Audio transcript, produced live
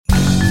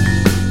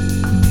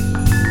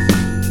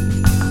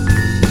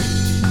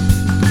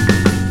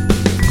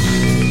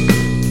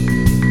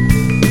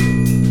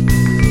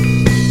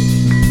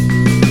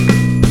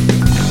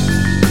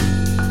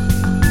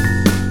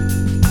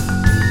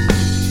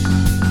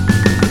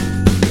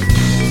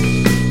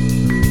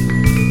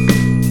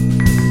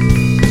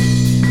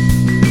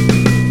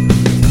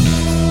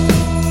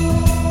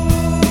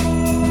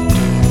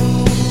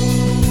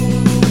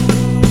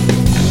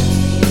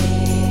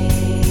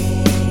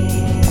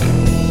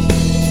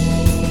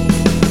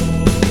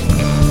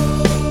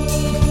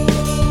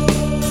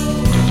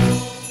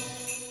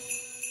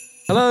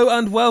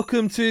and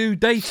welcome to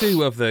day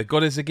 2 of the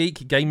God is a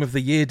Geek Game of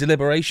the Year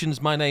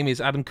deliberations. My name is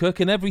Adam Cook,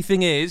 and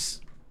everything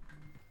is...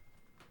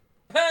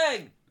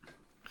 Peng!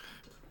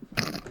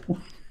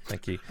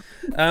 Thank you.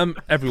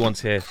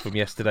 Everyone's here from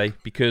yesterday,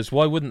 because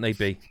why wouldn't they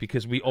be?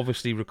 Because we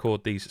obviously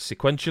record these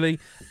sequentially,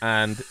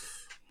 and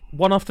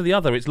one after the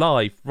other, it's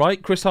live.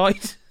 Right, Chris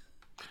Hyde?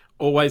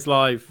 Always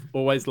live,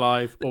 always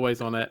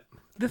on it.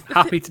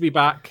 Happy to be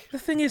back. The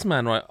thing is,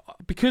 man, right,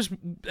 because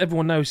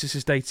everyone knows this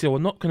is day 2,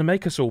 I'm not going to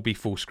make us all be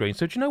full screen.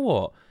 So do you know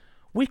what?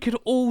 We could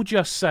all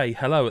just say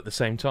hello at the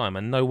same time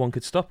and no one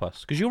could stop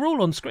us, because you're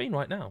all on screen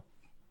right now.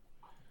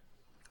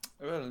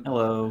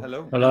 Well,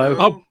 Hello.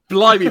 Oh,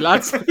 blimey,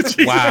 lads.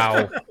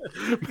 Wow.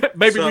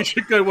 Maybe we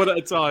should go one at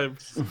a time.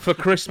 For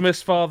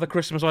Christmas, Father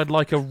Christmas, I'd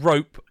like a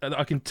rope that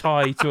I can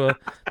tie to a...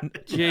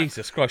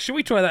 Jesus Christ. Should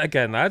we try that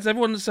again, lads?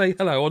 Everyone say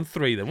hello on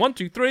 3 then. 1,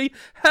 2, 3.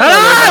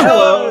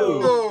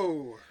 Hello!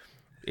 Hello!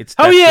 It's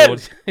How are you?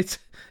 It's...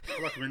 I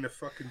feel like I'm in the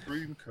fucking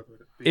broom cupboard.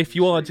 If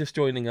you are just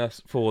joining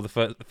us for the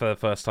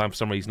first time for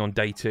some reason on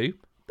day 2,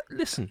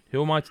 listen,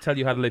 who am I to tell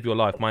you how to live your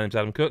life? My name's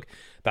Adam Cook.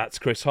 That's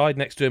Chris Hyde.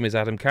 Next to him is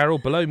Adam Carroll.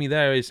 Below me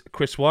there is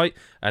Chris White.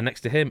 And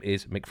next to him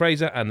is Mick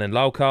Fraser. And then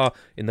Lyle Carr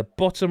in the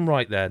bottom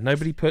right there.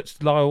 Nobody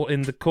puts Lyle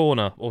in the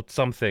corner or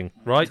something.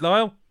 Right,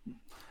 Lyle?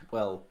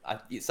 Well,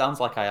 it sounds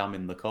like I am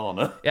in the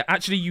corner. Yeah,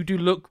 actually, you do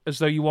look as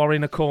though you are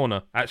in a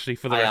corner. Actually,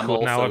 for the I record, am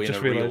also now I've in just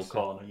a real realised.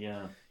 corner,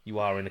 yeah. You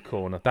are in a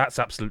corner. That's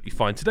absolutely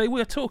fine. Today we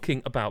are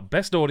talking about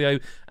best audio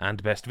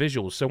and best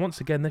visuals. So once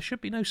again, there should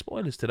be no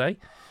spoilers today.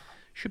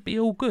 Should be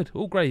all good,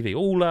 all gravy,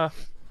 all...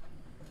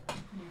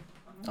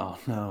 Oh,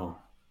 no.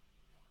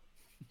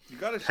 You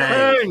got to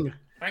Peng!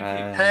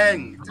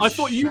 Peng! I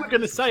thought you were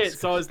going to say it,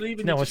 so I was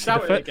leaving you to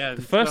shout it again.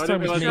 The first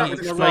time was me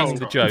explaining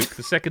the joke. joke.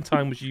 The second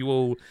time was you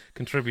all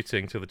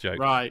contributing to the joke.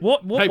 Right.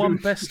 What Maybe won we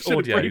best should have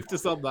audio? briefed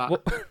us on that.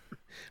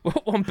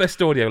 What won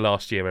best audio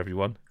last year,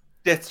 everyone?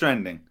 Death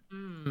Stranding.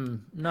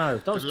 No,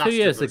 that was The 2 Last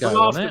years of Us. ago, The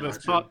Last wasn't of it?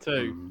 Us Part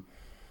 2.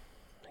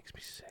 Makes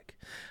me sick.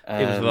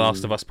 It was The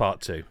Last of Us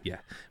Part 2, yeah.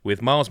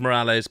 With Miles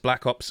Morales,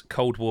 Black Ops,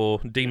 Cold War,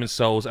 Demon's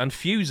Souls, and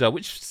Fuser,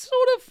 which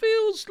sort of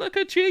feels like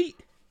a cheat.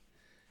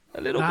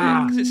 A little bit,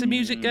 because it's a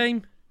music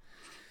game.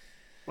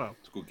 Well,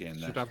 It's a good game,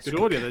 should that. have good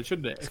audio then,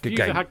 shouldn't it? If good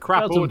User game. had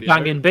crap That was some audio.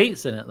 banging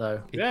beats in it,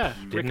 though. Yeah,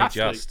 Didn't it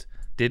just?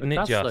 Didn't it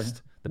Rick Astley.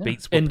 just? The Yeah.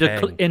 beats were in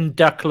paying.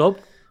 the club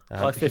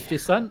by 50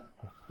 Cent.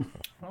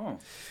 Oh.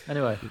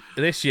 Anyway,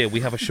 This year we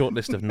have a short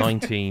list of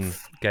 19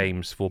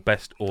 games for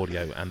best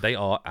audio, and they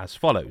are as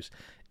follows: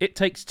 It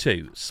Takes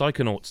Two,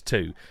 Psychonauts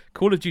 2,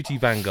 Call of Duty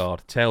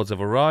Vanguard, Tales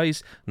of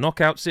Arise,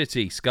 Knockout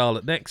City,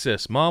 Scarlet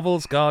Nexus,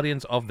 Marvel's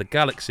Guardians of the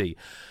Galaxy,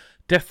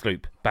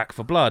 Deathloop, Back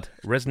for Blood,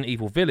 Resident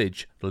Evil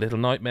Village, Little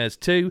Nightmares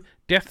 2,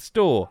 Death's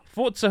Door,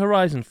 Forza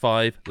Horizon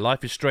 5,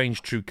 Life is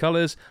Strange True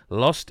Colors,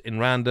 Lost in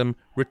Random,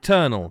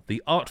 Returnal,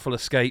 The Artful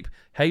Escape,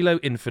 Halo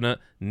Infinite,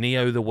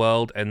 Neo The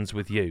World Ends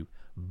With You.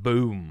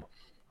 Boom.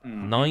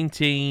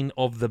 19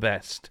 of the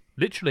best.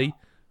 Literally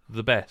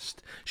the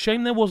best.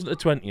 Shame there wasn't a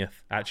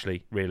 20th,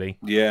 actually, really.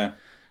 Yeah.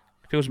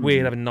 Feels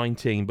weird having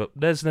 19, but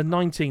there's the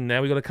 19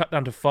 there. We've got to cut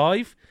down to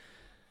 5.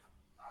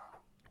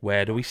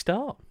 Where do we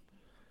start?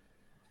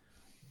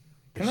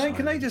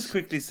 Can I just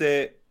quickly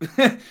say,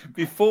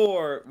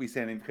 before we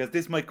say anything, because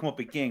this might come up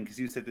again, because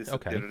you said this the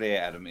other day,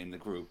 Adam, in the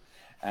group.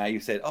 You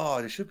said, oh,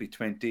 there should be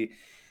 20.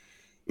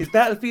 Is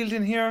Battlefield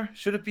in here?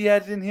 Should it be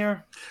added in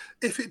here?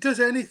 If it does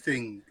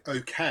anything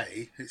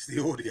okay, it's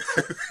the audio.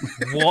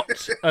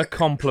 What a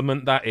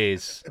compliment that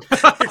is.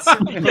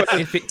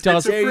 If it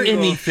does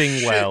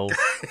anything well.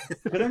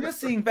 But I'm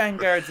just seeing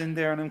Vanguards in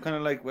there, and I'm kind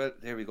of like, well,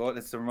 there we go.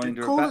 That's a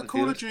reminder of Call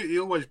Battlefield. of Duty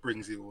always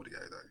brings the audio,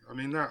 though. I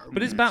mean, that.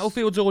 But is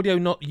Battlefield's audio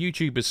not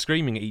YouTubers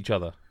screaming at each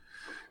other?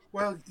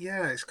 Well,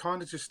 yeah, it's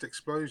kind of just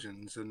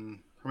explosions, and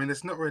I mean,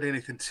 there's not really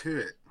anything to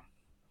it.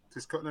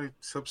 It's got no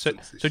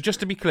substance. So just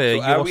to be clear,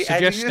 So are you're we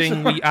adding suggesting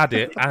it? we add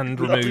it and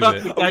remove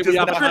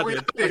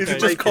it. Is it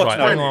just cut Right,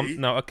 hang 20?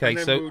 on. No, okay, And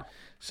then so... we'll-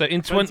 So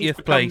in 20's 20th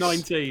become place,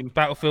 19.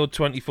 Battlefield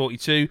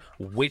 2042,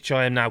 which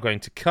I am now going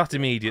to cut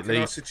immediately.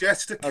 Can I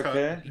suggest a cut?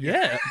 Okay.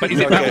 Yeah, but is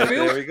it Okay,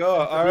 Battlefield? there we go.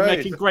 All We're right.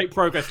 making great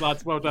progress,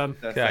 lads. Well done.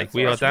 Okay,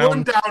 we are That's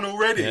one down. down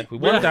already. Yeah, we're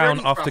one We're down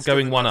already after faster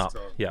going than one last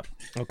up. time. Yeah.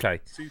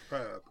 Okay.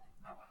 Superb.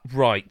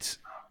 Right.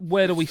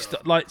 Where do we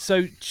start? Like,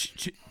 so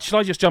shall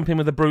I just jump in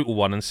with a brutal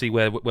one and see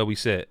where we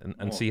sit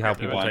and see how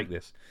people take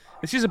this?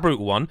 This is a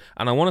brutal one,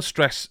 and I want to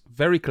stress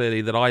very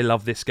clearly that I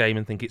love this game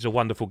and think it's a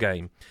wonderful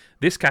game.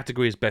 This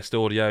category is best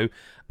audio,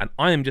 and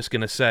I am just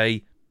going to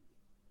say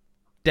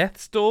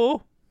Death's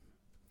Door.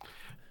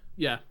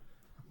 Yeah.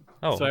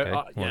 Oh, So, okay.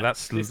 yeah. Well,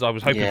 I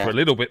was hoping for a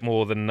little bit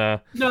more than. No.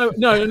 A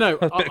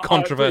bit of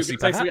controversy,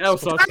 Say something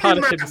else. I was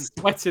panicking and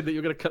sweating that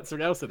you're going to cut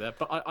something else in there.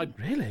 But I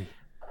Really?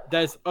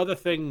 there's other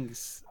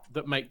things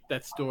that make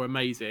Death's Door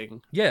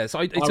amazing. Yes, it's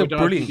I a would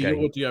brilliant argue game.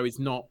 the audio is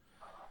not.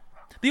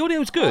 The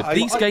audio is good.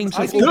 These games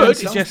I have think all been the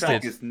soundtrack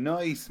suggested. is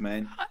nice,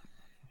 man.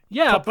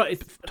 Yeah, but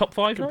it's Top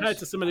 5 compared nice?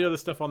 to some of the other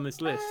stuff on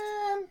this list.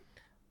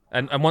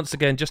 And once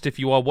again, just if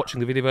you are watching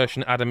the video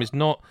version, Adam is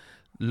not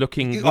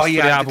looking Oh, wistfully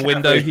yeah, out of a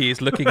window. He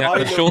is looking at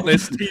the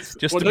shortlist.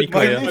 Just to be My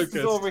clear, list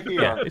is over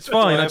here. yeah, it's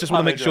fine. So I just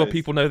want to make sure apologise.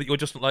 people know that you're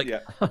just like Yeah.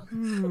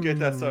 Get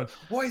that started.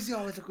 Why is he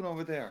always looking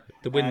over there?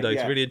 the window.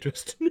 It's yeah. really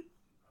interesting.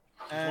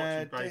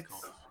 Watching Bake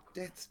Off.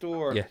 Death's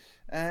Door. Yeah.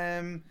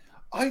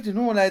 I don't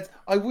know, lads.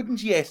 I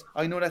wouldn't yet.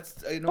 I know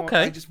that's. I know.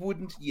 Okay. I just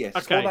wouldn't yet.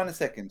 Okay. Hold on a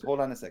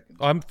second.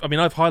 I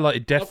mean, I've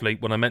highlighted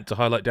Deathleap when I meant to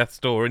highlight Death's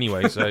Door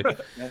anyway. So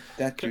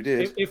That you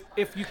did.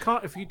 If you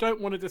can't, if you don't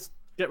want to just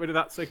get rid of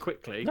that so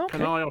quickly, Okay.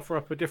 can I offer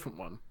up a different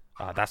one?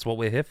 that's what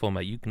we're here for,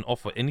 mate. You can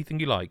offer anything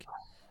you like.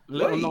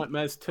 Little Wait.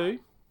 Nightmares 2?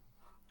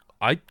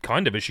 I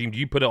kind of assumed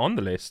you put it on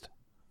the list.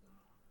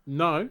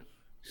 No.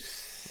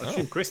 I Oh.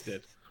 assume Chris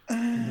did.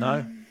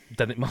 No.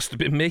 Then it must have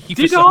been me. for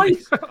Did some I?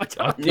 reason.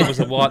 It was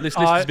a while. This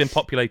list has been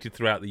populated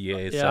throughout the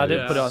years. Yeah, so I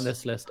didn't put it on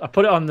this list. I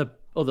put it on the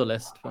other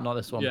list, but not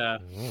this one. Yeah.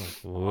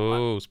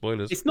 Whoa,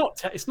 spoilers. It's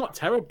not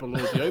terrible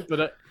audio,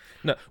 but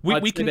No,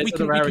 I'd we say can there's we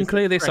can other we can areas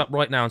clear of this up strength.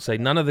 right now and say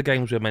none of the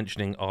games we're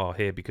mentioning are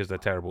here because they're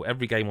terrible.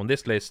 Every game on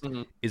this list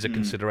is a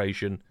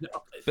consideration,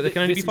 but there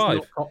can only be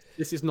 5.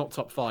 This is not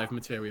top 5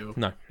 material.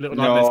 No. Little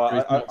No, Nightmares 2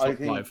 is not I top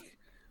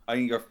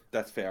think 5.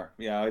 that's fair.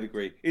 Yeah, I'd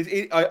agree.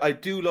 I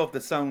do love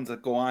the sounds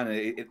that go on.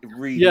 It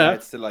really Yeah.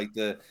 adds to like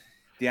the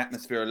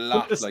atmosphere a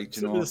lot. Like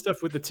Some of the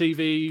stuff with the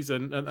TVs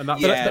and that.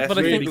 Yeah, that's but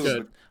I really think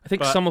good. I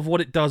think But- some of what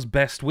it does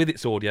best with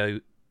its audio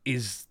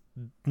is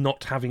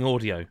not having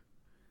audio.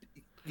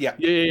 Yeah.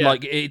 Yeah.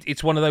 Like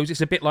it's one of those.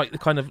 It's a bit like the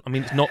kind of. I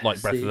mean, it's not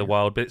like Breath of the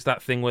Wild, but it's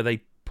that thing where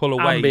they pull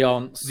away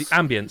Ambience. the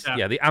ambience. Yeah.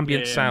 Yeah, the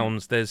ambient Yeah.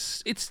 sounds.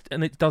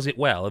 And it does it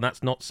well, and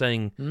that's not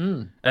saying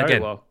Very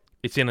again. well.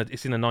 It's in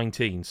a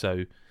 19,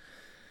 so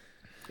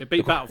It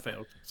beat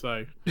Battlefield,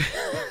 so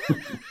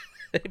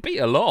it beat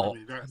a lot. I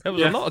mean, that's- There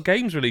was a lot of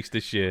games released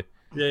this year.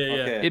 yeah.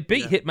 Okay. It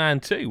beat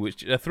Hitman 2,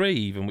 which 3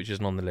 even, which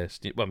isn't on the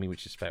list. Well, I mean,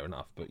 which is fair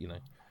enough, but you know.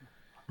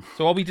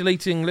 So are we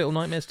deleting Little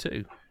Nightmares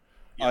 2?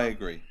 I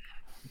agree.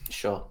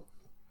 Sure.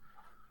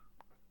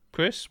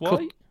 Chris,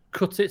 why?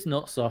 Cut its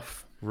nuts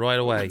off. Right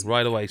away,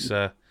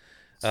 sir.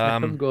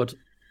 Snip 'em good.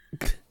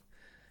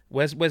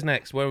 Where's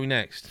next? Where are we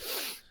next?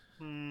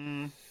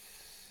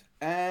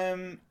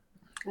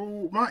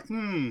 Oh, my.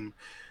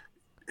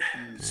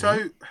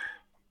 So,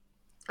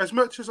 as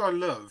much as I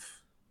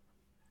love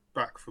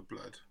Back for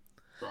Blood,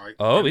 right?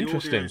 Oh, and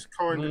interesting.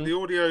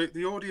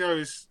 The audio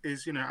is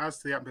as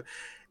the amp,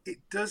 it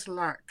does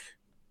lack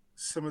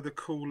some of the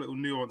cool little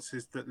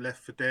nuances that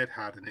Left 4 Dead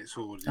had in its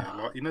audio.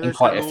 Like In those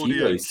quite a little few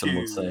audio ways, some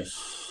would say.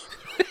 cues.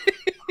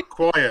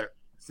 Quiet.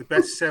 It's the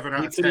best 7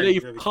 out Need of to 10. leave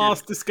you've ever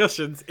past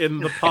discussions in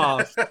the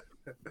past.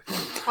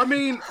 I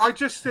mean, I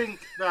just think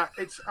that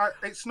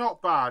it's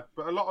not bad,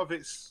 but a lot of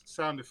its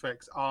sound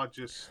effects are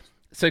just.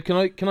 So can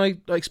I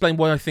explain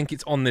why I think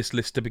it's on this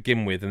list to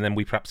begin with, and then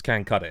we perhaps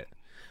can cut it?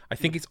 I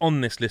think it's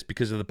on this list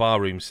because of the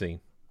barroom scene.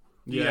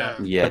 Yeah.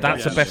 Yeah. But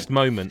that's the best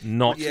moment,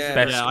 not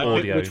best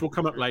audio. Which will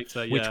come up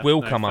later. Which yeah,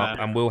 will no, come fair. up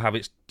and will have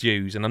its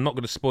dues, and I'm not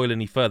going to spoil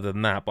any further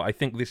than that. But I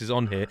think this is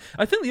on here.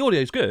 I think the audio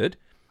is good.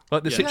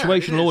 Like the Yeah.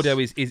 situational Yeah,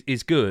 it audio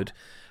is good.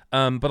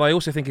 But I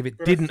also think if it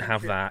didn't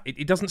have that,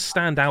 it doesn't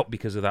stand out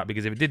because of that.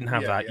 Because if it didn't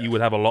have that, yeah. you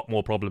would have a lot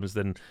more problems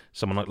than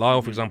someone like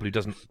Lyle, for example, who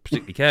doesn't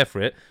particularly care for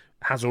it,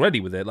 has already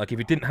with it. Like if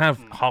it didn't have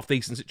half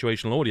decent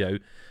situational audio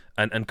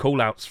and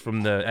call outs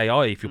from the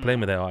AI, if you're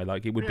playing with AI,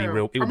 like it would be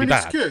real. It would I mean, be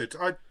it's bad. good.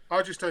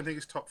 I just don't think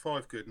it's top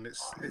 5 good, and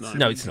it's No,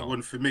 an it's easy not.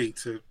 one for me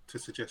to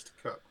suggest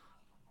a cut.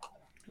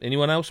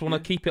 Anyone else want to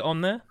keep it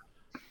on there?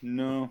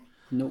 No.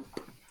 Nope.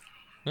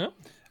 No.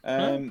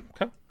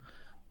 Okay.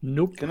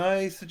 Nope. Can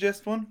I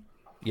suggest one?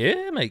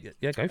 Yeah, mate.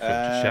 Yeah, go for it.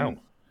 Just shout.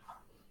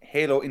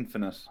 Halo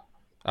Infinite.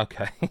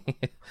 Okay.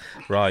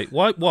 Right.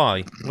 Why?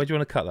 Why do you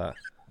want to cut that?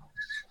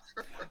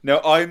 No,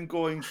 I'm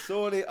going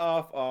solely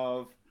off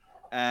of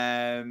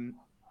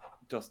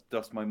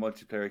just my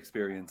multiplayer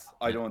experience.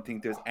 I don't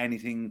think there's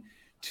anything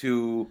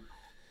to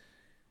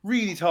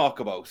really talk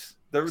about.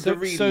 There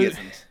really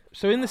isn't.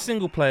 So in the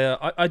single player,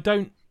 I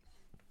don't.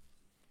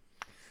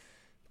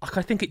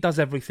 I think it does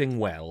everything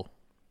well.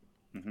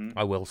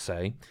 I will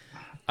say,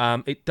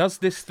 it does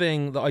this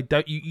thing that I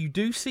don't. You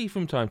do see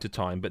from time to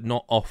time, but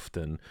not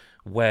often,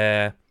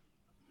 where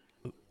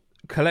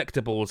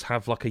collectibles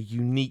have like a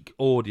unique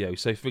audio.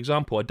 So, for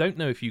example, I don't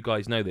know if you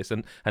guys know this,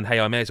 and hey,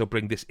 I may as well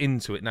bring this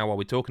into it now while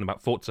we're talking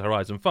about Forza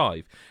Horizon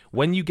 5.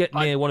 When you get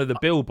near one of the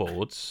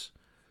billboards.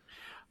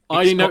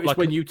 I It's got noticed like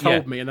when you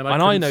told me, and then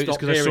I noticed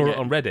because I saw it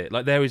on Reddit.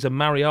 Like there is a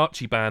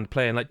mariachi band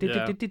playing like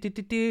Yeah.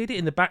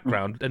 in the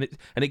background, and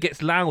it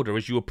gets louder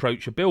as you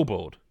approach a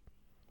billboard,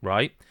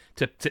 right?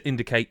 To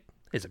indicate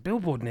there's a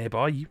billboard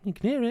nearby. You can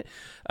hear it.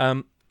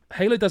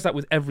 Halo does that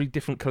with every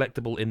different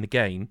collectible in the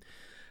game,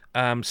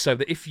 so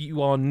that if you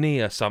are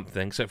near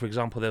something, so for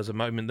example, there was a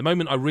moment. The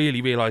moment I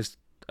really realised.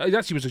 It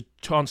actually was a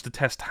chance to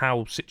test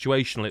how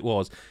situational it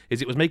was.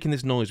 Is it was making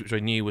this noise, which I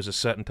knew was a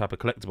certain type of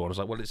collectible. And I was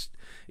like, well, it's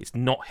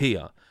not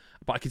here.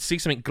 But I could see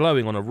something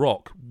glowing on a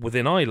rock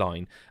within eye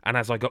line, and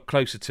as I got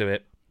closer to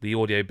it, the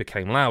audio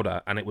became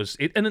louder, and it was.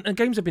 And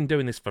games have been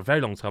doing this for a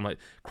very long time. Like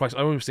Christ,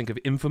 I always think of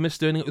Infamous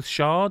doing it with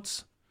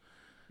shards.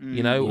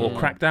 you know, or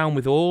Crackdown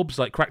with orbs.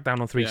 Like Crackdown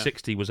on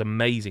 360 was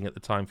amazing at the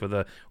time for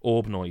the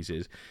orb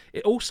noises.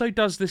 It also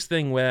does this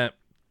thing where,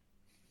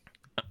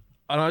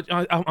 and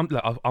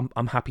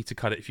I'm happy to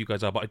cut it if you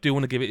guys are, but I do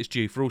want to give it its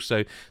due for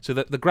also so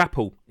that the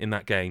grapple in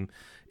that game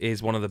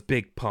is one of the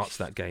big parts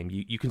of that game.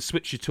 You can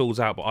switch your tools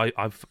out, but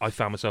I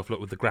found myself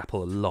with the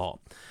grapple a lot,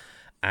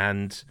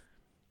 and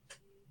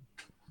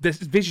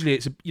visually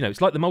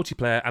it's like the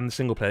multiplayer and the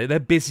single player.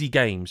 They're busy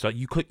games. Like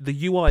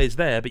the UI is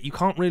there, but you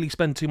can't really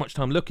spend too much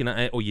time looking at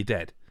it or you're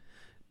dead.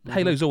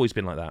 Halo's always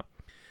been like that.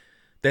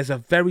 There's a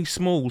very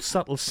small,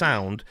 subtle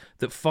sound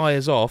that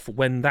fires off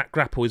when that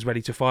grapple is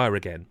ready to fire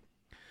again.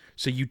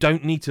 So you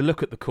don't need to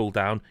look at the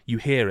cooldown. You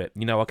hear it.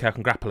 You know, okay, I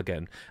can grapple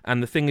again.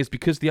 And the thing is,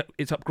 because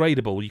it's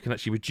upgradable, you can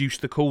actually reduce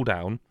the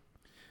cooldown.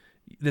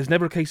 There's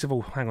never a case of,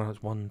 oh, hang on,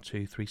 it's 1,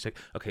 2, 3,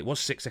 6. Okay, it was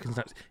 6 seconds.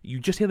 You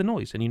just hear the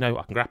noise and you know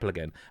I can grapple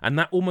again. And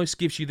that almost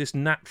gives you this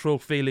natural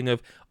feeling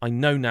of, I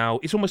know now.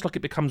 It's almost like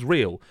it becomes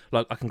real.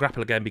 Like I can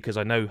grapple again because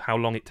I know how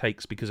long it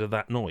takes because of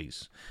that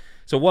noise.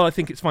 So while I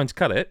think it's fine to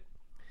cut it,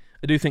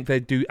 I do think they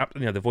do,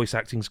 the voice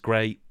acting's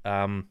great.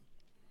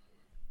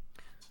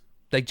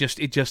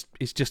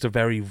 It's just a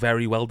very,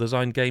 very well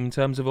designed game in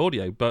terms of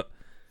audio, but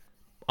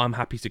I'm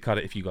happy to cut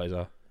it if you guys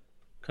are.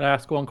 Can I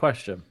ask one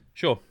question?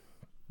 Sure.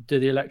 Do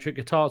the electric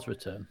guitars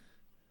return?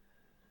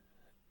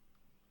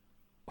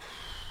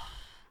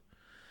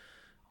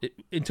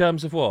 In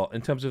terms of what?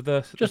 In terms of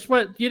the just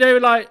when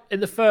like in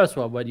the first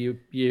one when you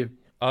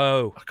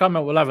I can't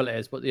remember what level it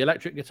is, but the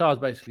electric guitars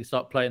basically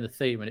start playing the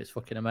theme and it's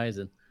fucking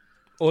amazing.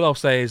 All I'll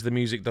say is the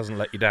music doesn't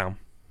let you down.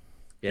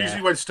 Yeah.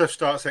 Usually when stuff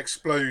starts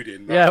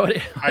exploding, Halo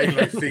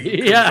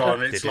theme comes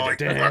on, it's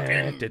like...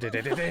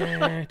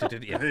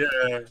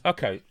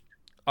 Okay,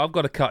 I've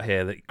got a cut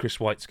here that Chris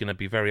White's going to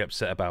be very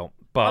upset about.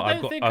 But I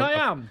don't think I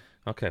am.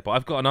 Okay, but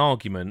I've got an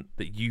argument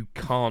that you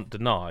can't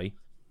deny,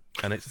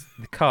 and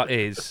the cut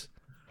is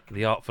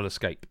The Artful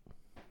Escape.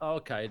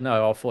 Okay,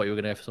 no, I thought you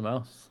were going to go for something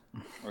else.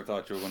 I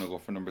thought you were going to go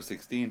for number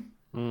 16.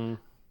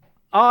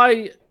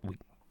 I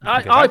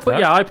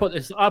put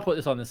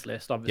this on this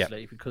list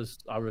obviously because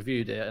I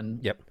reviewed it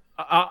and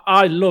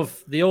I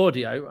love the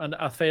audio and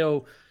I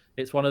feel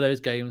it's one of those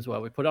games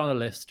where we put it on a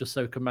list just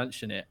so we can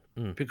mention it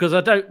because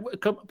I don't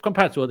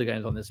compared to other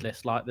games on this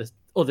list, like there's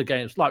other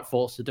games like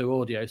Forza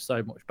do audio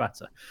so much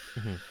better,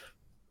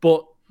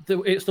 but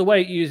it's the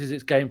way it uses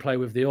its gameplay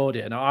with the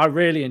audio. Now I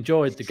really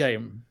enjoyed the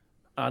game.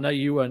 I know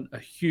you weren't a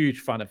huge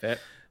fan of it.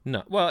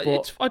 No,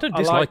 well, I don't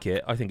dislike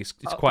it. I think it's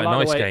quite a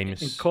nice game.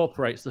 It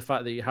incorporates the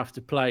fact that you have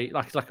to play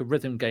it's like a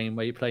rhythm game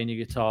where you're playing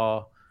your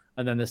guitar,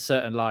 and then there's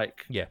certain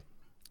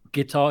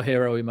guitar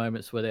hero-y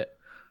moments with it.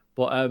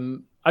 But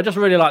I just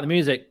really like the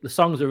music. The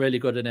songs are really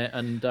good in it,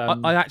 and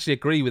I actually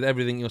agree with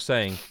everything you're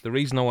saying. The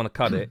reason I want to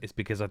cut it is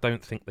because I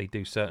don't think they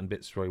do certain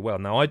bits very well.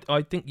 Now,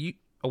 I think you.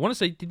 I want to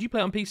say, did you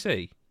play it on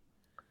PC?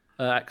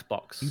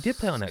 Xbox. You did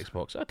play it on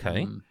Xbox.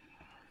 Okay.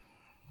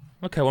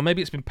 Okay, well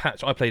maybe it's been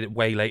patched. I played it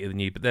way later than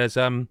you, but there's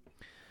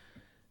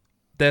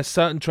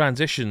certain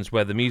transitions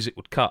where the music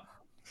would cut,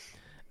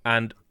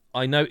 and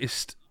I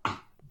noticed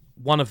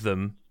one of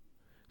them.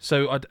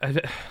 So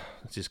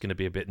it's just going to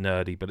be a bit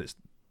nerdy, but I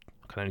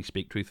can only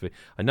speak truthfully.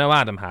 I know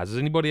Adam has. Is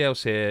anybody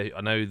else here?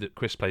 I know that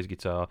Chris plays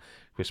guitar.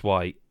 Chris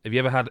White. Have you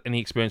ever had any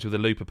experience with a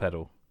looper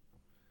pedal?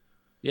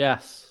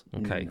 Yes.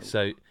 Okay,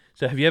 so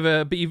have you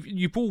ever? But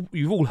you've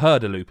all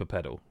heard a looper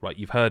pedal, right?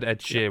 You've heard Ed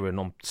Sheeran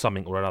on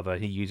something or another.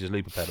 He uses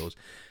looper pedals.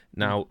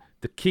 Now,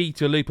 the key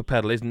to a looper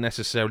pedal isn't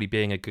necessarily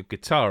being a good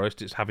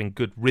guitarist. It's having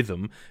good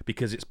rhythm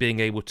because it's being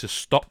able to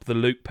stop the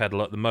loop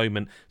pedal at the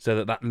moment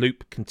so that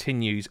loop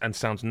continues and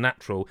sounds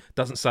natural.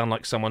 Doesn't sound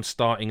like someone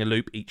starting a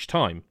loop each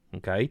time.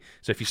 Okay,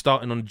 so if you're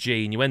starting on a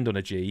G and you end on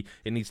a G,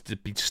 it needs to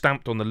be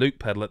stamped on the loop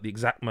pedal at the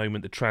exact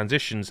moment the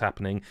transition's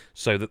happening,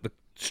 so that the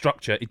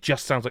structure, it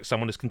just sounds like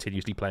someone is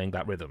continuously playing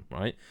that rhythm,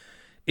 right?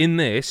 In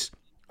this,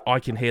 I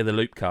can hear the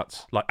loop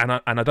cuts, and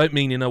I don't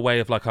mean in a way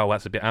of like, oh,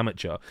 that's a bit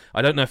amateur.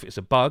 I don't know if it's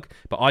a bug,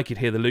 but I could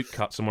hear the loop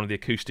cuts on one of the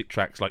acoustic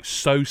tracks like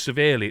so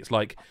severely. It's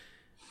like,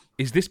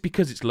 is this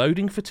because it's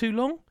loading for too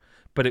long?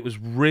 But it was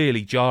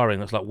really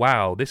jarring. It's like,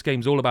 wow, this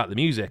game's all about the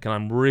music, and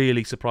I'm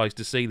really surprised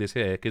to see this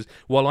here, because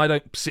while I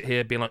don't sit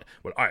here being like,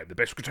 well, I am the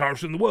best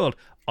guitarist in the world,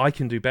 I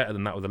can do better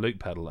than that with a loop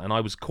pedal, and I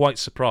was quite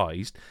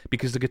surprised,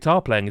 because the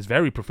guitar playing is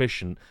very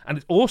proficient, and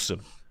it's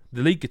awesome,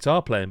 the lead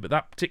guitar playing, but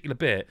that particular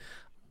bit,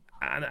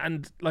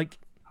 and like,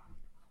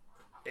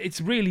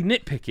 it's really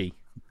nitpicky,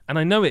 and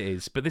I know it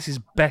is, but this is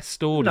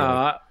best audio.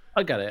 No,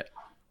 I get it.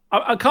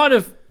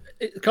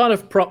 It kind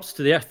of props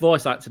to the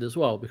voice acting as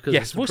well, because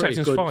yes, voice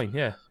acting's fine.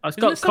 Yeah, it's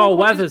got Carl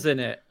Weathers in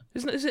it.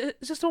 Is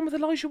this the one with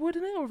Elijah Wood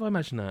in it, or have I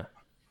imagined that?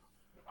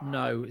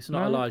 No, it's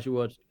not Elijah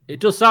Wood. It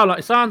does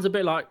sounds a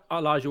bit like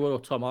Elijah Wood or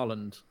Tom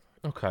Holland.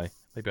 Okay,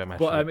 maybe I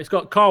imagined. But it's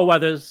got Carl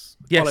Weathers,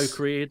 Apollo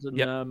Creed,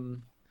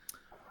 and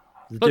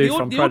the dude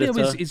from Predator.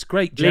 The audio is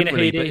great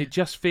generally, but it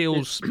just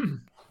feels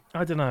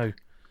I don't know.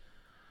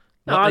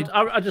 No,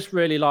 I just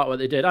really like what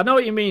they did. I know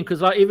what you mean,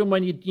 because like even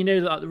when you know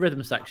like the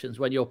rhythm sections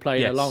when you're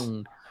playing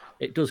along,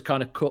 it does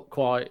kind of cut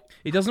quite.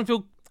 It doesn't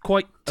feel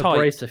quite tight,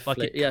 abrasively. like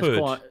it It's could.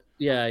 quite.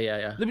 Yeah.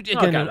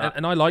 Again,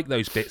 and I like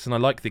those bits, and I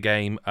like the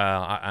game.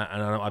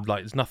 I'm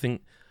like, there's nothing.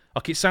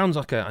 Like, it sounds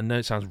like I know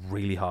it sounds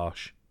really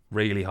harsh,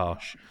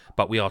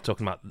 but we are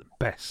talking about the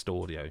best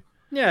audio.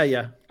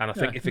 Yeah. And I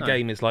think if a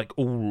game is like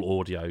all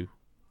audio,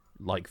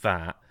 like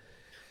that.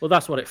 Well,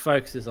 that's what it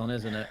focuses on,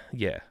 isn't it?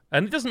 Yeah,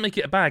 and it doesn't make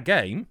it a bad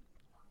game.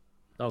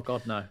 Oh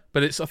God, no.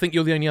 But I think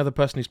you're the only other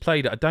person who's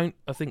played it.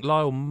 I think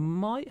Lyle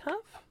might have.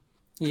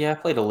 Yeah, I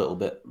played a little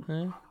bit.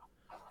 Yeah.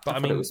 But I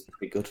mean, it was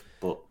pretty good.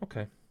 But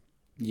okay.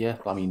 Yeah,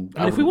 I mean,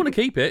 if we want to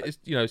keep it,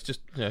 it's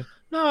just. No,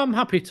 I'm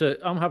happy to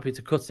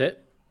cut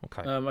it.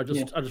 Okay. I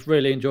just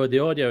really enjoyed the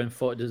audio and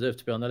thought it deserved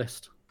to be on the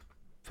list.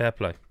 Fair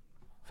play.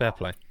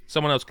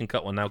 Someone else can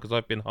cut one now because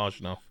I've been harsh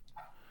enough.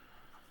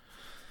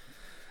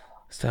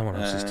 It's someone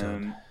else's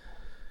turn.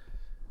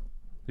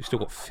 We've still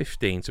got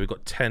 15, so we've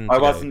got 10. I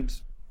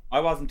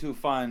wasn't too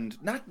fond.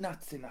 Not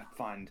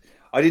fond.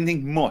 I didn't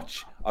think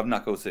much of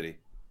Knockout City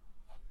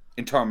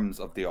in terms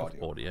of the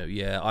audio.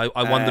 Yeah.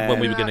 I wondered when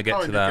we were going to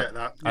get to that.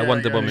 Yeah, I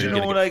wondered when we were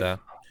going to get to that.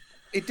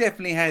 It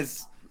definitely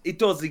has. It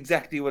does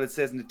exactly what it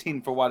says in the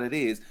tin for what it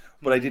is.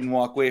 But I didn't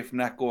walk away from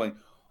that going,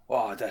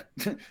 "Oh,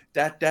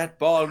 that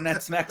ball and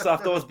that smacks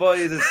off those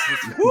boys is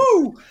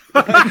woo."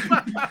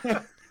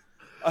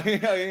 I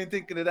ain't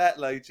thinking of that,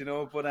 like, you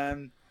know. But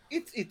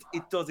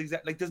it does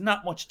exactly, like, there's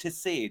not much to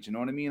say. Do you know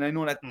what I mean? I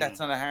know that's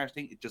not a harsh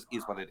thing. It just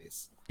is what it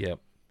is. Yeah.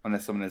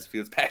 Unless someone else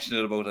feels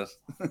passionate about it.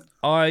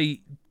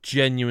 I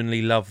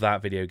genuinely love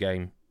that video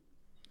game.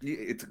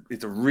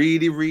 It's a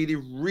really, really,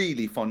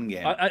 really fun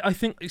game. I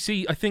think,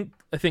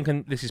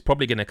 and this is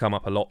probably going to come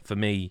up a lot for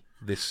me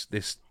this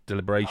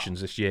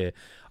deliberations this year.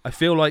 I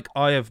feel like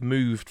I have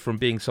moved from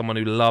being someone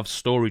who loves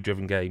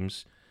story-driven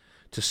games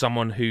to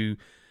someone who,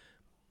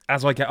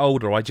 as I get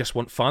older, I just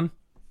want fun.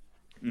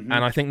 Mm-hmm.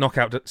 And I think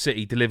Knockout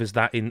City delivers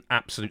that in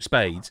absolute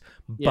spades.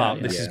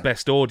 But this is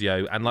best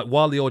audio, and like,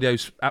 while the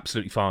audio's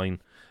absolutely fine,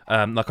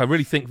 like, I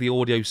really think the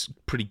audio's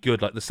pretty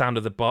good. Like, the sound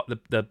of the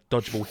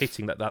dodgeball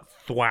hitting that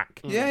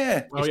thwack,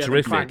 is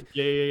terrific.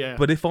 Yeah.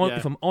 But if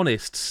I'm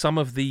honest, some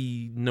of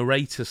the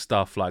narrator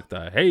stuff, like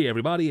the "Hey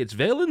everybody, it's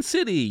Valen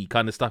City"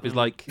 kind of stuff, is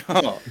like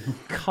kind of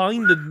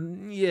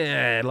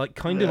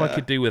I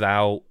could do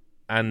without.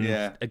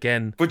 And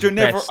again, but you're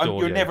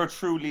never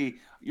truly.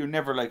 You're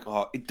never like,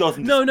 oh, it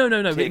doesn't. No.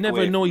 It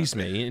never annoys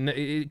me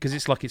because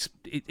it's like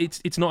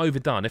it's not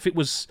overdone. If it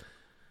was,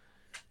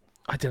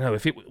 I don't know.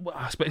 If it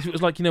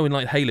was like, you know, in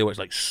like Halo, where it's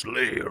like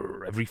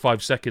Slayer every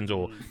 5 seconds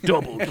or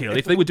double kill.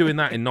 If they were doing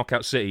that in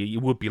Knockout City,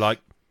 you would be like,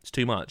 it's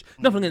too much.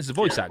 Nothing against the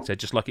voice actor,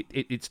 just like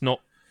it's not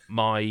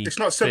my. It's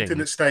not something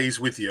that stays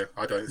with you.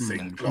 I don't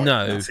think.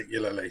 No,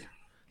 particularly.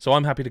 So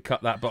I'm happy to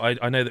cut that, but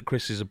I know that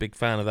Chris is a big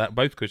fan of that.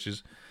 Both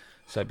Chris's.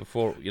 So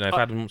before, you know, if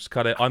Adam wants to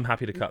cut it, I'm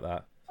happy to cut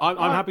that.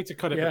 I'm happy to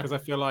cut it because I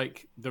feel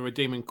like the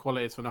redeeming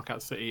qualities for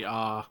Knockout City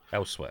are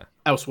elsewhere.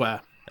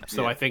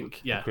 So I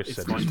think,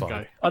 it's fine to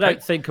go. I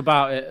don't think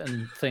about it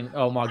and think,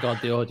 oh my God,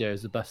 the audio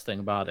is the best thing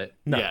about it.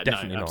 No,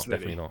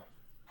 definitely not.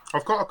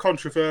 I've got a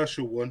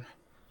controversial one.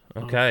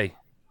 Okay.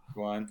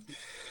 One.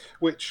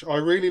 Which I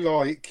really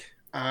like,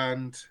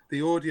 and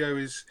the audio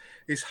is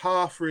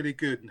half really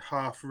good and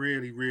half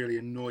really, really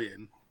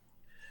annoying.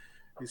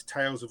 It's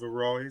Tales of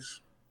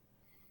Arise.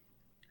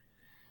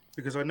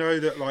 Because I know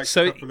that, like,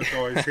 a couple of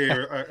guys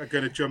here are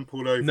going to jump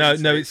all over. No,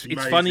 it's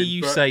funny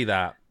you say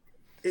that.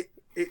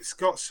 It's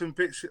got some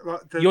bits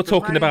like you're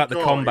talking about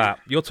the combat.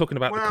 You're talking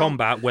about the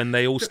combat when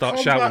they all start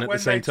shouting at the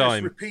same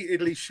time. Just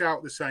repeatedly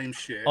shout the same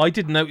shit. I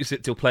didn't notice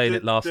it till playing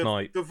it last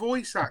night. The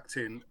voice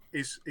acting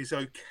is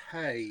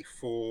okay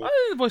for.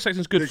 The voice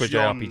acting is good for a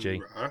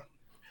JRPG.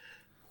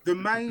 The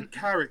main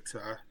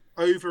character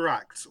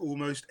overacts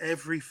almost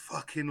every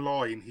fucking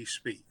line he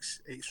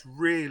speaks. It's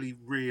really,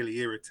 really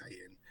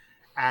irritating.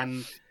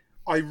 And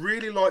I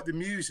really like the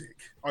music.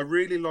 I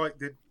really like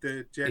the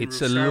general.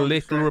 It's a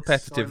little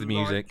repetitive, the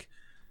music.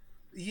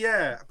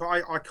 But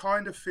I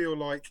kind of feel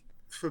like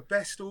for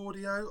best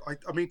audio,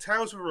 I mean,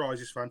 Tales of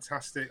Arise is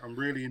fantastic. I'm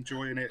really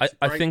enjoying it. It's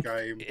a great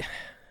game.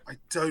 I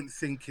don't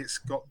think it's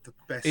got the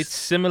best. It's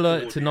similar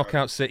audio. to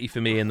Knockout City for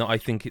me in that I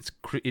think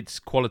its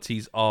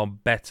qualities are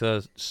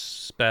better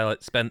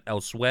spent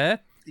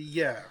elsewhere.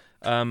 Yeah.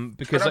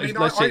 Because I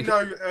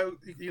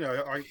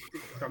know,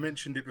 I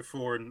mentioned it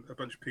before, and a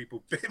bunch of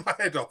people bit my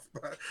head off.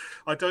 But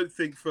I don't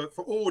think for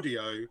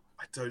audio,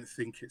 I don't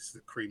think it's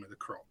the cream of the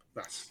crop.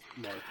 That's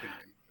my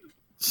opinion.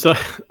 So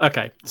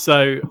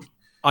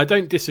I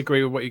don't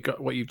disagree with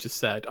what you've just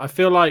said. I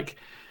feel like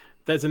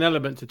there's an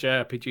element to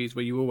JRPGs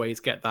where you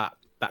always get that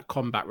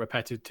combat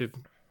repetitiveness.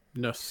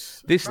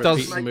 This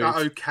does make that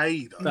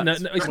okay, though. No,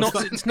 it's not.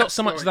 It's not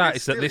so much that.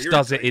 It's that this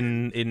does it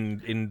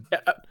in.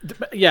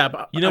 But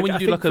you know when you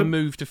do like a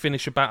move to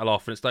finish a battle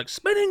off, and it's like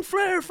spinning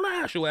flare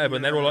flash or whatever,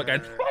 and they're all like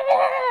going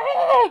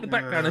in the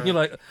background, and you're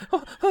like,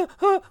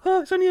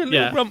 it's only a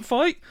little rump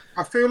fight.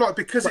 I feel like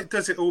because it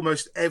does it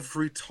almost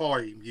every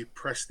time you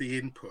press the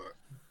input.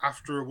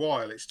 After a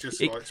while, it's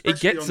just it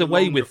gets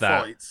away with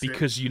that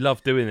because you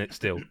love doing it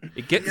still.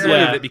 It gets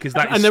away with it because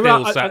that is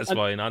still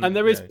satisfying. And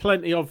there is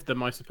plenty of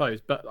them, I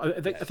suppose. But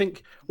I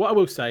think what I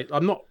will say,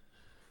 I'm not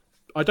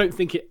I don't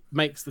think it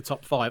makes the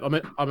top 5.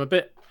 I'm a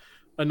bit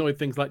annoyed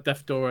things like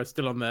Death's Door are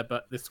still on there,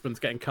 but this one's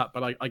getting cut.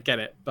 But I get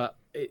it. But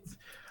it's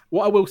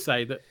what I will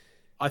say that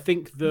I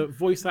think the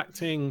voice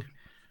acting.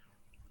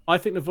 I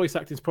think the voice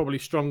acting is probably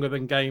stronger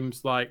than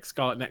games like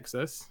Scarlet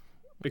Nexus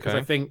because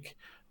I think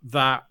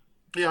that.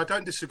 Yeah, I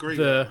don't disagree.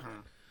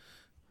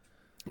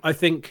 I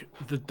think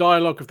the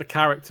dialogue of the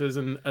characters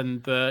and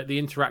the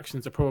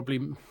interactions are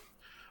probably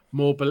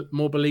more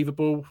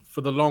believable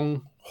for the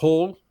long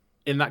haul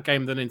in that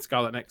game than in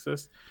Scarlet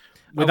Nexus.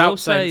 I will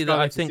say that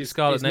I think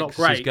Scarlet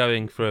Nexus is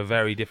going for a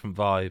very different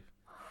vibe.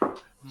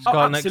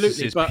 Scarlet Nexus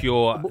is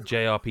pure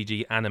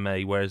JRPG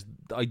anime, whereas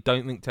I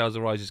don't think Tales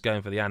of Arise is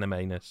going for the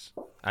anime-ness.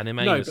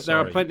 No, but there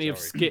are plenty of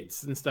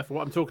skits and stuff.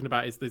 What I'm talking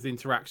about is there's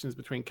interactions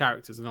between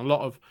characters, and not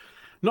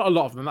a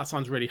lot of them. That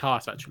sounds really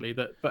harsh, actually.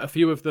 But a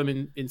few of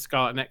them in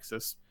Scarlet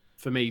Nexus,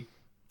 for me,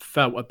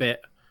 felt a bit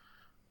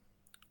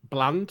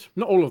bland.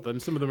 Not all of them.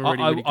 Some of them are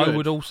really good. I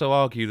would also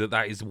argue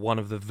that is one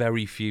of the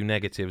very few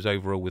negatives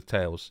overall with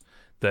Tales.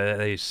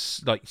 There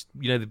is, like,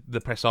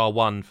 the press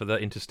R1 for the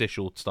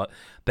interstitial stuff.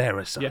 There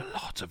is a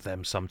lot of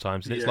them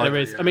sometimes. And it's like,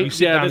 there is. I mean,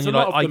 there's a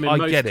lot of them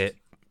I get it.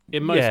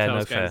 In most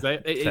Tales games,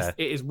 it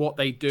is what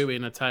they do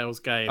in a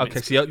Tales game. Okay,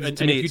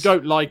 to me, if you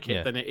don't like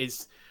it, then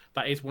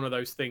that is one of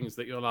those things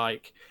that you're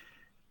like,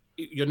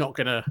 you're not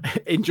going to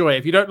enjoy it.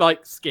 If you don't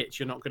like skits,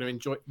 you're not going to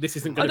enjoy. This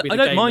isn't going to be the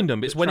game. I don't mind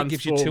them. It's when it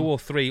gives you 2 or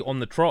 3 on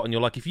the trot, and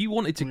you're like, if you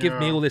wanted to give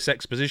me all this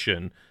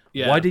exposition,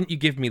 why didn't you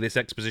give me this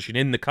exposition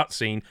in the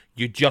cutscene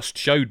you just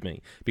showed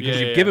me?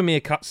 Because you've given me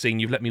a cutscene,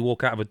 you've let me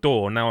walk out of a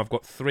door, and now I've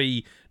got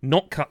 3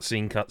 not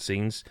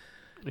cutscenes.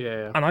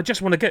 Yeah, and I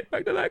just want to get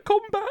back to that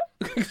combat.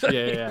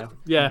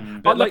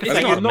 But like I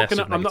say, I'm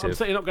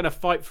certainly not going to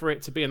fight for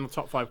it to be in the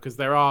top 5 because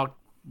there are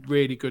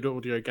really good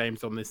audio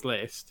games on this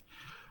list.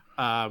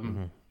 But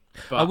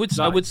I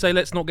would say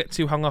let's not get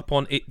too hung up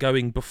on it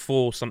going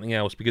before something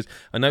else because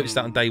I noticed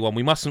that on day one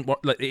we mustn't.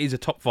 Like, it is a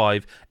top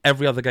 5.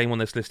 Every other game on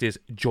this list is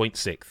joint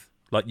 6th.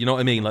 Like, you know what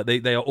I mean? Like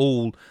they are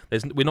all.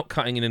 We're not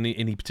cutting in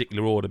any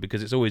particular order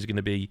because it's always going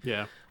to be.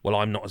 Yeah. Well,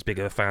 I'm not as big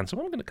of a fan, so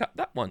I'm going to cut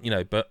that one.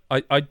 But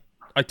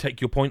I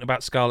take your point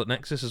about Scarlet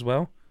Nexus as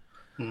well.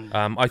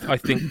 I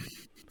think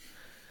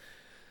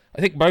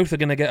both are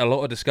going to get a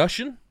lot of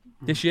discussion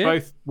this year.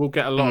 Both will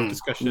get a lot of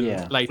discussion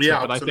later.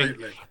 Yeah, but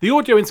absolutely. I think the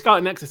audio in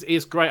Scarlet Nexus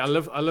is great. I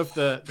love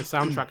the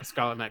soundtrack of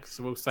Scarlet Nexus.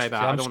 I will say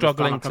that. I'm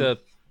struggling to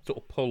sort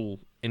of pull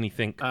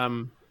anything.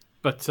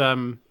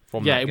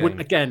 It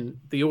wouldn't. Again,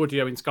 the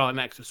audio in Scarlet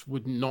Nexus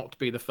would not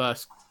be the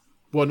first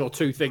 1 or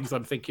 2 things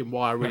I'm thinking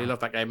why I really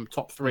love that game.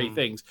 Top 3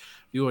 things.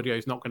 The audio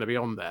is not going to be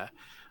on there.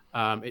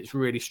 It's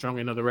really strong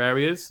in other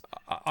areas.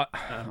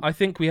 I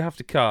think we have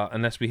to cut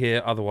unless we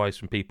hear otherwise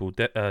from people.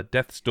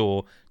 Death's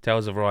Door,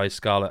 Tales of Arise,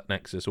 Scarlet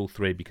Nexus, all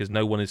 3, because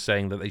no one is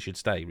saying that they should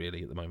stay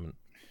really at the moment.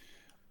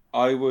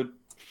 I would.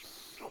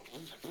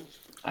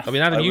 I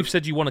mean, Adam, you've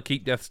said you want to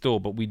keep Death's Door,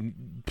 but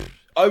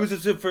I was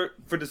just for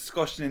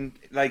discussion.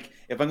 Like,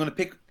 if I'm going to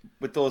pick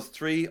with those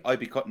 3, I'd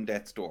be cutting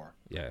Death's Door.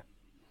 Yeah.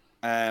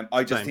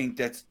 I just think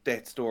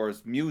Death's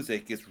Door's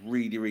music is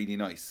really, really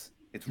nice.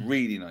 It's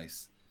really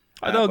nice.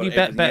 I'd argue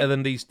better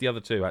than the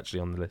other 2 actually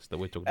on the list that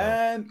we're talking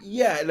about.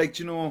 Like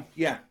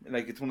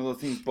it's one of those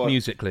things. But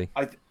musically,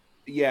 that's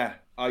the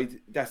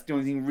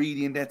only thing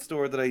really in Death's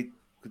Door that I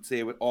could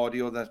say with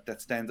audio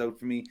that stands out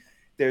for me.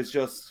 It's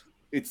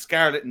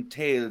Scarlet and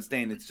Tales.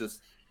 Then it's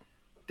just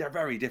they're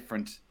very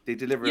different. They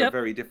deliver a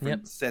very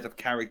different set of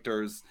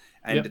characters,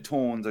 and the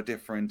tones are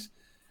different.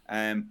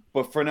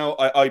 But for now,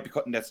 I'd be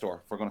cutting Death's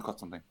Door if we're going to cut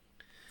something.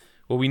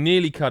 Well, we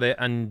nearly cut it,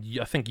 and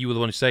I think you were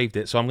the one who saved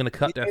it, so I'm going to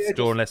cut Death's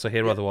Door unless I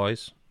hear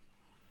otherwise.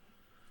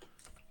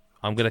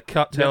 I'm going to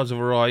cut Tales of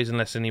Arise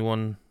unless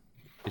anyone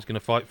is going to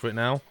fight for it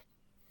now.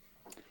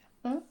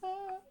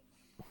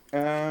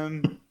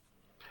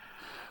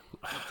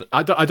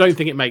 I don't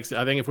think it makes it.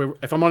 I think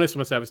if I'm honest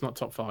with myself, it's not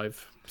top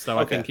 5. So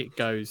I think it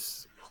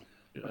goes.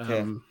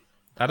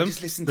 Adam,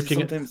 just listen to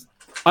sometimes.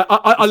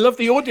 I love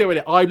the audio in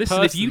it.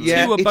 If you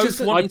two are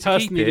both wanting to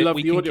keep it, love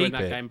the audio in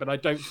that game, but I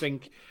don't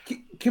think.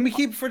 Can we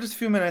keep it for just a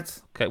few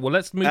minutes? Okay, well,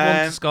 let's move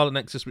on to Scarlet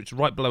Nexus, which is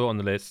right below it on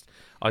the list.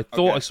 I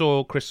thought I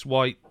saw Chris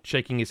White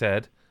shaking his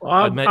head.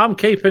 Well, I'm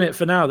keeping it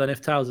for now then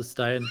if Tales is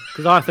staying,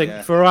 because I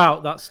think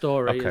throughout that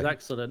story is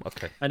excellent.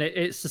 Okay. And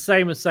it's the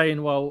same as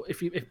saying, well,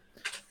 if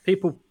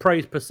people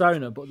praise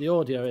Persona, but the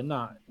audio in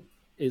that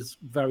is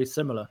very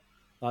similar.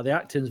 Like the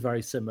acting's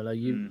very similar.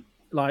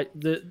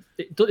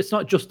 It's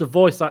not just the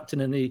voice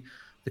acting in the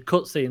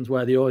cutscenes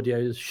where the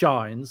audio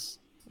shines.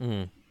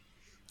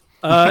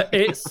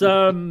 It's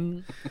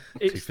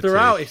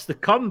throughout. It's the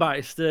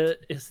combat.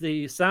 It's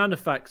the sound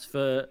effects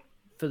for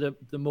the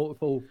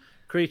multiple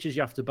creatures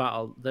you have to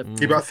battle. But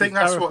I think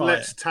that's what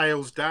lets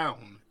Tales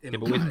down.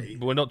 But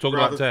we're not talking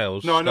about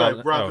Tales. No,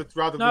 rather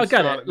than I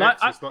get it.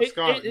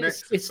 Scarlet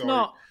Nexus. It's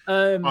not.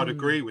 I'd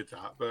agree with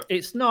that, but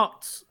it's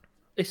not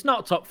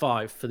top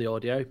 5 for the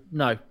audio.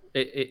 No,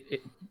 it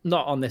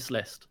not on this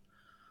list.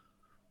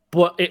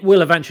 But it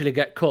will eventually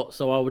get cut,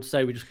 so I would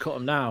say we just cut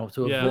them now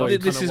to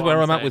avoid. This is where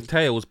I'm at with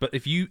Tales. But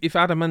if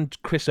Adam and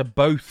Chris are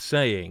both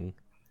saying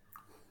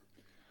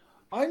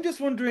I'm just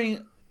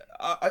wondering.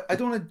 I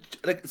don't want to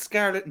like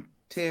Scarlet and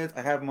Tails.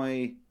 I have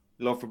my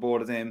love for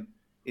both of them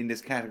in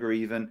this category.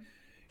 Even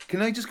can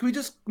we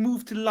just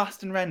move to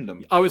Lost and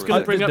Random? I was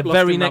going to bring up the Lost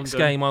very and next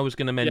Random. game I was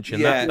going to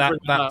mention. Yeah.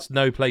 That's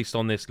no place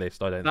on this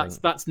list. I don't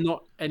think that's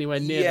not anywhere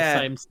near the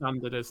same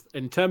standard as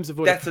in terms of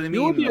audio. That's what I The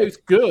mean, audio is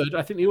good.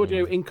 I think the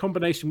audio in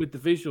combination with the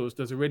visuals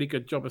does a really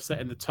good job of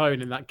setting the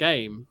tone in that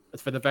game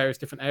for the various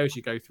different areas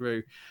you go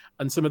through,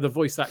 and some of the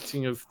voice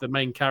acting of the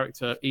main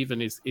character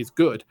even is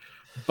good,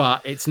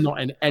 but it's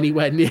not in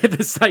anywhere near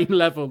the same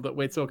level that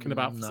we're talking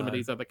about for some of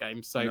these other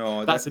games.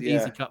 So that's an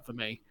easy cut for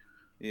me.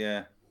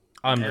 Yeah.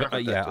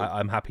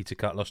 I'm happy to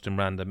cut Lost and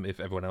Random if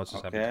everyone else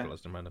is happy to cut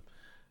Lost and Random.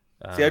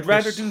 See, I'd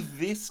rather do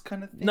this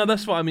kind of thing. No,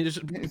 that's fine. I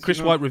mean,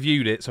 Chris White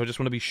reviewed it, so I just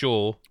want to be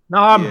sure. No,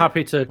 I'm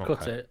happy to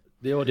cut it.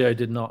 The audio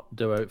did not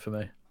do out for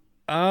me.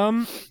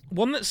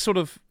 One that's sort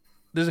of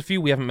there's a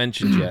few we haven't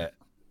mentioned yet.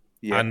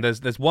 Yeah. And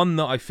there's one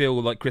that I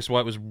feel like Chris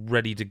White was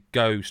ready to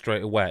go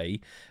straight away,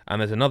 and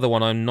there's another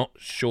one I'm not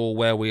sure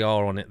where we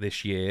are on it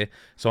this year.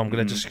 So I'm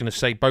just going to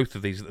say both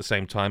of these at the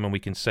same time, and we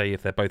can say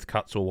if they're both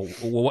cuts or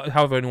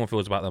however anyone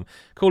feels about them.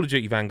 Call of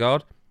Duty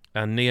Vanguard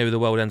and Neo: The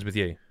World Ends With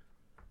You.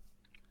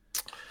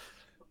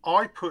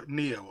 I put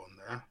Neo on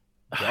there.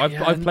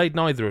 Yeah, I've played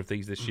neither of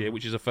these this year,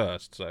 which is a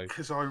first. So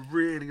because I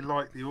really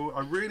like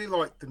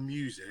the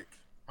music.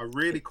 I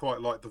really quite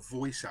like the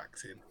voice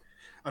acting.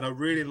 And I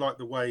really like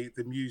the way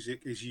the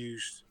music is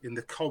used in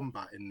the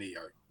combat in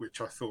Neo,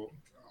 which I thought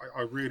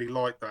I really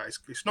like that.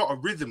 It's not a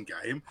rhythm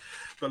game,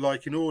 but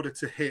like in order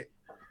to hit...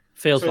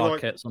 Feels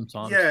like it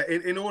sometimes. Yeah,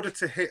 in order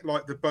to hit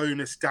like the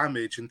bonus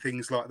damage and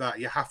things like that,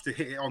 you have to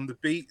hit it on the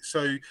beat.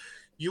 So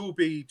you'll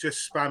be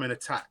just spamming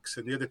attacks,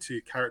 and the other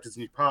two characters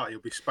in your party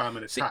will be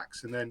spamming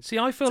attacks, and then... See,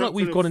 I feel like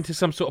we've gone into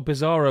some sort of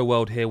bizarro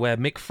world here where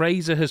Mick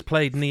Fraser has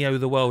played Neo: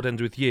 The World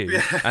Ends With You,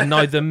 and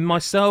neither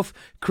myself,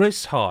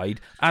 Chris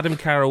Hyde, Adam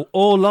Carroll,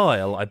 or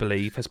Lyle, I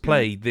believe, has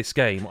played this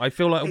game. I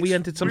feel like we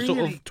entered some sort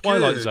of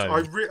Twilight Zone.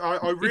 I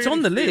really it's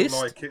on the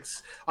list. Like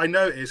I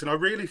know it is, and I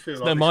really feel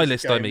like... No, my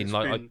list, I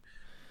mean.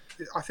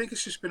 I think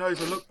it's just been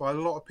overlooked by a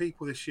lot of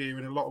people this year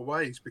in a lot of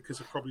ways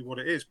because of probably what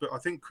it is. But I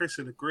think Chris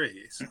will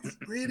agree. It's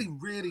really,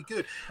 really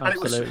good. And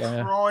it was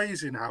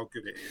surprising how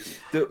good it is.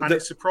 And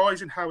it's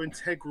surprising how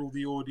integral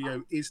the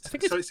audio is.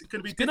 It's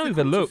going to be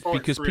overlooked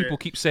because people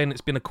keep saying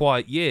it's been a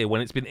quiet year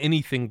when it's been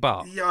anything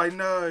but. Yeah, I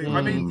know.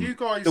 I mean, you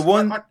guys...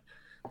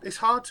 it's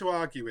hard to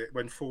argue it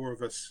when four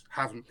of us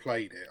haven't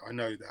played it. I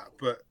know that.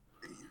 But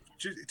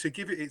to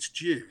give it its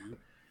due...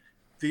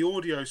 The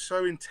audio is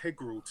so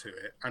integral to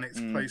it, and it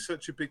plays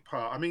such a big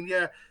part. I mean,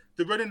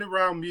 the running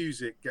around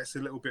music gets a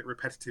little bit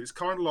repetitive. It's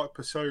kind of like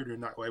Persona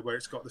in that way, where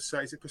it's got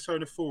is it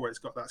Persona 4 where it's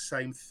got that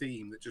same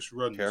theme that just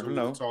runs all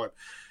the time.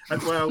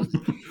 And well,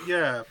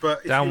 yeah,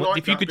 but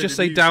if you could just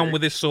say down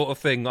with this sort of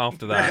thing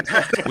after that,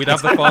 we'd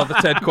have the Father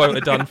Ted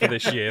quota done for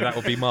this year. That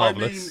would be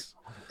marvellous.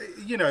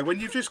 You know, when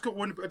you've just got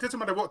one, it doesn't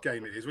matter what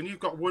game it is, when you've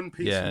got one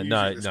piece of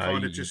music that's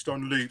kind of just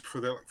on loop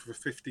for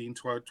 15,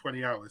 12,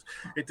 20 hours,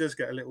 it does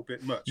get a little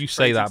bit much. You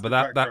say that,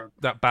 but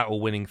that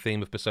battle-winning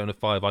theme of Persona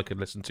 5 I could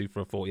listen to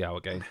for a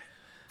 40-hour game.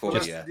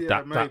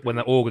 That when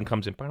that organ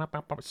comes in,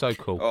 it's so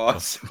cool. Oh,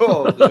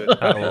 so good.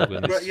 That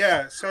organ. But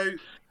yeah, so...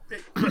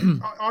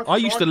 I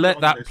used to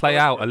let that play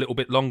out a little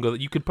bit longer.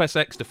 You could press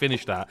X to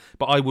finish that,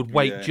 but I would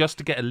wait just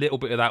to get a little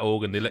bit of that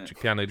organ, the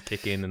electric piano, to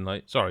kick in. And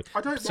Persona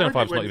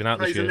 5's not even out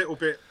this year. A little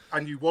bit,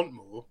 and you want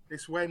more.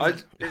 It's when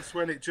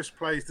it just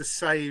plays the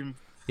same.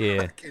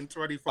 In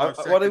 25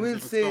 seconds. What I will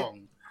say,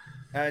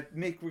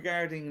 Mick,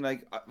 regarding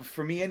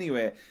for me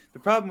anyway, the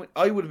problem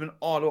I would have been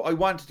I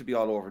wanted to be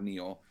all over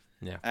Neo,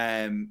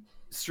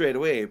 straight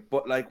away.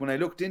 But when I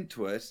looked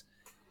into it.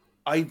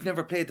 I've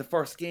never played the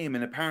first game,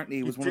 and apparently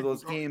it was one of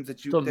those games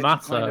that you doesn't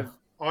matter.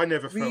 I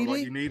never felt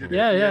like you needed it.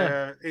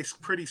 Yeah. It's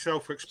pretty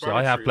self-explanatory. So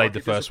I have played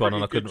the first one,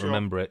 and I couldn't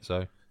remember it.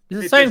 So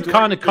it's the same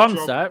kind of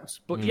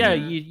concept, but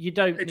you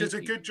don't. It does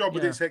a good job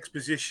with its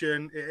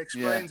exposition. It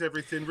explains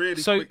everything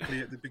really quickly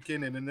at the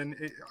beginning, and then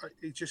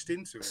it's just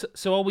into it.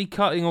 So are we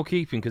cutting or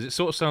keeping? Because it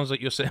sort of sounds like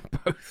you're saying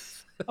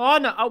both. Oh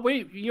no,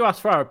 you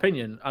asked for our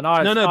opinion, and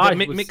but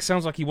Mick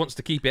sounds like he wants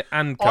to keep it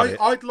and cut it.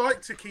 I'd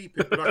like to keep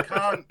it, but I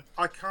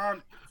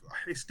can't.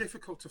 It's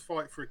difficult to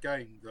fight for a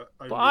game that.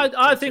 But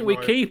I think we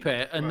keep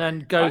it and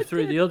then go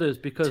through the others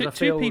because I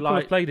feel two people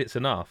like have played it's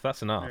enough.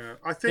 That's enough. Yeah,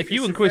 I think if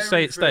you and Chris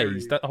say it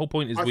stays, the whole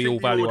point is we all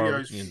value our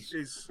opinions.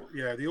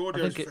 The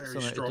audio is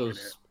very strong in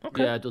it.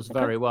 Okay. Yeah, it does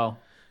very well.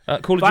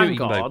 Call of Duty,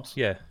 though.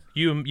 Yeah,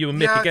 you and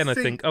Mick again. I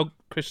think. Oh,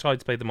 Chris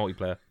Hyde's played the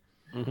multiplayer.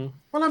 Mm-hmm.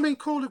 Well, I mean,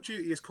 Call of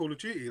Duty is Call of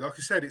Duty. Like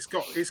I said, it's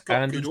got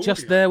and good he's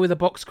just audio. There with a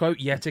box quote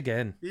yet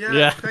again.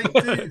 Yeah. They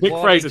do. Big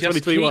phrase. It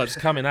just keeps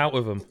coming out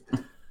of them.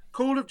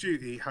 Call of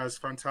Duty has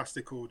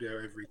fantastic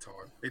audio every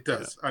time. It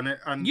does,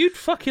 and you'd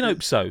fucking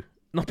hope so.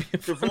 not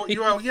being funny.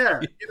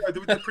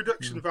 The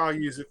production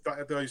values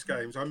of those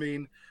games. I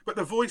mean, but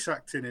the voice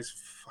acting is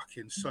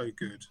fucking so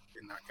good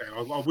in that game.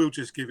 I will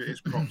just give it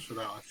its props for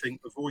that. I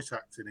think the voice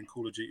acting in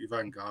Call of Duty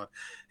Vanguard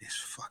is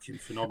fucking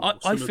phenomenal.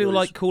 I feel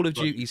like Call of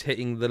Duty's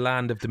hitting the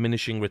land of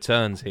diminishing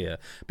returns here,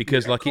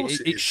 because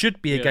it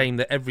should be a game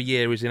that every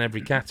year is in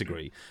every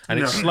category, and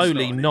it's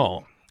slowly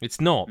not. It's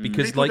not,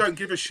 because people don't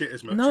give a shit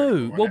as much.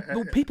 No,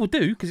 well, people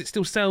do, because it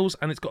still sells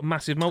and it's got a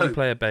massive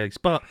multiplayer base.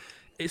 But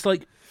it's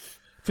like,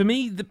 for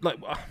me,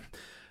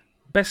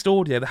 best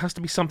audio, there has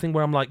to be something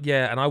where I'm like,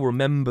 yeah, and I will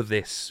remember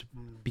this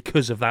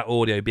because of that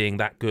audio being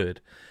that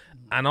good.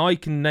 And I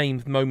can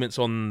name moments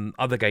on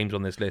other games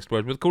on this list,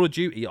 whereas with Call of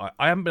Duty, I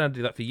haven't been able to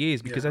do that for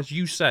years, because as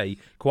you say,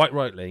 quite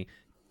rightly,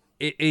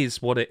 it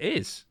is what it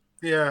is.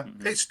 Yeah,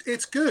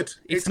 it's good.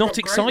 It's not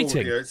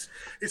exciting.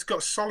 It's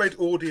got solid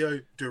audio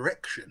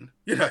direction.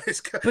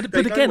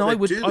 But again, I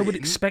would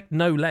expect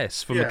no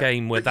less from a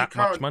game where that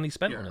much money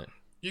spent on it.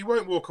 You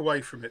won't walk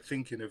away from it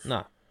thinking of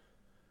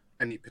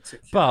any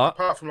particular. But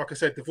apart from, like I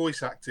said, the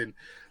voice acting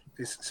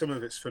is some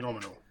of it's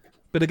phenomenal.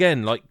 But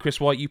again, like Chris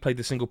White, you played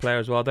the single player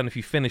as well. I don't know if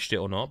you finished it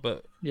or not,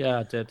 but yeah,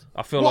 I did.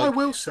 I feel I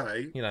will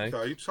say,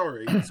 though,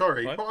 sorry.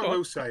 Right, what I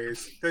will say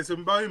is, there's a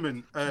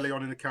moment early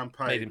on in the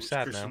campaign, made him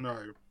sad Chris now. will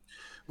know,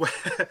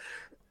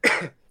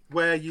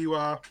 where you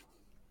are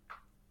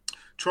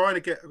trying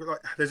to get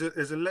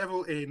there's a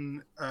level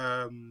in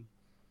I'm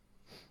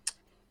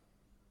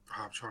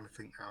trying to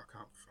think now. I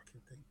can't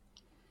fucking think.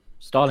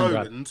 Stalingrad.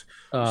 Poland.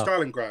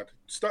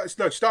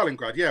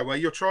 Stalingrad. Yeah, where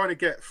you're trying to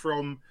get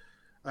from.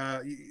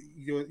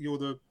 You're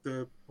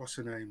the what's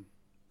her name?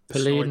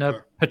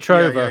 Polina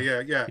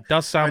Petrova. Yeah. It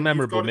does sound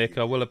memorable, Mick.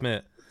 I will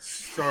admit.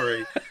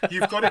 Sorry,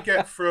 you've got to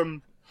get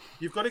from.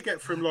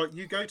 Like,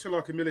 you go to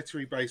like a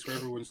military base where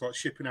everyone's like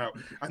shipping out,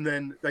 and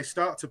then they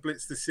start to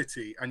blitz the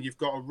city, and you've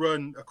got to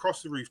run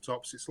across the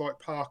rooftops. It's like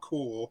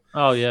parkour.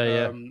 Oh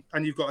yeah.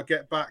 And you've got to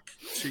get back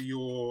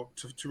to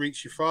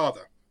reach your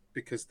father,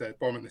 because they're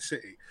bombing the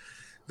city.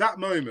 That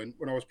moment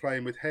when I was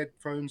playing with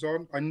headphones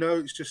on, I know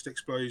it's just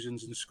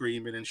explosions and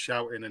screaming and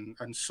shouting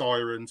and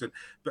sirens,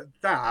 but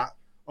that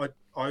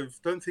I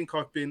don't think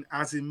I've been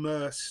as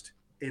immersed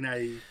in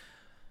a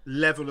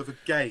level of a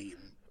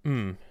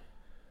game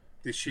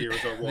this year as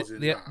I was in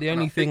that. The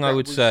only thing I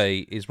would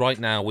say is, right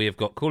now we have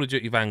got Call of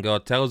Duty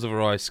Vanguard, Tales of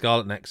Arise,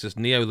 Scarlet Nexus,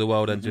 Neo: The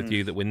World Ends With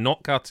You that we're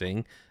not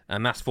cutting,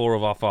 and that's 4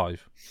 of our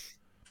 5.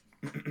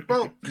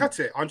 Well, cut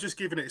it. I'm just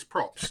giving it its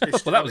props.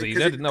 Well, that was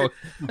easy. I didn't know.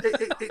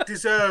 It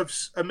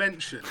deserves a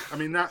mention. I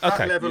mean, that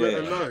level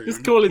alone.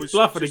 Just call his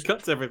bluff and he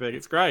cuts everything.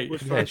 It's great.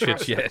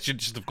 It should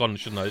just have gone,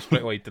 shouldn't I?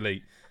 Straight away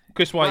delete.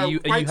 Chris White, are you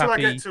wait till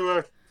happy? I get to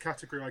a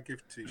category I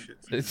give 2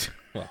 shits.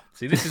 Well,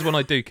 see, this is one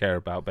I do care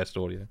about, best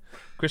audio.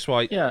 Chris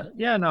White.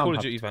 Yeah, no. Call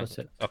of Duty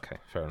Vanguard. Okay,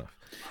 fair enough.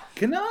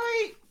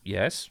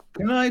 Yes.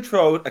 Can I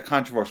throw a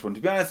controversial one?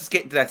 To be honest, it's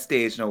getting to that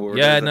stage now. Where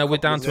we're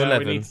down to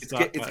 11. It's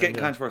getting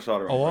controversial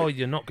all around.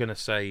 You're not going to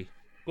say...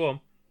 Go on.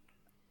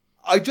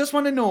 I just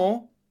want to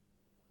know,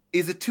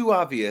 is it too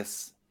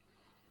obvious?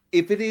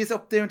 If it is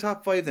up there in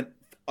top 5, then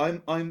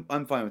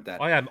I'm fine with that.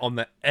 I am on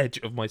the edge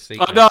of my seat.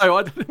 I know.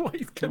 I don't know what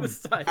he's going to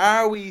say.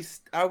 Are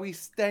we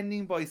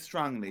standing by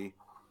strongly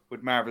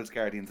with Marvel's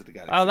Guardians of the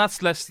Galaxy? Oh,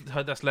 that's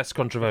less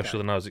controversial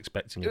than I was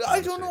expecting. I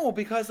don't know,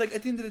 because like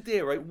at the end of the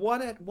day, right,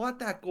 what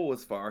that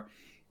goes for,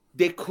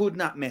 they could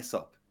not mess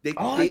up.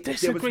 I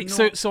disagree.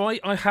 So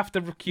I have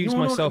to recuse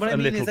myself a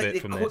little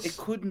bit from this. It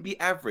couldn't be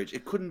average.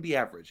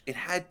 It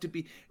had to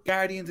be.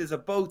 Guardians is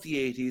about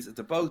the 80s. It's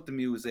about the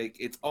music.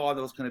 It's all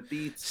those kind of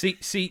beats.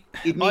 See,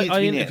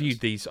 I interviewed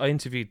these. I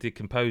interviewed the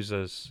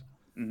composers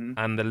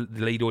and the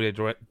lead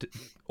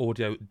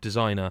audio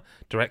designer,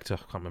 director, I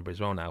can't remember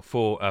his role now,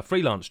 for a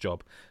freelance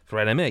job for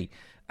NME.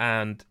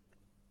 And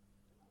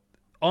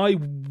I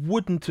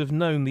wouldn't have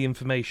known the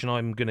information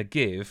I'm going to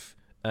give,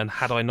 and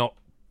had I not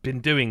been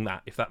doing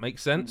that, if that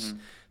makes sense.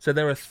 So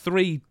there are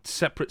 3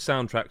 separate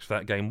soundtracks for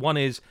that game. One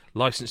is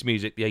licensed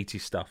music, the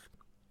 80s stuff.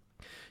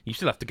 You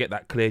still have to get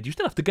that cleared. You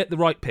still have to get the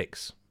right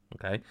picks.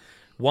 Okay.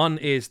 One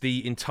is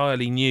the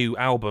entirely new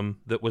album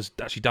that was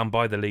actually done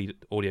by the lead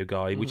audio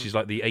guy, which is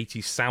like the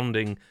 80s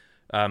sounding,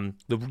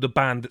 the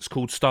band that's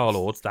called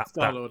Star-Lord.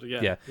 Star-Lord,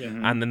 yeah.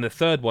 And then the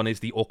third one is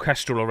the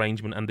orchestral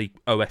arrangement and the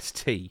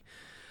OST.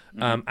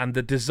 And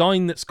the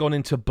design that's gone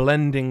into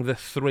blending the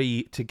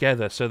 3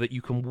 together so that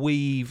you can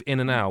weave in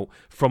and out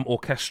from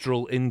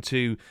orchestral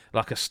into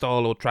like a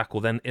Star-Lord track,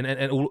 or then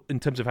in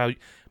terms of how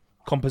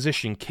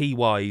composition,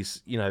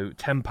 key-wise,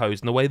 tempos,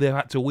 and the way they've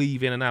had to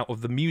weave in and out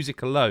of the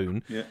music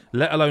alone,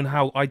 let alone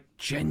how I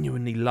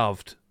genuinely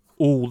loved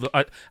all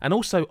the... and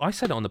also, I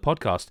said it on the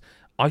podcast,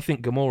 I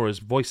think Gamora's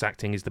voice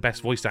acting is the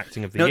best voice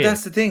acting of the year. No,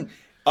 that's the thing.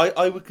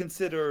 I would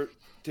consider,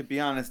 to be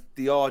honest,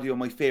 the audio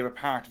my favourite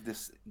part of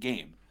this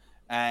game.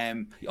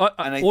 And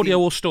audio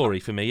or story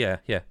for me,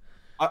 yeah.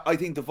 I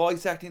think the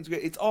voice acting is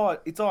great. It's all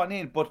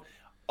in, but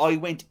I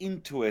went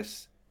into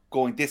it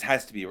going, this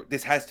has to be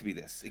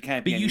this. It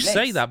can't be. But you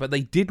say that, but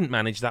they didn't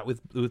manage that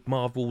with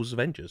Marvel's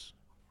Avengers.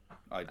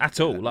 at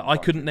all. Like, I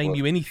couldn't name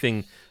you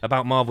anything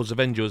about Marvel's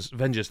Avengers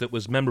that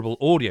was memorable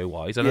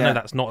audio-wise. And I know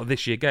that's not a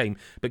this year game,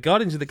 but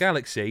Guardians of the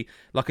Galaxy,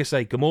 like I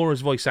say,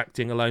 Gamora's voice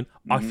acting alone,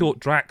 I thought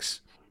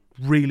Drax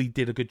really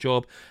did a good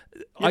job.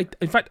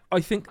 In fact,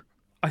 I think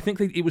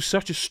it was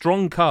such a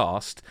strong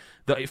cast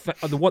that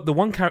the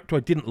one character I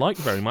didn't like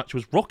very much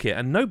was Rocket,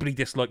 and nobody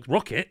disliked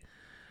Rocket,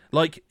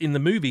 like in the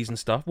movies and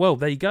stuff. Well,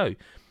 there you go.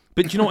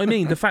 But do you know what I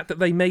mean? The fact that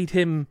they made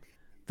him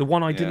the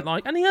one I didn't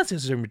like, and he has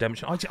his own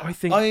redemption. I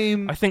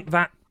think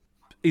that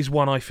is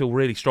one I feel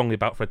really strongly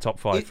about for a top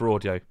 5 for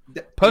audio.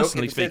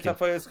 Personally speaking, top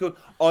 5 is cool.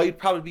 I'd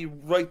probably be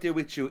right there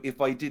with you if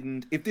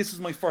this was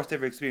my first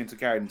ever experience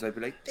with Guardians. I'd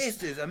be like,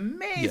 this is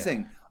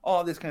amazing,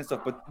 all this kind of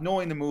stuff. But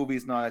knowing the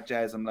movies and all that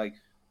jazz, I'm like,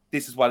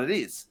 this is what it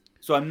is.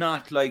 So I'm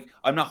not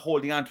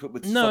holding on to it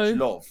with such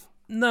love.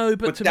 No,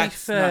 but to be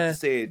fair,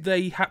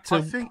 they had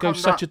to go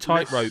such a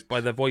tightrope by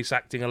their voice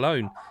acting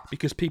alone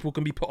because people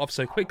can be put off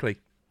so quickly.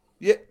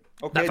 Yeah.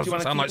 Okay. That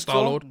doesn't sound like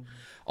Star-Lord.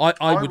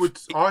 I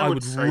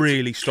would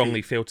really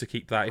strongly feel to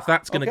keep that. If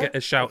that's going to get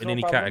a shout in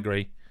any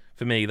category,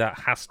 for me, that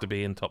has to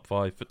be in top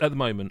 5 at the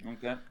moment.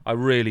 Okay. I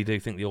really do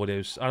think the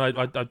audio's. And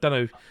I don't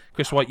know,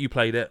 Chris White, you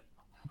played it.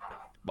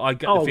 But I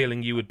get the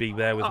feeling you would be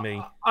there with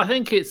me. I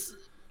think it's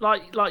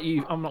like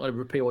you. I'm not going to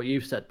repeat what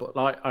you've said, but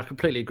like I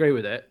completely agree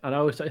with it. And I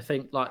also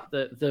think like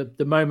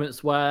the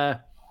moments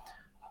where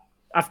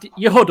after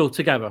you huddle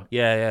together,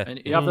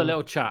 and you have a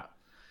little chat,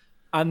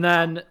 and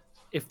then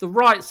if the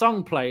right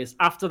song plays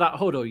after that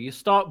huddle, you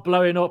start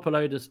blowing up a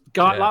load of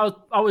guys. Like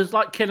I was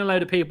like killing a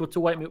load of people to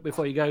Wake Me Up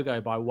Before You Go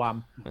by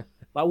Wham.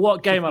 Like,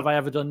 what game have I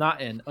ever done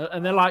that in?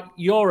 And they're like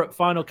Europe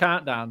Final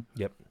Countdown.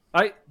 Yep.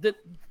 Like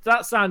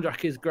that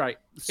soundtrack is great.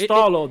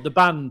 Star-Lord, the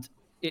band,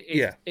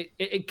 it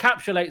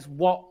encapsulates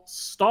what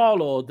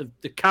Star-Lord,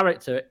 the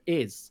character,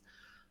 is.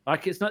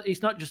 Like he's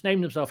not just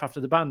named himself after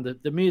the band.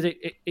 The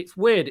music, it's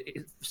weird.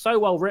 It's so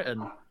well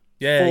written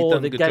for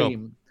the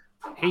game.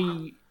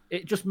 Job.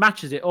 It just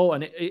matches it all,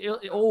 and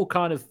it all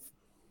kind of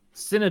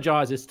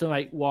synergizes to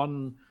make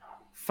one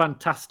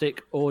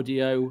fantastic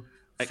audio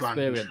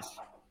experience.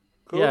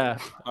 Cool. Yeah.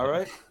 All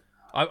right.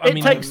 I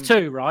mean, takes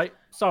 2, right?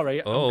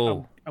 Sorry.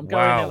 I'm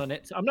going in on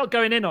it. I'm not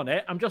going in on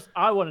it.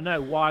 I want to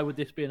know, why would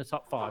this be in the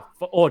top 5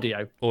 for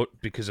audio? Or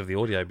because of the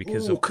audio?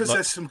 Because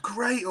there's some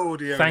great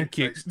audio. Thank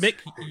you, Mick.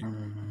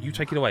 You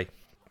take it away.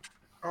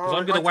 Because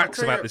I'm going to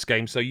wax about this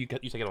game, so you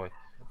take it away.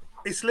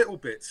 It's little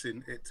bits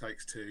in It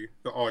Takes Two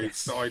that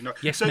I know.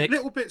 Yes, so Mick.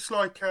 Little bits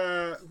like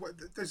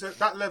there's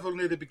that level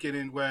near the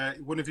beginning where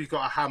one of you's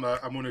got a hammer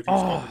and one of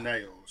you's got the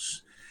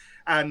nails,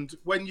 and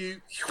when you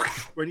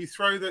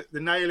throw the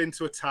nail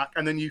into attack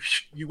and then you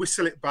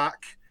whistle it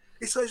back.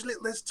 It's those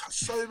little. There's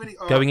so many.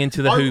 Going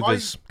into the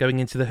Hoovers. Going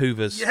into the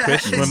Hoovers. Yes.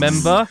 Chris,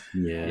 remember?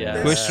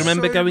 Yeah. Chris,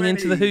 remember going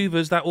into the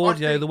Hoovers? That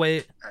audio, the way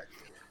it.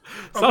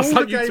 How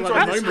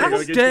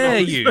dare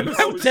you?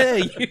 How dare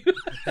you?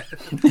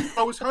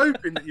 I was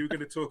hoping that you were going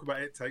to talk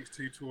about It Takes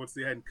Two towards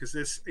the end because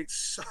it's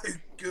so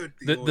good.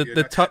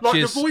 The touches,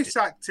 like the voice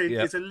acting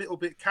is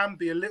can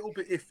be a little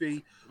bit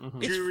iffy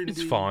during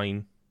it's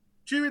fine.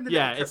 During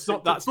the it's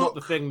not. That's not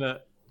the thing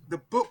that. The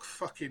book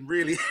fucking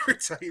really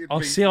irritated me. Oh,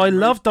 see, I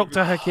love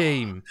Dr.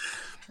 Hakim.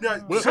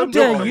 No, how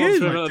dare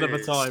you?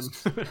 Another time.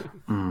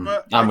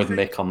 But I'm with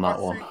Mick on that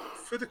one.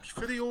 For the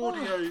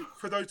audio,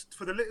 for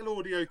the little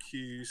audio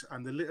cues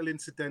and the little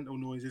incidental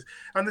noises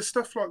and the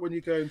stuff like when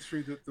you're going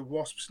through the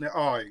wasp's net,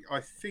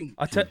 I think.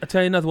 I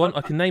tell you another one.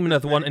 I can name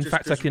another one. In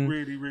fact, I can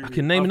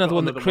name another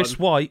one that Chris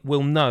White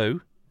will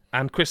know,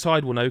 and Chris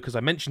Hyde will know because I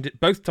mentioned it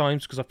both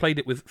times because I've played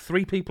it with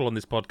 3 people on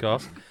this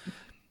podcast.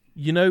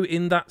 You know,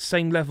 in that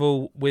same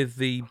level with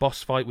the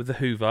boss fight with the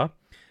Hoover,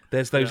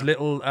 there's those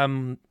little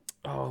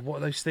what are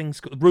those things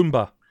called?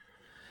 Roomba.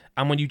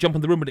 And when you jump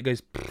on the Roomba, it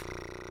goes,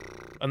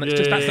 and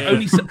that's that's the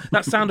only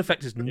that sound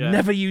effect is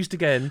never used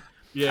again.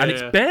 Yeah, and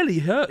it's barely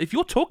heard. If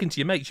you're talking to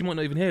your mates, you might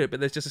not even hear it, but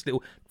there's just this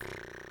little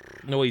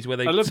noise where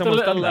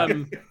someone's done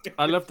that.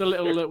 I love the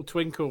little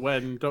twinkle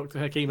when Dr.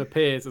 Hakim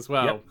appears as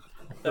well. Yep.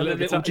 The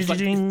little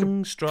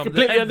jing strum.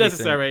 Completely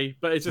unnecessary,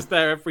 but it's just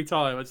there every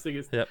time. I just think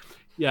it's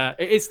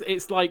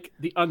it's like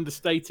the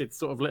understated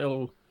sort of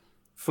little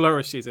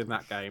flourishes in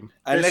that game.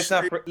 And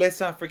let's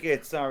not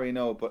forget. Sorry,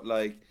 no, but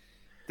like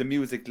the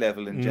music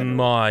level in general.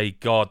 My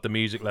God, the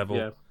music level.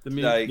 Yeah, the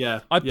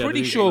music. I'm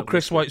pretty sure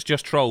Chris White's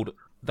just trolled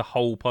the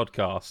whole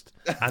podcast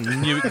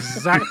and knew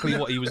exactly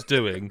what he was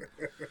doing.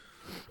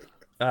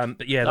 But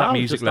that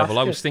music level.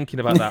 I was thinking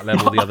about that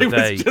level the other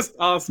day. I was just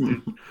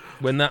asking.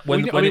 When it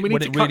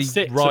really rises.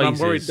 I'm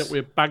worried that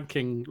we're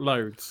banking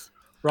loads.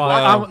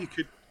 Right.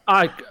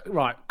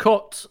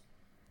 Cut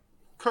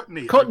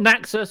Neo. Cut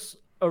Nexus,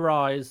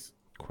 Arise.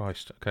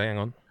 Christ. Okay, hang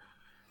on.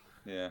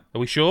 Yeah. Are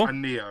we sure?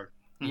 And Neo.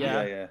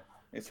 Yeah.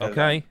 It's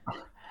okay.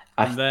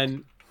 And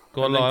then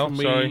go on, Lyle.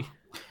 Sorry.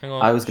 Hang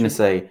on. I was going to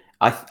say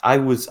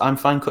I'm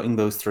fine cutting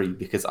those 3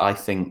 because I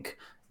think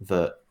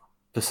that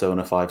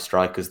Persona 5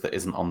 Strikers that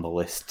isn't on the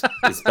list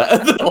is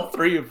better than all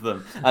 3 of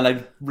them, and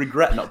I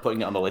regret not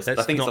putting it on the list. I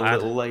think it's a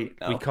little late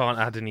now. We can't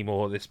add any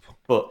more at this point.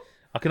 But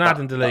I can add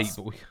and delete.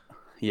 But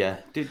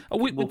Yeah,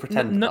 we'll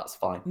pretend that's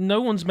fine.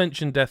 No one's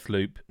mentioned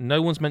Deathloop.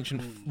 No one's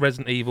mentioned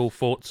Resident Evil,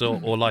 Forza,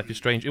 or Life is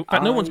Strange. In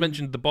fact, no one's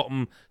mentioned the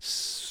bottom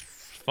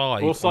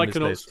 5 or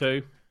Psychonauts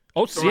 2.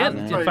 Oh, yeah,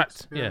 in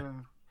fact, yeah.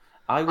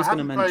 I was going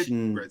to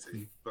mention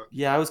Resi, but...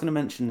 Yeah, I was going to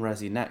mention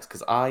Resi next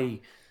because I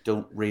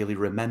don't really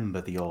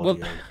remember the audio.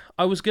 Well,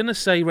 I was going to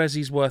say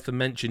Resi's worth a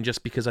mention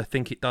just because I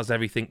think it does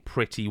everything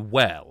pretty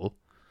well,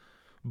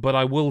 but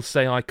I will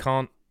say I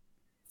can't,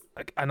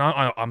 and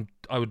I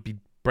would be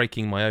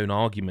breaking my own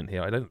argument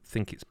here. I don't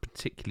think it's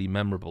particularly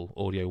memorable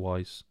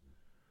audio-wise.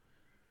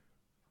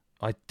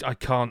 I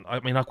can't. I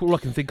mean, all I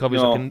can think of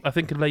is I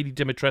think of Lady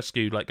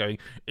Dimitrescu like going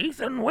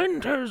Ethan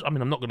Winters. I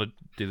mean, I'm not going to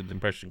do the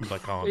impression because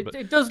I can't.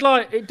 It does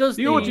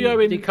the audio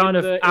in the kind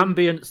of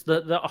ambience,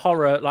 the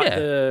horror,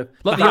 the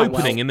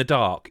opening in the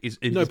dark is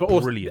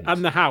brilliant.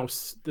 And the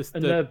house,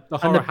 the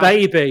horror and the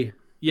baby.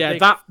 Yeah,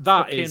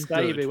 that is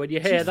baby. Good. When you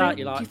hear that,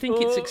 you're like, do you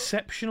think it's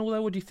exceptional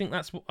though, or do you think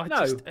that's what?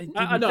 No,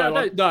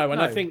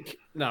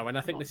 and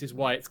I think this is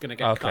why it's going to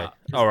get cut.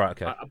 All right,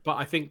 okay. But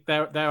I think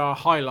there are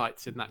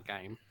highlights in that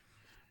game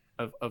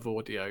of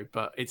audio,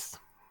 but it's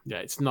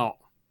not.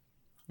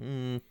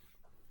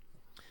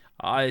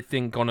 I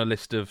think on a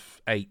list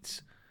of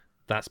 8,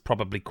 that's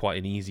probably quite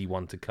an easy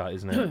one to cut,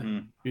 isn't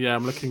it? Yeah,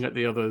 I'm looking at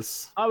the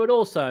others. I would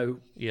also,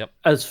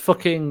 as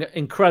fucking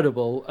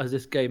incredible as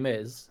this game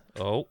is.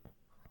 Oh,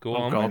 go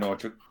on.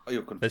 God.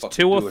 There's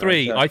 2 or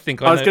 3. I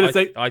think I was going to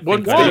say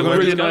one thing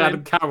really annoyed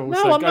Adam Carroll.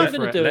 No, so I'm not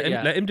going to do it.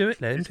 Let him do it.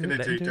 He's going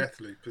to do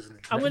Deathloop, isn't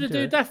he? I'm going to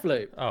do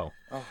Deathloop. Oh,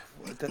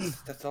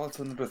 that's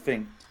also another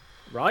thing.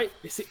 Right?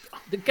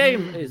 The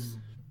game is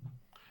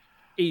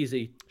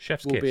easy.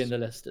 Chef's will Kiss. be in the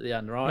list at the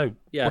end, right? No,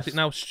 yes. What's it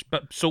now?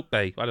 Salt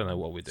Bay. I don't know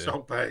what we're doing.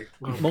 Salt Bay.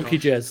 Monkey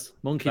Jizz.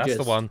 That's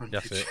the one.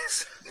 That's it.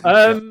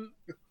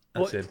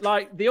 That's it.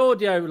 Like the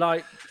audio,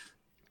 like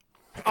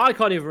I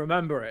can't even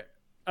remember it.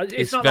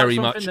 It's not very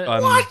like much.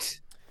 What?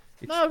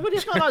 No, but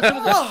it's not like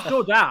something that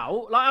stood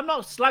out. Like I'm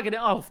not slagging it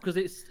off because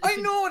it's. I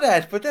know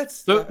that, but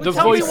that's the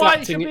voice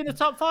acting. It should be in the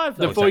top 5.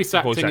 The voice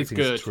acting is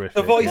good.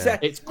 The voice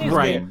acting, it's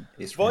great.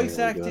 It's voice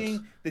really acting.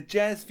 good. The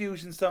Jazz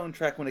Fusion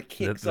soundtrack when it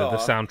kicks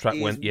off. The soundtrack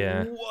is went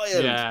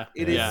wild. Yeah,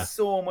 it is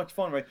so much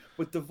fun, right?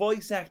 But the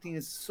voice acting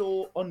is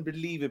so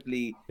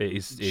unbelievably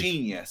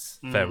genius.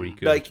 Very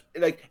good.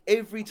 Like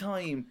every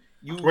time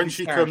when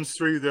she comes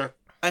through the.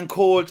 And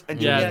cold, and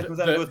Julianne comes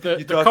out and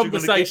goes, the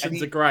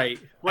conversations are great.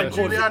 When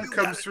Julianne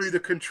comes through the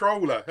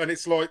controller, and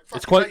it's like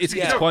it's quite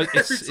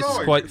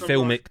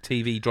filmic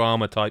TV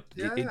drama type.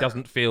 Yeah. It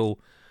doesn't feel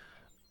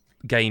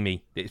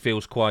gamey. It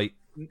feels quite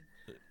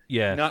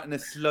not in the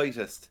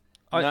slightest.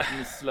 Not in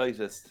the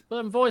slightest.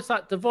 But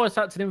the voice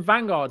acting in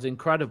Vanguard's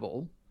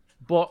incredible,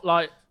 but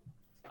like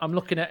I'm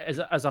looking at it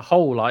as a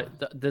whole, like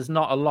there's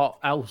not a lot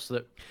else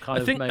that kind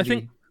of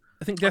maybe.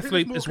 I think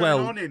Deathloop as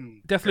well.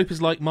 Deathloop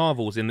is like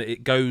Marvel's in that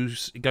it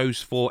goes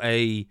for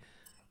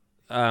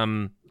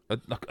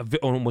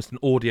almost an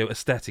audio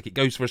aesthetic. It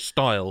goes for a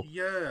style,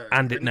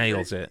 and it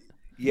nails it.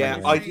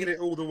 Yeah, I feel it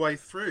all the way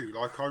through.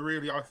 Like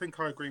I think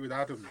I agree with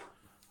Adam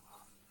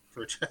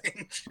for a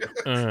change.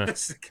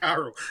 Mr.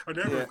 Carroll, I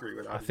never agree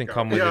with Adam. I think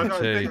I'm with him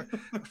too.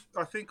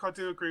 I think I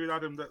do agree with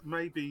Adam that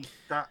maybe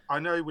that I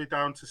know we're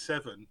down to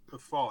 7 of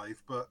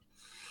 5, but.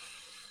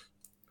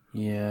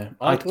 Yeah,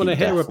 I'd want to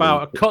hear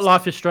about Cut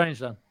Life is Strange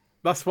then.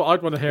 That's what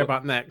I'd want to hear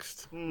about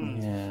next.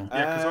 Yeah,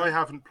 because I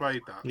haven't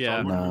played that.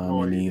 Yeah, so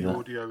no, me neither. The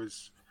audio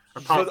is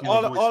all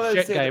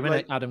shit game,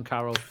 innit, Adam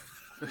Carroll?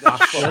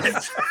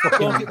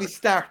 Don't get me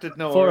started.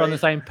 No, we're on the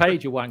same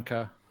page, you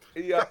wanker.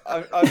 Yeah,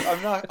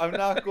 I'm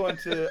not going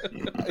to.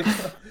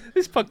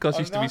 This podcast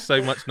used to be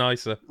so much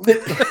nicer.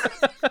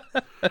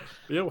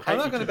 I'm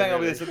not going to bang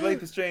over this.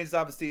 Life is Strange is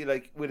obviously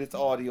like with its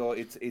audio,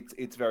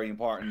 it's very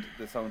important.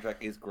 The soundtrack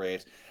is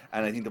great,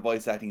 and I think the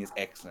voice acting is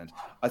excellent.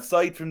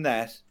 Aside from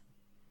that,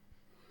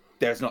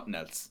 there's nothing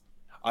else.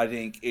 I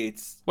think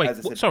it's. Wait,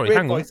 sorry,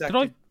 hang on.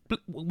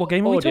 What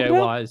game are we talking about?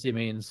 Audio-wise, he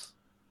means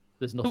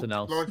there's nothing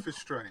else. Life is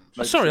Strange.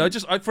 Sorry, I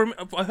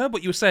heard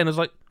what you were saying. I was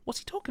like, what's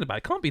he talking about?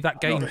 It can't be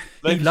that game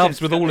he loves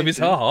with all of his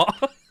heart.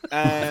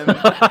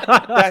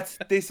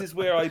 This is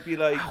where I'd be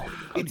like,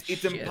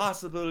 it's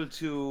impossible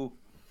to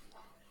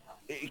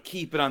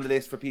keep it on the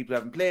list for people who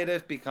haven't played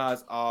it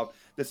because of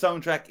the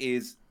soundtrack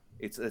is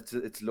it's a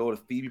load of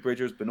Phoebe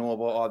Bridgers,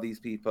 Bonobo, all these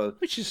people,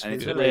 which is and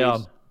it's good.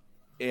 great.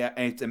 Yeah,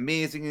 and it's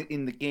amazing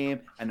in the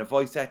game, and the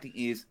voice acting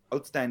is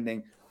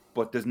outstanding.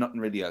 But there's nothing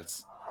really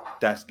else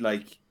that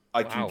like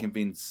I can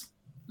convince.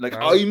 Like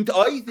I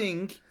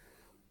think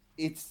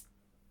it's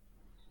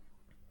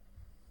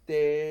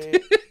there.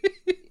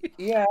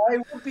 Yeah, I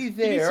would be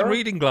there. You need some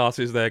reading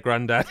glasses there,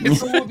 Grandad. You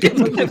look at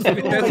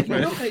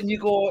it and you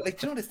go, like,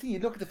 do you know this thing? You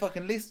look at the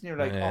fucking list and you're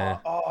like,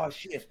 oh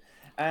shit.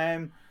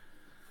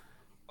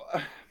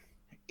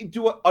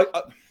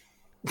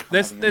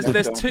 There's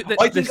two.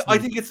 I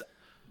think it's.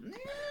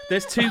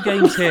 There's 2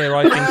 games here.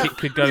 I think it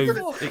could go.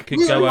 It could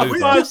go over.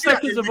 5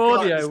 seconds of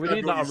audio. We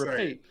need that on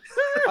repeat.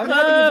 I'm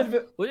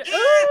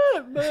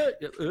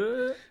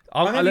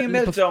having a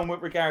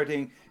meltdown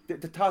regarding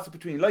the toss-up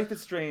between Life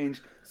is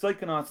Strange,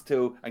 Psychonauts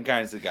 2, and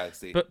Guardians of the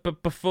Galaxy.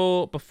 But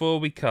before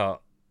we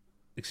cut,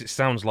 because it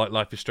sounds like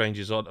Life is Strange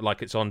is on,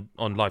 like it's on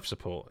life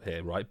support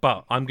here, right?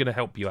 But I'm going to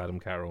help you, Adam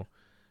Carroll,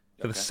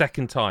 for the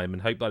second time,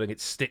 and hope that it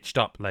gets stitched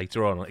up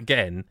later on.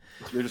 Again,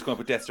 you're just going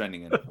to put Death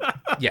Stranding in.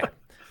 Yeah.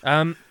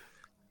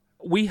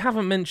 We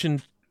haven't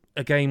mentioned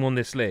a game on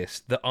this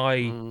list that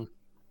I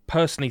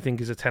personally think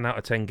is a 10 out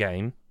of 10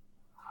 game.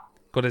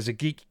 God as a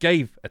Geek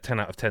gave a 10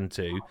 out of 10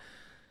 to,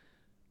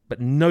 but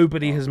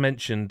nobody has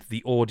mentioned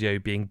the audio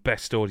being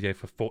best audio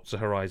for Forza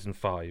Horizon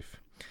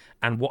 5.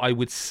 And what I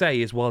would say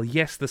is, while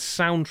yes, the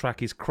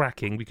soundtrack is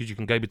cracking because you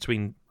can go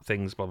between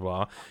things, blah,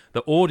 blah, blah,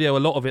 the audio, a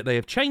lot of it, they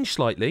have changed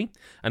slightly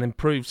and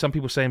improved. Some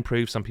people say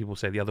improved, some people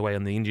say the other way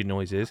on the engine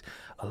noises.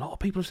 A lot of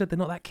people have said they're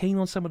not that keen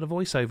on some of the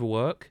voiceover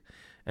work.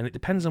 And it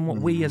depends on what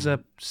we as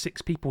a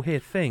 6 people here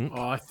think.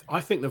 Oh, I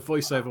think the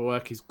voiceover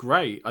work is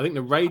great. I think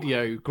the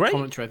radio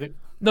commentary, I think...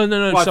 No,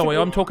 well, sorry,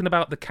 I'm talking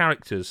about the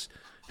characters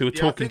who are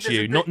talking to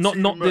you. Not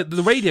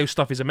the radio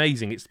stuff is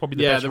amazing. It's probably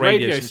the best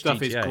radio radio stuff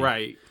GTA. is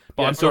great.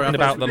 But I'm talking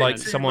about the like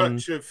someone.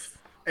 Much of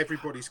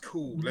everybody's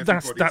cool.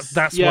 That's what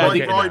I'm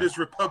getting Riders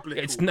Republic.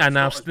 It's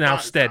now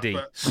steady,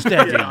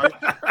 steady.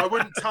 Yeah, I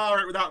wouldn't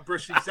tar it without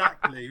brush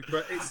exactly,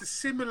 but it's a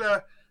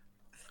similar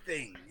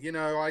thing. You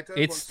know, I don't.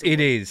 It's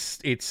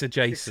adjacent.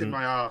 Kissing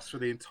my ass for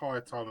the entire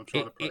time I'm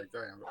trying to put it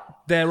down.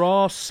 There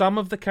are some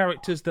of the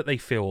characters that they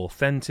feel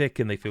authentic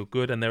and they feel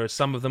good, and there are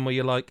some of them where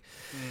you're like,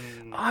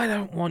 I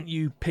don't want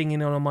you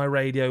pinging on my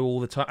radio all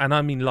the time. And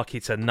I mean, like,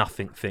 it's a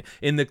nothing thing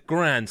in the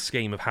grand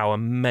scheme of how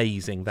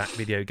amazing that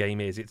video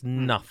game is. It's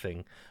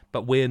nothing.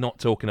 But we're not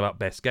talking about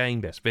best game,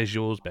 best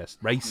visuals, best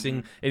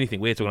racing, anything.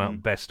 We're talking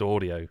about best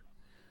audio.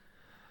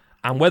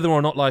 And whether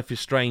or not Life is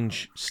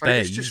Strange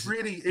stays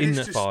in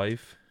the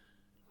 5.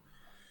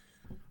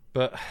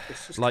 But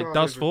like,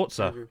 does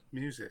Forza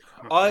music?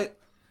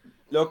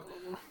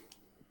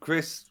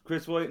 Chris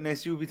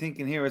Whiteness, you'll be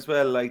thinking here as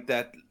well, like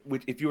that.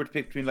 If you were to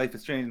pick between Life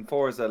is Strange and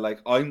Forza, like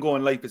I'm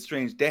going Life is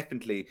Strange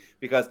definitely,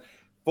 because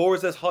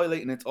Forza's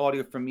highlighting its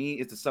audio for me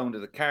is the sound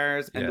of the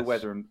cars and the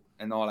weather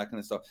and all that kind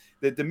of stuff.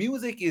 The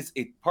music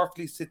it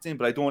perfectly sits in,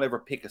 but I don't ever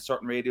pick a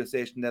certain radio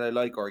station that I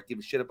like or give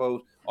a shit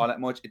about all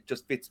that much. It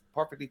just fits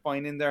perfectly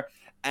fine in there.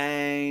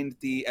 And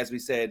as we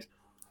said,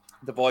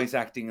 the voice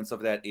acting and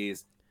stuff of that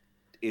is.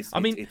 It is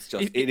what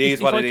it is.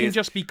 If I can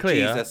just be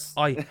clear, Jesus.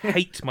 I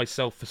hate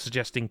myself for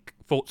suggesting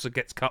Forza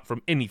gets cut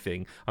from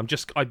anything.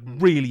 I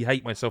really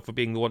hate myself for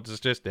being the one to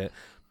suggest it.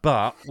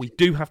 But we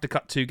do have to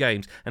cut 2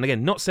 games. And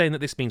again, not saying that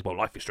this means, well,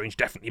 Life is Strange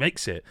definitely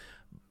makes it.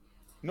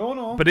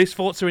 No. But is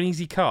Forza an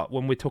easy cut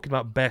when we're talking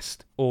about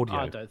best audio?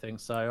 I don't think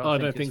so. I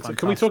don't think so.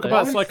 Can we talk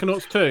about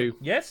Psychonauts 2?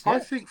 Yes. I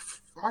think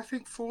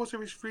Forza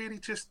is really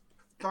just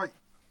like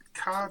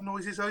car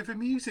noises over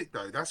music,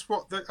 though. That's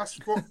what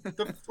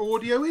the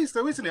audio is,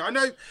 though, isn't it? I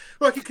know,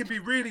 like, it can be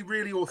really,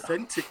 really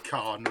authentic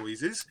car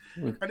noises,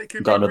 and it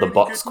can be really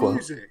good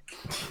music.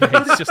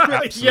 It's just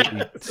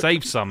absolutely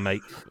save some,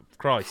 mate.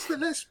 Christ. But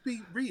let's be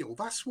real.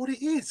 That's what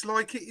it is.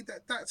 Like,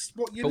 that's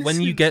what you're. But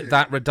when you get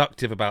that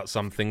reductive about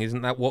something,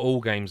 isn't that what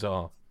all games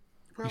are?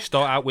 Well, you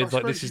start out with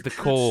like, this is the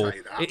core.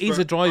 It is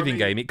a driving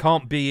game. It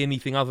can't be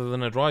anything other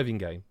than a driving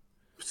game.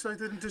 So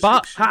then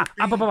but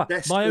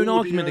my own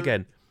argument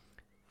again.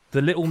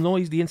 The little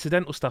noise, the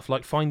incidental stuff,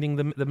 like finding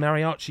the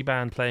mariachi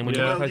band playing when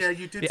you're close,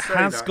 it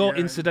has got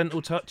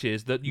incidental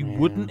touches that you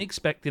wouldn't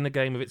expect in a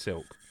game of its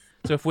ilk.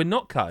 So if we're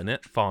not cutting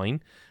it,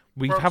 fine.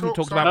 We haven't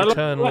talked about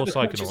Returnal or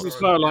Psychonauts. As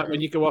well, like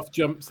when you go off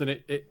jumps and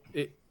it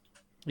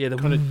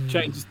kind of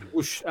changes the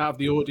whoosh out of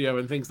the audio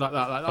and things like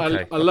that.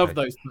 I love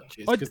those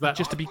touches.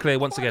 Just to be clear,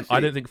 once again,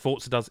 I don't think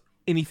Forza does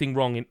anything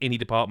wrong in any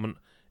department.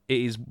 It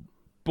is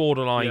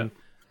borderline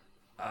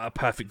a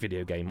perfect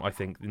video game, I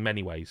think, in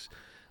many ways.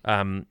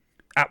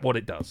 At what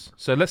it does.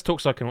 So let's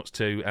talk Psychonauts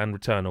 2 and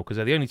Returnal, because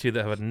they're the only 2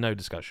 that have had no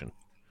discussion.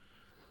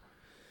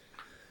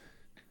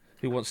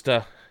 Who wants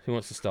to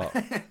start?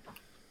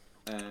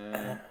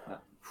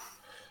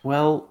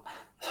 Well,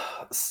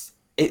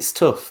 it's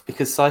tough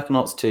because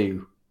Psychonauts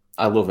 2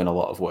 I love in a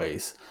lot of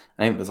ways.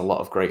 I think there's a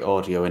lot of great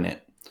audio in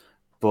it,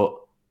 but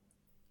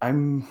I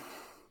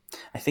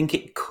think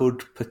it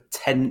could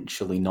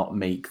potentially not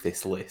make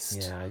this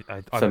list. Yeah,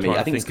 I'm trying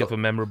to think of a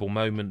memorable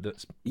moment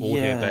that's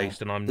audio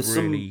based, and I'm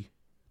really.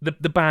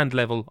 The band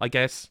level, I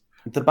guess.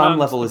 The band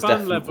level is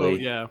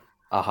definitely a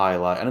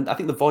highlight. And I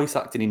think the voice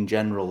acting in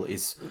general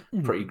is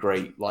pretty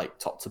great, like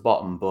top to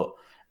bottom. But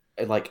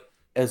like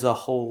as a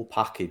whole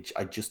package,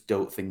 I just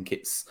don't think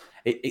it's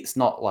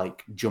not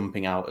like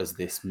jumping out as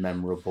this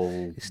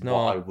memorable. It's not.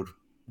 What I would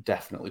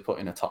definitely put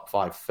in a top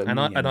 5 for me.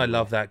 And I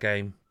love that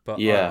game. But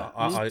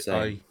I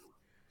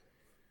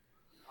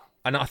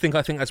think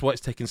that's why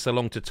it's taking so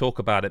long to talk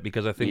about it,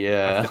 because I think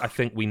I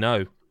think we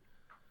know.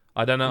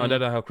 I don't know. I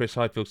don't know how Chris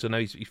Hyde feels. I know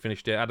you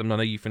finished it. Adam, I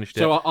know you finished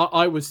it. So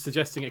I was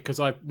suggesting it because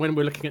when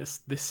we're looking at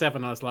this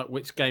 7, I was like,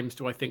 which games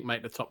do I think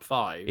make the top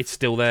 5? It's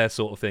still there,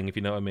 sort of thing. If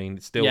you know what I mean,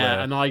 it's still there.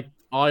 Yeah, and I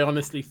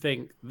honestly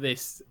think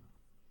this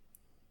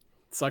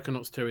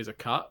Psychonauts 2 is a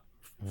cut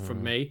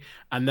from me,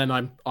 and then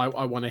I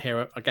want to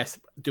hear, I guess,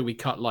 do we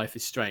cut Life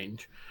is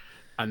Strange,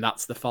 and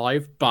that's the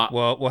 5. But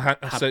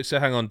so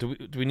hang on. Do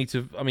we need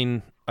to? I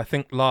mean, I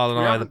think Lyle and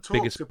I are the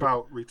biggest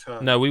about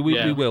Return. No, we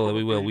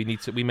will. We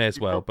need to. We may as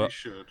well. But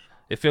should.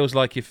 It feels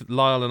like if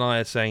Lyle and I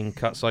are saying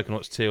cut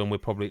Psychonauts 2, and we're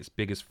probably its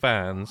biggest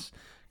fans,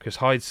 Chris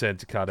Hyde said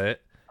to cut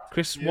it.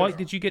 Chris White,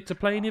 did you get to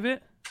play any of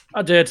it?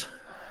 I did.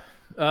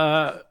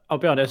 I'll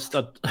be honest.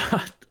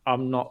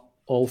 I'm not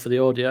all for the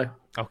audio.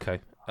 Okay.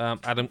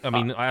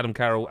 Adam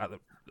Carroll.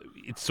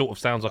 It sort of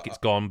sounds like it's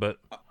gone, but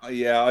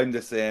yeah, I'm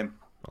the same.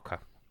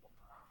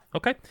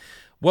 Okay.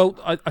 Well,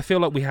 I feel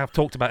like we have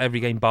talked about every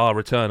game bar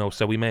Returnal,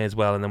 so we may as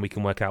well, and then we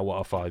can work out what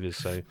our 5 is.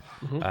 So,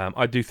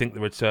 I do think the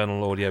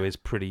Returnal audio is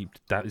pretty.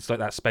 It's like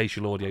that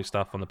spatial audio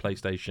stuff on the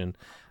PlayStation.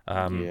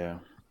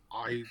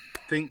 I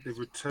think the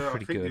good.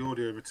 The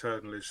audio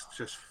Returnal is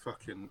just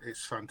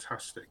it's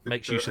fantastic.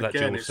 Makes use of that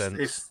dual sense.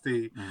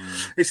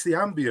 It's the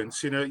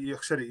ambience, you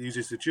said it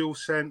uses the dual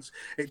sense.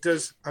 It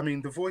does. I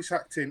mean, the voice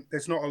acting,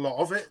 there's not a lot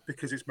of it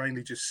because it's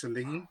mainly just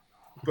Celine,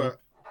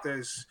 but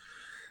there's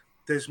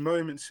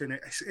moments in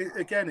it.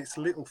 It's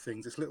little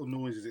things, it's little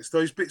noises. It's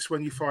those bits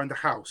when you find a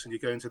house and you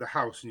go into the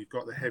house and you've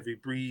got the heavy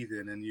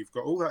breathing and you've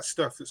got all that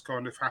stuff that's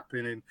kind of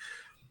happening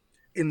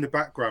in the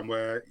background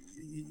where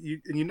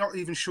you're not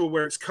even sure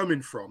where it's coming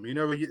from.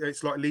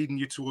 It's like leading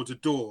you towards a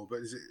door. But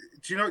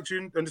do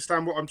you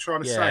understand what I'm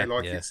trying to say?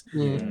 Like it's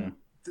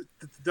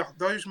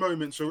those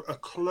moments are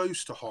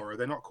close to horror.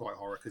 They're not quite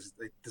horror because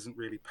it doesn't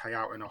really pay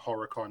out in a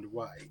horror kind of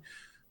way,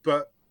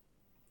 but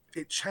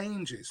it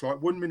changes.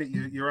 Like 1 minute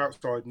you're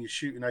outside and you're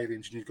shooting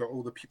aliens and you've got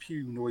all the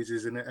pew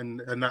noises and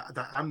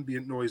that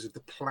ambient noise of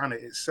the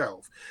planet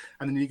itself,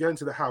 and then you go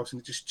into the house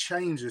and it just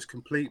changes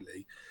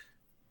completely.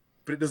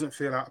 But it doesn't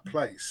feel out of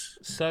place.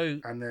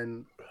 And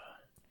then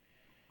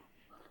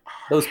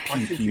those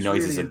pew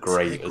noises are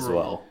great as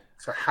well.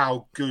 So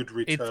how good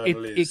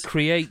Returnal is. It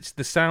creates,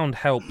 the sound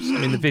helps. I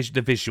mean, the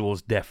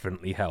visuals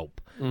definitely help,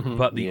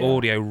 but the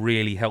audio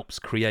really helps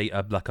create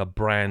a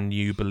brand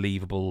new,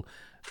 believable,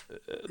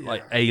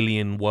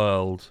 alien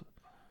world.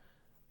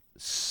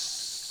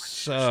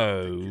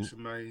 So it's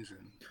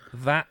amazing.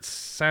 That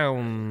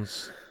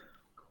sounds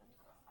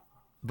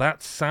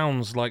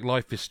like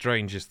Life is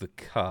Strange is the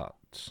cut.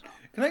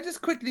 Can I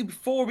just quickly,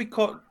 before we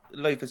cut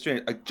Life is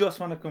Strange, I just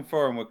want to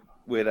confirm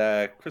with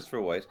Christopher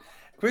White.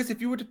 Chris,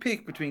 if you were to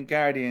pick between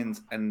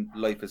Guardians and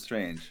Life is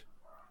Strange,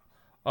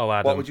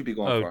 Adam, what would you be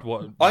going for?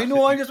 What? I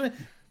know.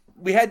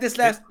 We had this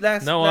last.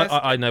 No,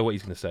 I know what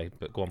he's going to say,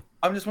 but go on.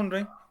 I'm just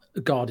wondering.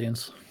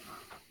 Guardians.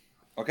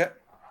 Okay.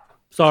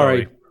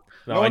 Sorry.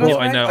 No, I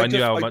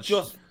knew how much.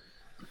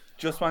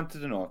 Just wanted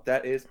to know.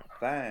 That is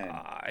fine.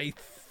 I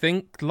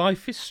think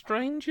Life is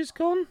Strange is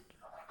gone.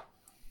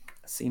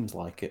 Seems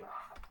like it.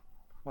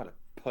 What a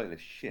pile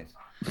of shit.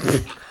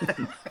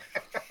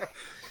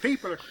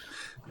 People are...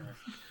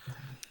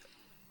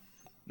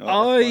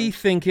 I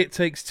think It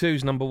Takes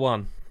Two's number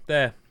 1.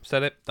 There,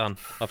 said it, done.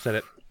 I've said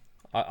it.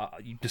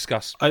 You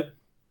discuss.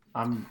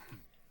 I'm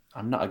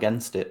not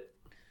against it.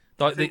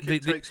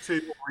 It Takes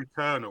Two or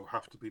Returnal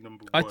have to be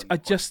number 1. I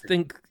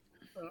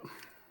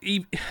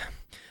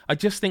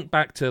just think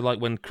back to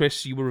like when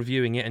Chris, you were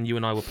reviewing it and you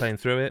and I were playing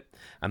through it,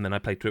 and then I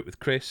played through it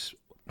with Chris.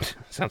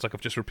 Sounds like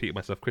I've just repeated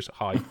myself. Chris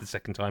Hyde the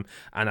second time,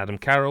 and Adam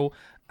Carroll,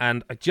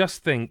 and I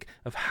just think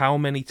of how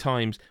many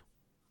times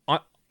I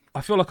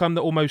feel like I'm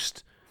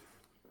almost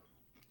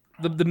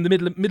the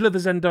middle of the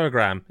Venn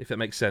diagram, if that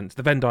makes sense.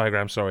 The Venn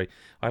diagram, sorry.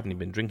 I haven't even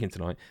been drinking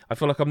tonight. I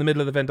feel like I'm the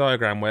middle of the Venn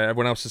diagram where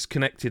everyone else is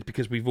connected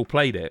because we've all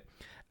played it,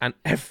 and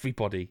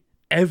everybody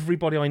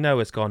I know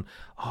has gone,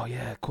 oh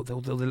yeah, the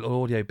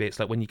little audio bits,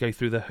 like when you go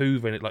through the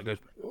Hoover and it like goes.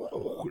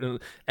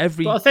 But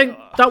I think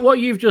that what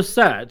you've just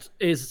said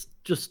is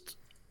just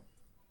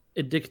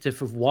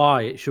indicative of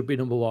why it should be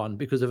number 1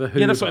 because of a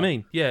Hoover. Yeah, that's what I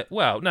mean. Yeah,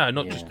 well, no,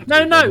 not just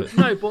no,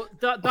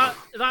 but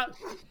that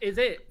is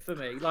it for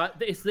me. Like,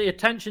 it's the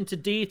attention to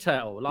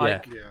detail.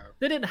 Like,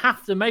 they didn't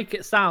have to make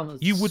it sound.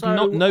 You would so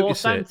not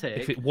notice authentic.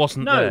 it if it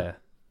wasn't there.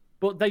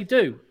 But they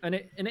do, and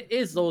it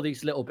is all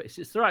these little bits.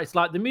 It's right. It's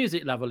like the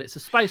music level. It's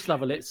the space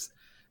level. It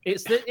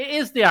is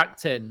the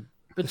acting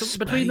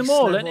between them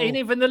all, and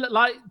even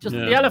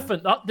the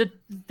elephant,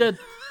 the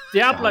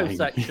Diablo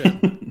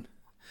section.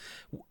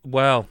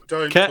 Well,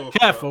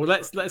 careful.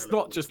 Let's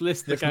not just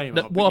list the game.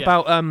 What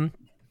about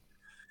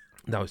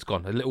No, it's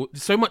gone.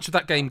 So much of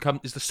that game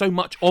is so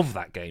much of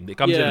that game that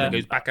comes in and it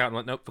goes back out and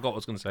like, nope, forgot what I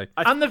was going to say.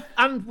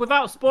 And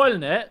without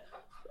spoiling it,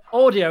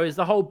 audio is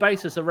the whole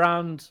basis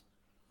around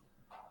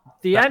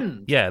the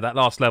end. Yeah, that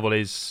last level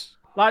is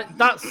like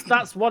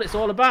that's what it's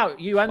all about.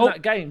 You end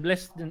that game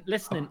listening.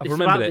 It's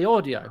about the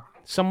audio.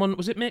 Someone,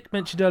 was it Mick,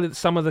 mentioned earlier that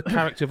some of the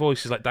character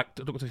voices, like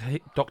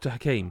Dr.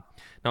 Hakim.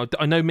 Now,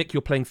 I know, Mick,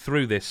 you're playing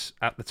through this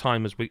at the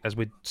time as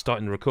we're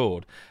starting to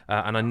record,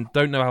 and I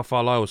don't know how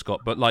far Lyle's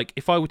got, but like,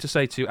 if I were to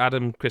say to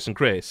Adam, Chris, and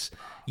Chris,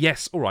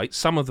 yes, all right,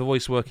 some of the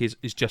voice work is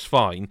just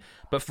fine,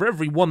 but for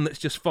every one that's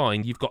just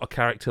fine, you've got a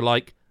character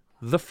like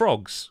the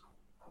frogs.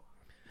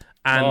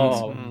 And,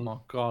 oh my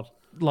God.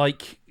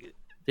 Like...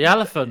 The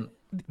elephant.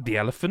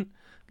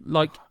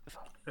 Like...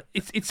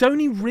 it's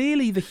only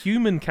really the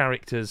human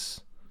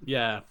characters.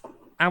 Yeah.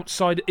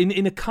 Outside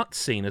in a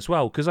cutscene as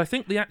well, because I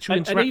think the actual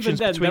interactions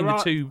between the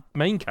two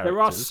main characters.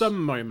 There are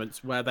some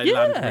moments where they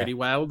land really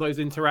well. Those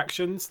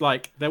interactions,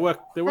 like there were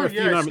a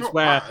few moments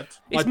where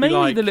it's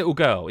mainly the little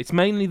girl. It's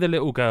mainly the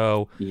little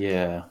girl.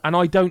 Yeah. And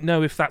I don't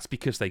know if that's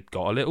because they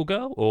got a little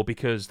girl or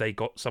because they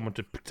got someone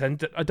to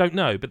pretend. I don't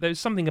know, but there's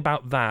something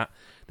about that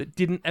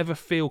didn't ever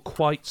feel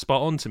quite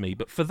spot on to me.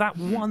 But for that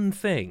one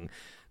thing,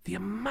 the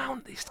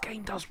amount this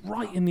game does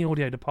right in the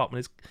audio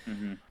department is.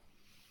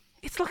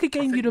 It's like a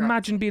game you'd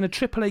imagine being a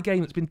AAA game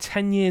that's been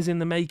 10 years in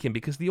the making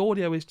because the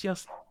audio is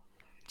just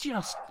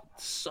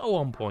so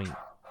on point.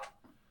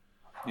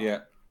 Yeah.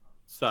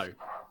 So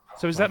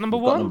is that number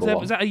one?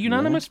 Is that a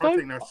unanimous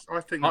vote? I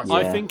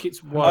think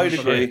it's one. I'd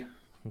agree.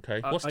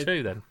 Okay. What's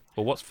two then?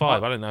 Or what's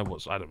five? I don't know.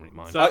 I don't really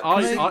mind. So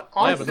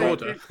I have an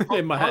order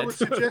in my head. I would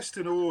suggest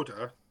an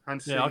order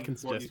and see what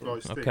you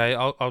guys think. Okay,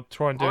 I'll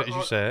try and do it as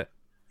you say it.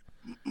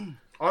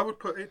 I would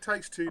put It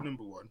Takes Two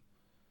number one.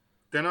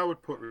 Then I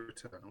would put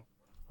Returnal.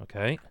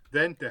 Okay.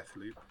 Then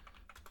Deathloop.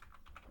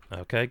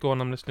 Okay, go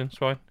on, I'm listening. It's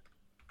fine.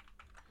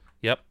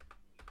 Yep.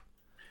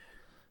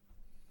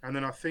 And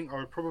then I think I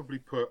would probably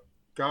put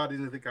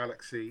Guardians of the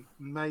Galaxy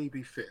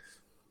maybe fifth.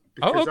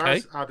 Because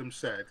as Adam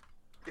said,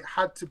 it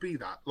had to be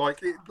that. Like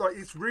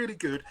it's really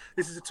good.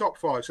 This is a top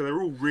five, so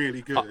they're all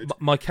really good.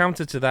 My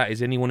counter to that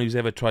is anyone who's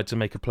ever tried to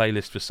make a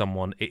playlist for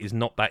someone, it is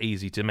not that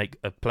easy to make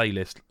a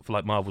playlist for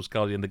like Marvel's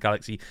Guardians of the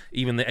Galaxy.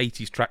 Even the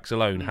 80s tracks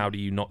alone, how do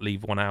you not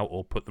leave one out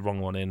or put the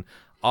wrong one in?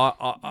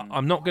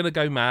 I'm not going to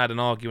go mad and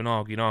argue.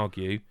 No,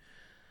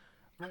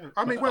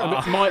 I mean,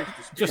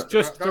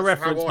 just for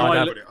reference,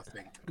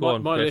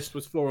 my list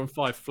was 4 and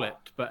 5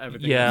 flipped, but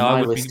everything. Yeah,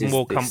 I would be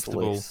more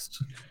comfortable.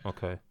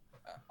 Okay,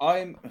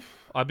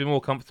 I'd be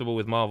more comfortable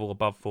with Marvel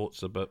above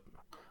Forza, but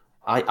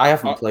I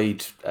haven't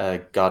played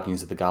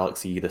Guardians of the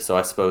Galaxy either, so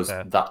I suppose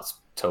that's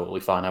totally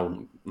fine. I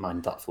wouldn't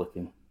mind that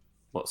flipping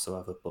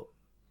whatsoever. But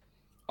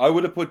I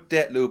would have put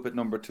Deathloop at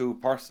number 2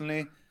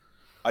 personally.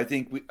 I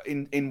think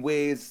in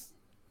ways.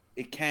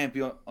 It can't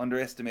be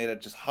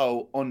underestimated just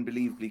how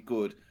unbelievably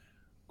good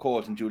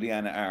Colt and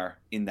Juliana are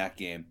in that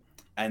game,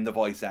 and the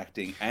voice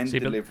acting, and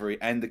delivery,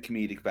 and the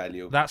comedic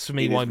value. That's for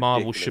me why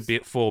Marvel should be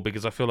at 4,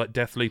 because I feel like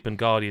Deathloop and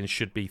Guardians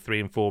should be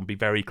 3 and 4 and be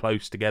very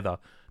close together,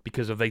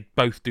 because they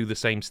both do the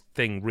same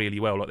thing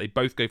really well. Like they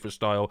both go for a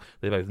style,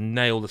 they both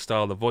nail the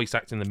style, the voice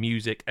acting, the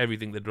music,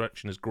 everything. The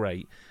direction is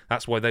great.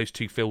 That's why those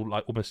two feel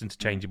like almost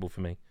interchangeable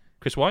for me.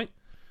 Chris White,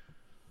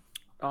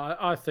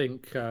 I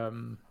think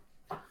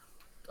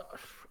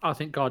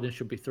Guardians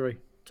should be 3,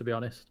 to be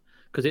honest,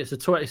 because it's a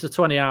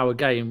 20-hour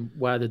game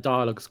where the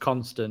dialogue's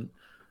constant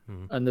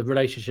and the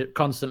relationship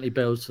constantly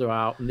builds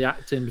throughout, and the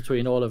acting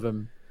between all of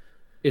them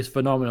is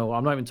phenomenal.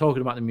 I'm not even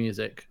talking about the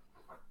music.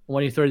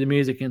 When you throw the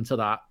music into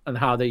that and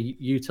how they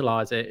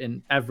utilize it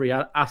in every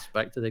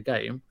aspect of the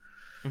game,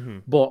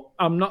 but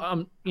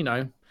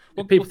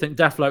people think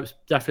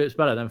Deathloop's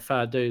better than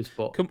fair dues,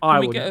 but can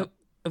we get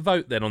a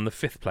vote then on the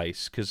 5th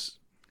place? Because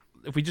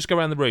if we just go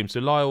around the room, so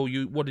Lyle,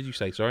 what did you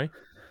say? Sorry.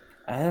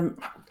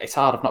 It's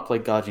hard. I've not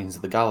played Guardians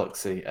of the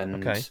Galaxy,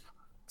 and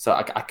so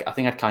I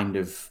think I'd kind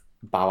of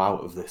bow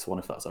out of this one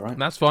if that's all right.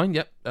 That's fine.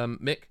 Yep.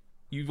 Mick,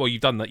 you've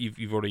done that.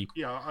 You've already.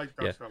 Yeah,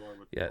 that's how I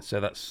would. Yeah. So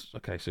that's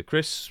okay. So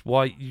Chris,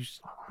 where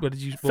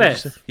did you?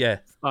 5th. Yeah.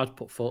 I'd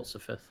put Forza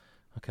 5th.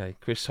 Okay.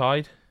 Chris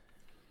Hyde.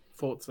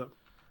 Forza.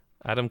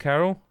 Adam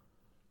Carroll.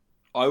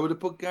 I would have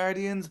put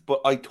Guardians,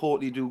 but I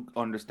totally do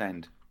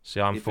understand. See,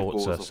 I'm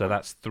Forza, so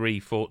that's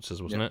 3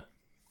 Forzas, wasn't it?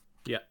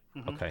 Yeah.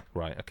 Okay.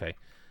 Right. Okay.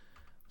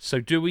 So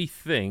do we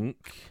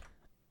think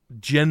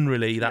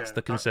generally that's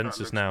the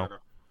consensus now? Better.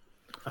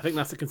 I think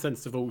that's the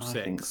consensus of all 6.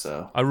 I think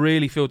so. I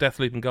really feel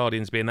Deathloop and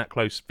Guardians being that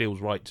close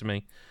feels right to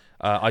me.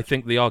 I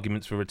think the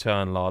arguments for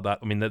Returnal are that.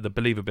 I mean, the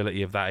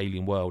believability of that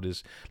alien world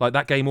is like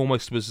that game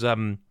almost was.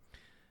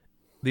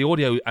 The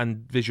audio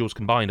and visuals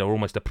combined are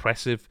almost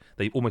oppressive.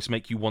 They almost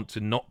make you want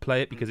to not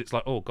play it because it's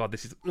like, oh god,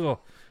 this is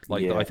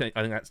I think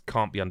that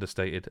can't be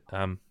understated.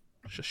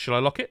 Shall I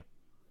lock it?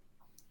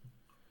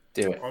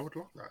 Do it. I would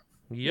lock that.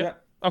 Yeah.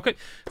 Okay,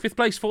 5th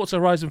place, Forza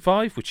Horizon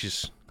 5, which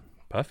is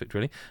perfect,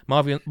 really.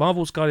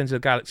 Marvel's Guardians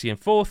of the Galaxy in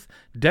 4th.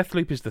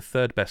 Deathloop is the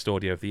 3rd best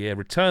audio of the year.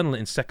 Returnal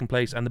in 2nd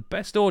place, and the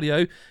best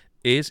audio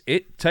is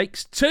It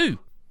Takes Two.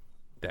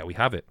 There we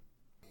have it.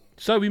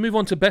 So we move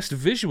on to best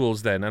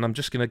visuals then, and I'm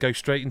just going to go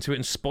straight into it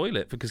and spoil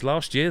it, because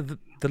last year,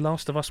 The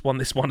Last of Us won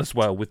this one as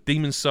well, with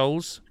Demon's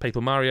Souls, Paper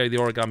Mario, The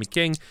Origami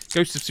King,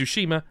 Ghost of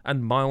Tsushima,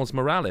 and Miles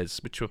Morales,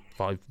 which were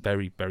 5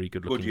 very, very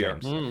good-looking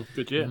games.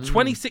 Good year.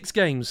 26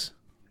 games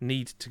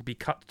need to be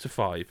cut to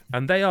 5,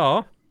 and they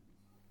are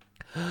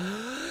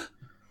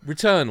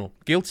Returnal,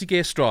 Guilty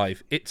Gear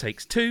Strive, It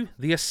Takes Two,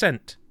 The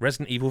Ascent,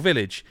 Resident Evil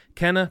Village,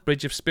 Kenna,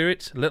 Bridge of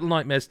Spirits, Little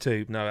Nightmares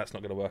 2. No, that's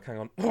not going to work. Hang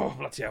on. Oh,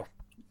 bloody hell.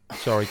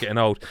 Sorry, getting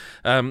old.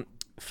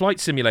 Flight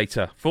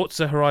Simulator,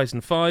 Forza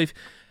Horizon 5,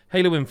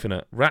 Halo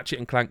Infinite,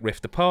 Ratchet & Clank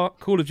Rift Apart,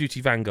 Call of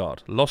Duty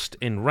Vanguard, Lost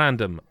in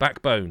Random,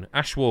 Backbone,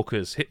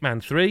 Ashwalkers,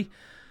 Hitman 3,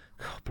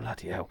 oh,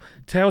 bloody hell,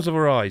 Tales of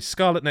Arise,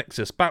 Scarlet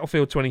Nexus,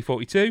 Battlefield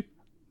 2042,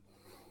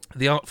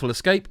 The Artful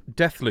Escape,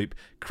 Deathloop,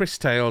 Chris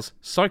Tales,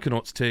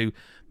 Psychonauts 2,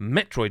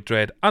 Metroid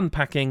Dread,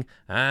 Unpacking,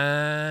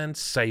 and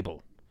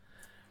Sable.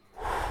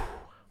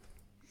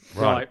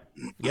 Right.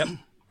 Yep.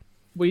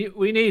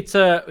 We need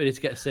to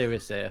get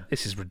serious here.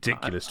 This is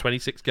ridiculous.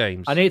 26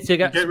 games. I need to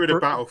get rid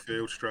of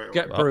Battlefield straight away.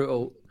 Get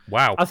brutal.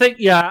 Wow. I think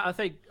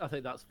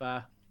that's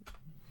fair.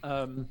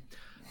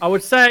 I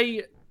would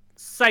say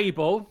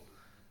Sable.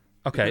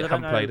 Okay, I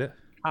haven't played it.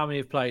 How many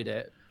have played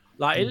it?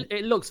 Like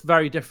it looks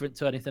very different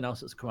to anything else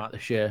that's come out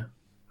this year.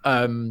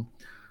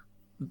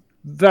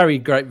 Very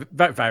great,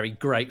 very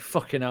great.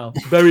 Fucking hell,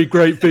 very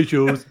great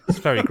visuals. It's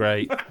very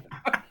great.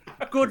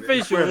 Good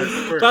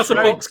visuals. That's a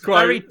box quote.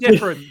 Very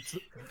different.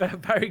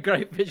 Very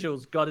great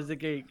visuals. God is a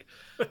geek.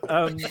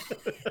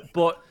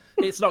 But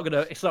it's not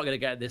gonna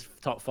get in this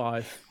top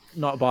 5.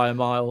 Not by a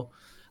mile.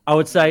 I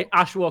would say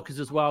Ashwalkers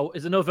as well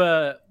is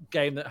another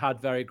game that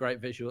had very great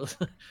visuals,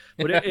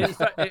 but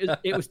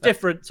it was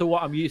different to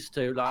what I'm used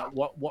to, like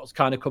what's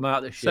kind of come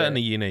out this year.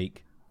 Certainly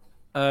unique.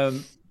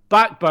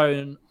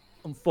 Backbone,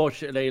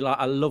 unfortunately, like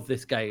I love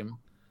this game.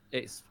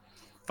 It's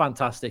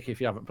fantastic if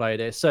you haven't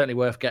played it. It's certainly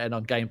worth getting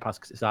on Game Pass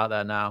because it's out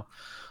there now.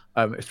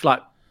 It's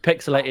like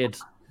pixelated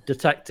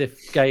detective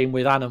game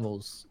with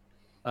animals,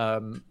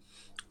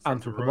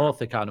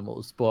 anthropomorphic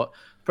animals, but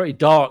pretty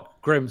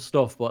dark, grim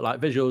stuff. But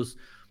like visuals.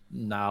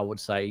 No, I would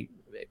say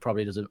it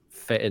probably doesn't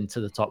fit into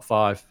the top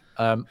 5.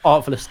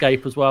 Artful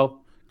Escape as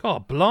well.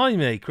 God,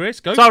 blimey, Chris.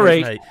 Go for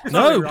it, mate.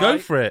 No, go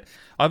for it.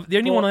 The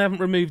only one I haven't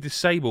removed is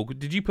Sable.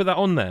 Did you put that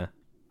on there?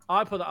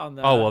 I put that on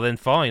there. Oh, well, then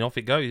fine. Off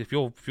it goes if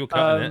you're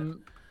cutting it.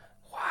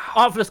 Wow.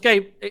 Artful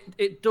Escape,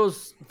 it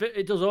does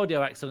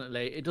audio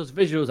excellently. It does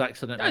visuals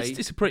excellently. Yeah,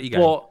 it's a pretty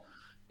game. But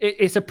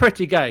it's a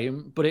pretty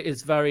game, but it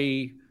is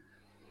very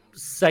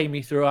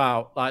samey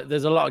throughout. Like,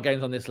 there's a lot of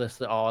games on this list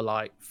that are,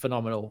 like,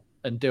 phenomenal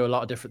and do a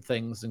lot of different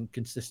things and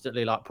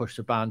consistently like push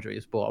the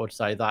boundaries. But I would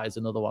say that is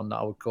another one that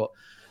I would cut.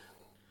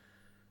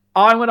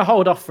 I'm going to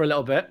hold off for a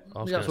little bit.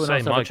 I was going to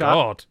say, my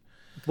God.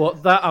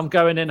 But that I'm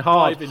going in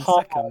hard. 5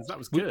 seconds. That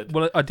was good.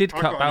 Well, I did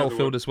cut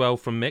Battlefield as well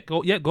from Mick.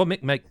 Oh, yeah, go on,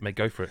 Mick.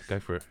 Go for it. Go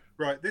for it.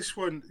 Right, this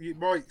one, you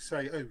might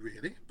say, oh,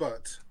 really?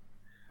 But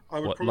I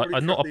would probably... Like,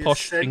 I'm not a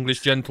posh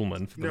English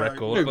gentleman, for the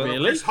record. No,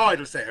 really? Chris Hyde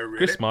will say, oh, really?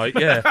 Chris might,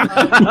 yeah.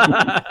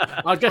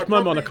 I'll get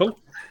my monocle.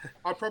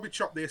 I'll probably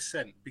chop the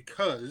Ascent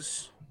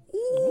because...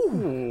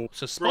 Ooh,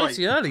 it's a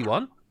spicy early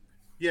one.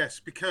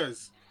 Yes,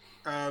 because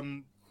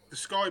the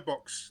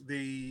skybox,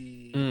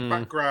 the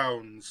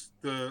backgrounds,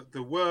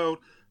 the world,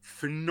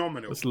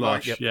 phenomenal. It's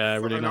lush, yeah,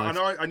 really nice.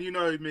 And you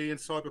know me and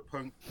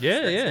Cyberpunk,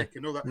 yeah,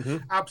 and all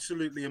that,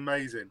 absolutely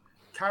amazing.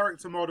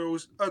 Character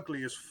models,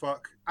 ugly as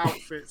fuck.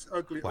 Outfits,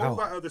 ugly. All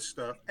that other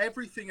stuff.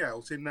 Everything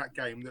else in that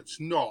game that's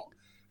not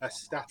a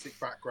static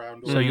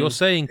background. So you're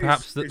saying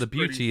perhaps that the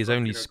beauty is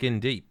only skin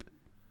deep?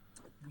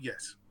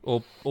 Yes.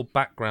 Or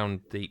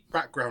background deep.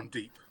 Background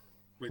deep.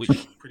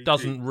 Which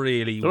doesn't deep.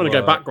 really You don't want to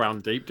go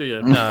background deep, do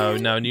you? No,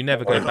 and you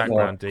never go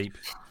background deep.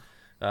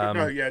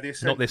 No,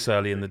 not this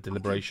early in the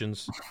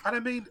deliberations. And I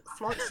mean,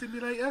 Flight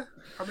Simulator.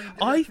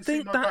 I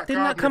think that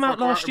didn't that come out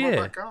last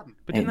year?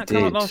 But didn't that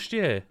come out last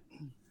year?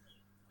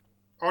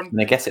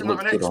 And I guess it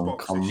looked good on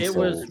consoles. It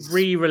was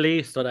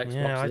re-released on Xbox.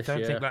 Yeah, I this don't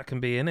year. think that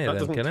can be in here. That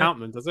then, doesn't count,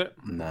 then, does it?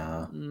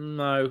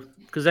 No,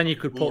 because then you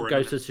could put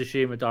Ghost of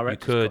Tsushima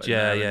direct. You could,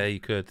 yeah,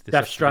 you could.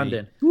 Death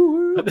Stranding. So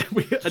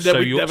we're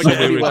agreeing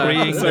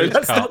that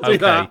it's cut. Okay.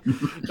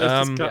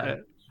 Let's just cut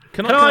it.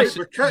 Can I?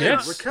 We're cutting.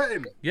 Yes. We're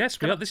cutting.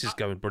 Yes, we are. This is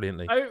going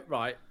brilliantly. Oh,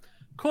 right.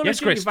 Yes,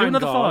 Chris, do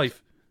another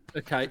 5.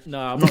 Okay, no,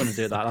 I'm not going to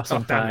do that. That's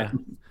unfair.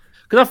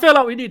 Because I feel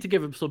like we need to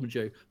give him some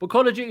due. But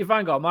Call of Duty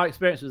Vanguard, my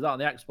experience was that on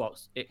the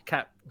Xbox, it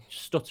kept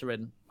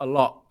stuttering a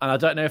lot. And I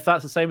don't know if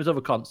that's the same as other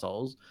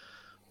consoles,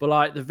 but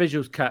like the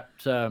visuals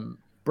kept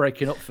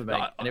breaking up for me.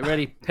 And it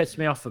really pissed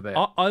me off a bit.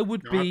 I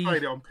would be... I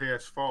played it on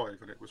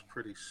PS5 and it was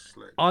pretty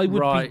slick. I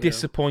would be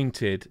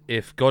disappointed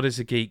if God is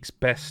a Geek's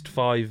best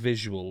 5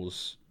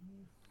 visuals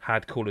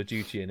had Call of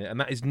Duty in it, and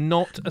that is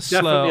not a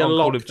slur on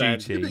Call of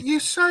Duty. Yeah, but you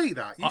say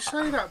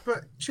that,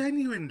 but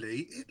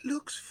genuinely, it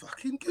looks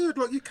fucking good.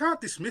 Like, you can't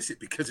dismiss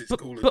it because it's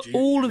Call of Duty. But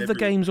all of the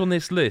games on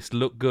this list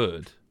look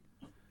good.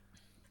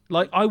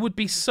 Like, I would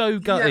be so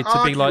gutted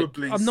to be like,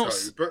 I'm not.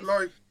 But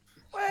like,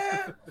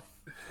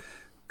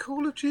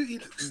 Call of Duty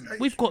looks.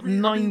 We've got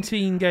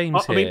 19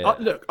 games here. I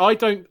mean, look, I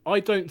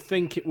don't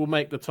think it will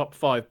make the top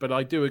 5, but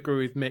I do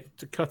agree with Mick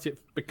to cut it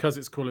because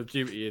it's Call of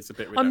Duty is a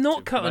bit. I'm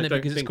not cutting it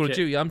because it's Call of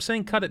Duty. I'm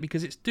saying cut it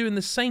because it's doing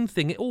the same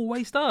thing it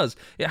always does.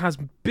 It has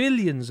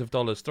billions of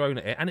dollars thrown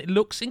at it, and it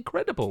looks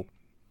incredible.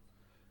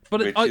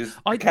 But Which is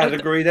the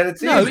category that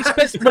it's in. No, it's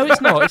best. No,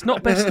 it's not. It's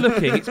not best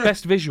looking. It's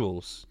best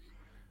visuals.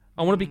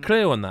 I want to be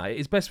clear on that.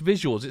 It's best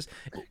visuals. It's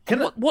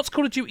what's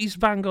Call of Duty's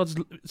Vanguard's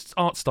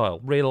art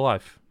style, real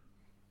life.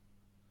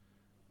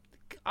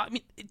 I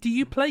mean, do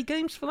you play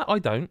games for that? I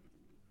don't.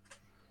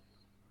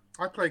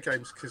 I play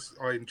games because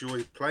I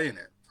enjoy playing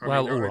it.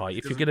 Well, all right.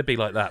 If you're going to be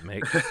like that,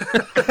 Mick.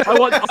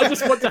 I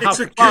just want to have it's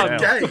a fun.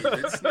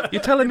 good game.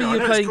 You're telling me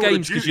you're playing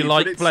games because you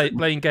like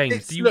playing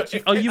games.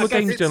 Are you a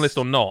games journalist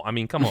or not? I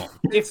mean, come on.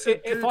 If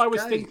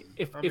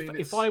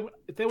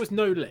there was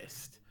no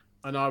list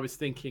and I was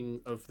thinking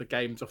of the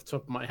games off the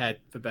top of my head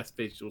for best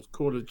visuals,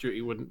 Call of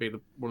Duty wouldn't be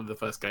one of the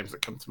first games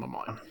that come to my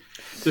mind.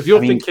 So if you're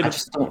thinking,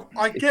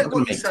 I get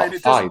what you're saying.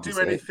 It doesn't do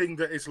anything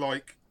that is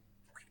like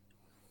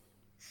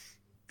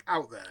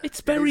out there.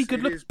 It's very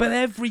good look, but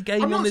every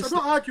game on this. I'm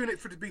not arguing it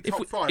for it to be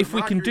top 5. If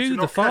we can do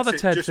the Father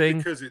Ted thing,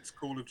 because it's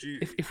Call of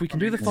Duty. If we can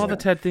do the Father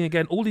Ted thing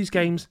again, all these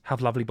games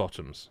have lovely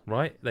bottoms,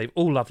 right? They've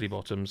all lovely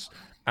bottoms,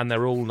 and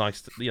they're all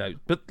nice,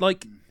 But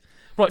like,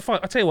 right, fine.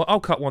 I tell you what,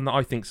 I'll cut one that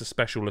I think's a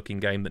special looking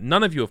game that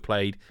none of you have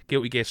played: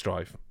 Guilty Gear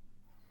Strive.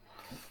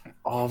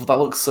 Oh, that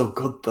looks so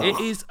good, though. It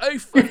is a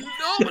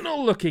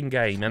phenomenal looking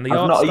game, and the I've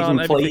art not style even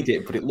and played everything.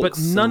 it, but it looks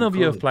But none so of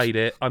you have good. played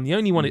it. I'm the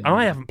only one, and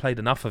I haven't played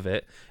enough of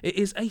it. It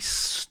is a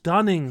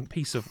stunning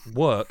piece of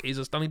work. It is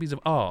a stunning piece of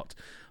art,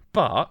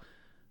 but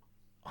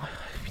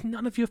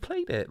none of you have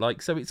played it.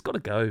 So it's got to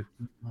go.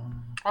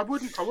 I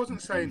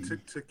wasn't saying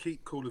to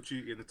keep Call of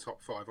Duty in the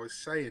top 5. I was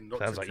saying not.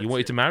 Sounds to like you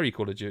wanted to marry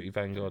Call of Duty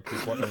Vanguard.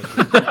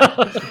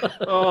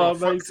 oh,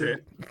 amazing.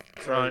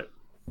 Right.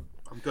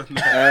 I'm done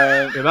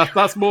now.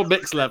 That's more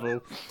mixed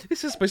level.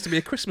 This is supposed to be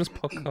a Christmas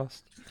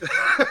podcast.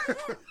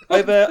 I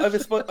have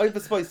a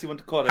spicy one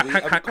to call it.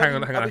 Hang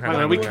on.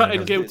 Are we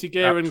cutting Guilty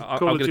Gear and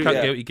Call of Duty? I'm going to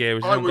cut Guilty Gear.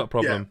 I haven't got a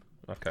problem.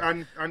 Yeah.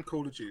 Okay. And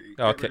Call of Duty.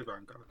 Okay.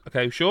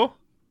 Okay, sure?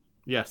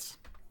 Yes.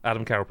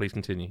 Adam Carroll, please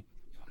continue.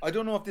 I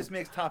don't know if this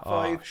makes top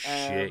 5. Oh,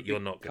 shit, you're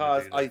not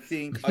going to do that. I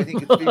think it's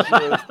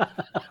visuals.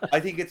 I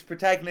think its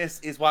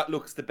protagonist is what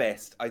looks the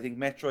best. I think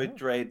Metroid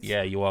Dread.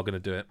 Yeah, you are going to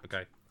do it.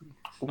 Okay.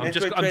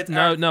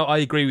 Metroid No, I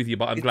agree with you,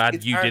 but I'm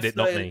glad you did it,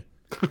 not me.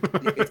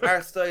 Its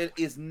art style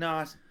is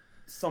not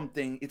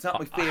something. It's not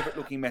my favorite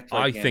looking Metroid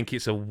I game. think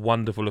it's a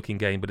wonderful looking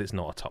game, but it's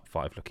not a top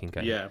 5 looking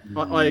game. Yeah,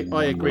 I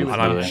agree with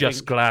and you. I'm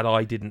just glad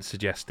I didn't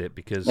suggest it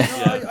because. No,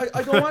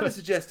 I don't want to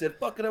suggest it.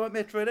 Fucking, I want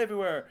Metroid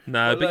everywhere.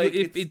 No, but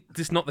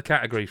it's not the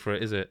category for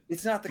it, is it?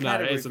 It's not the No,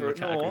 category it isn't for the it.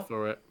 category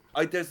for it.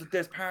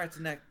 There's parts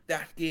in that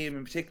game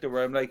in particular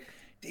where I'm like,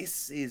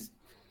 this is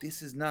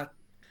not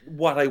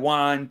what I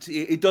want.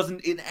 It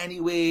doesn't in any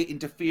way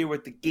interfere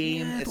with the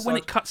game. Yeah, but when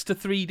it cuts to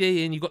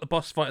 3D and you've got the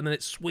boss fight and then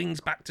it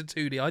swings back to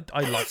 2D, I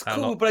like that a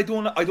lot. But I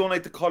don't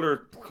like the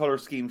color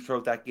scheme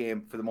throughout that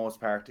game for the most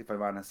part, if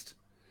I'm honest.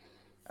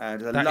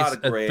 There's a lot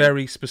of gray. A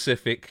very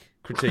specific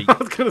critique. I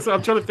was going to say,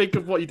 I'm trying to think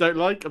of what you don't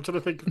like. I'm trying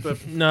to think of the.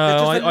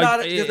 No,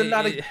 there's a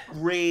lot of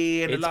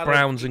grey and it's a lot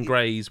browns of and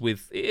greys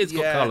with. It's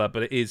got colour,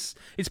 but it's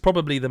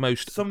probably the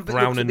most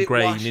brown and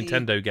grey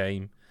Nintendo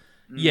game.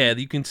 Yeah,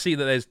 you can see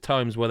that there's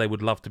times where they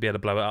would love to be able to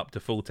blow it up to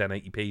full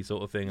 1080p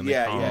sort of thing. And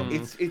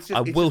It's just,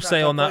 I will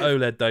say on that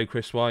OLED though,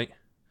 Chris White.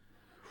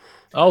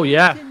 Oh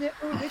yeah.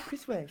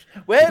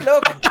 Well,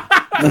 look.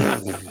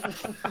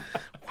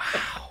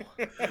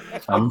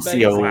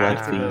 Fancy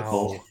OLED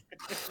people.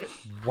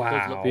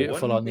 Does look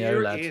beautiful on the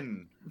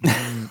OLED.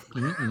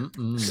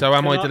 So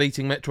am I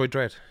deleting Metroid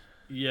Dread?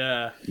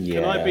 Yeah.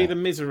 Can I be the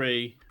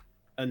misery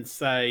and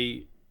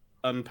say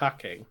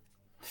unpacking?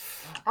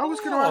 I was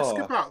going to ask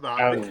about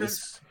that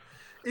because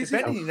if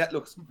anything, that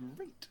looks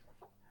great.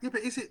 Yeah, but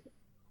is it?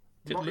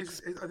 It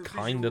looks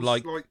kind of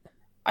like.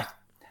 I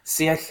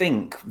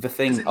think the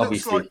thing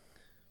obviously. Like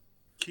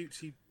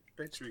cutesy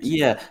bedroom.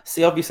 Yeah.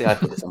 See, obviously, I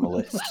put this on the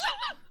list.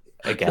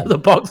 Again, the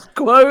box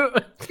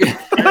quote.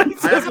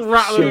 Just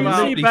rattling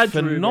around.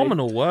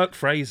 Phenomenal work,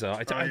 Fraser.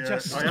 I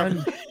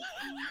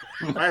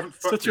haven't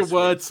such a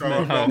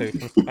wordsmith.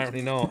 No,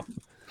 apparently not.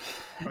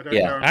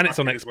 And it's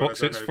on Xbox,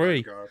 so it's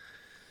free.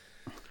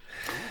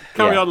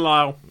 Carry on,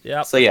 Lyle.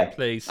 Yeah. So yeah,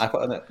 please. I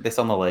put this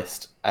on the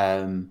list.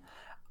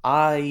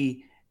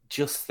 I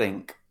just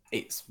think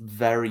it's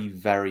very,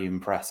 very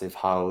impressive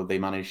how they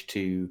managed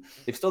to.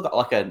 They've still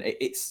got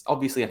it's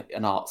obviously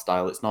an art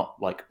style. It's not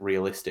like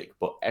realistic,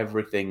 but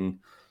every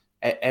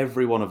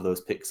one of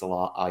those pixel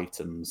art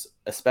items,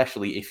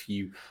 especially if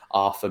you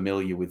are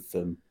familiar with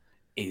them,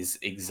 is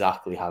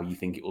exactly how you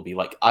think it will be.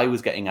 Like I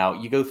was getting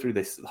out. You go through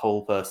this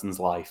whole person's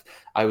life.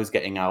 I was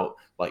getting out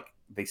like.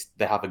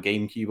 They have a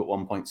GameCube at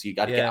one point, so you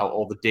got to get out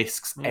all the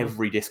discs.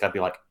 Every disc, I'd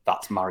be like,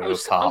 "That's Mario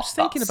Kart." I was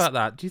thinking about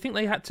that. Do you think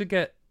they had to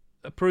get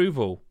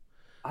approval?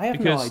 I have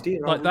no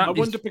idea. Like that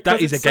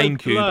is a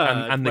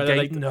GameCube, and the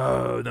game.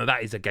 No,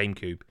 that is a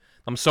GameCube.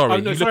 I'm sorry.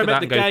 You look at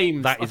that and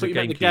go, "That is a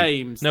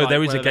GameCube." No,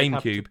 there is a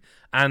GameCube,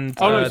 and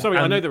no, sorry,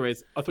 I know there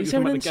is. I thought is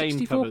you were there talking about an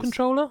the N64 game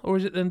controller, or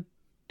is it then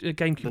a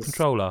GameCube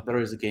controller? There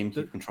is a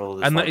GameCube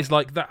controller, and that is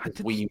like that.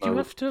 Do you Wiimotes,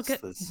 have to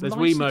get there's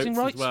licensing Wiimotes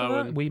rights as well,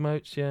 for that?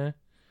 Wiimotes, yeah.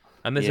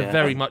 And there's a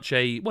very much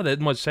a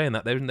they're saying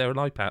that they're an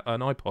iPod,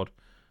 an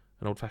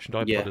old-fashioned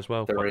iPod as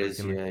well. There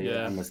is, and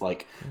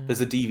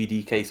there's a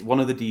DVD case. One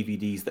of the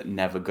DVDs that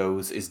never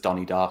goes is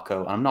Donnie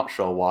Darko. I'm not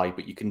sure why,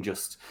 but you can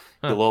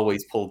you'll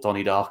always pull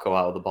Donnie Darko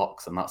out of the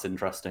box, and that's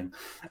interesting.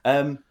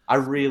 I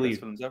really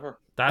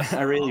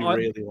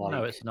like.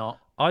 No, it's not.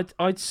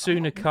 I'd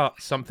sooner cut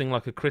something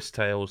like a Chris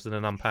Tales than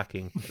an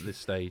unpacking at this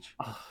stage.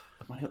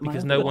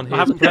 because no one here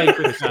has played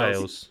Chris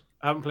Tales.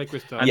 I haven't played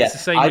Chris Tales. And it's the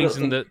same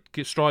reason that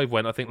Strive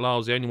went. I think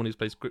Lyle's the only one who's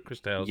played Chris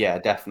Tales. Yeah,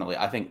 definitely.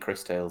 I think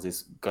Chris Tales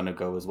is going to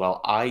go as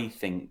well. I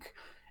think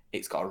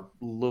it's got a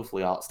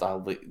lovely art style.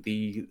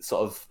 The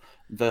sort of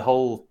the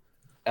whole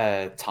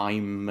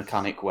time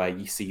mechanic where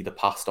you see the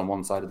past on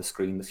one side of the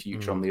screen, the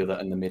future on the other,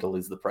 and the middle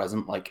is the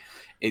present. Like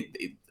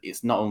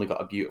it's not only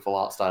got a beautiful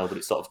art style, but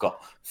it's sort of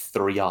got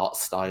three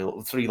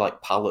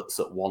like palettes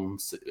at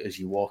once as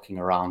you're walking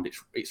around.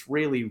 It's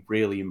really,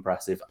 really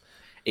impressive.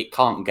 It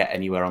can't get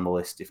anywhere on the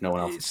list if no one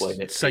else has played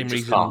it. Same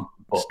reason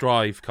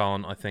Strive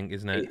can't, I think,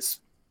 isn't it? It's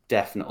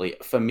definitely,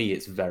 for me,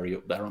 it's very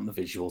up there on the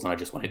visuals, and I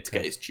just wanted to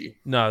get its due.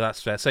 No, that's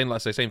fair. Same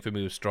for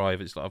me with Strive.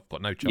 It's like I've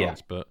got no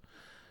chance, but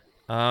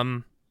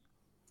I'm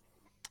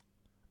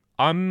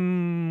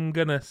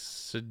gonna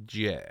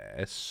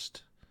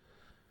suggest.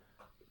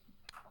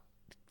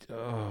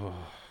 I'm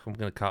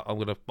gonna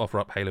offer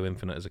up Halo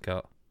Infinite as a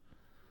cut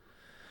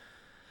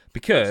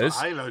because it's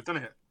like Halo,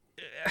 doesn't it?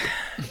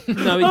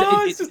 No,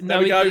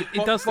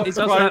 it does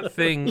that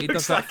thing. It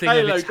does that thing,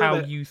 and it's how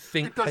you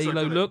think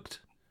Halo looked.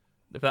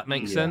 If that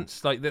makes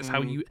sense, like that's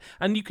how you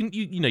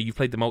you've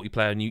played the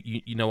multiplayer and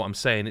you know what I'm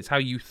saying. It's how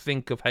you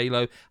think of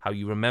Halo, how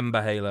you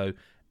remember Halo.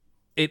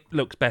 It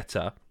looks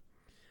better.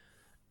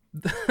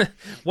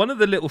 One of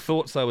the little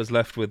thoughts I was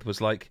left with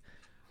was like,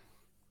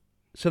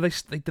 so they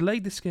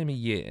delayed this game a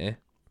year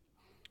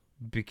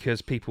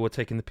because people were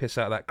taking the piss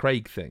out of that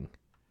Craig thing.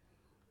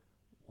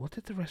 What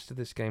did the rest of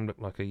this game look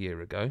like a year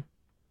ago?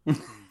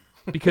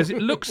 Because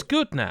it looks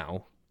good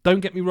now. Don't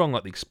get me wrong,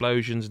 like the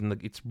explosions and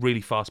it's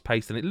really fast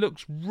paced and it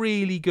looks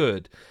really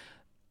good.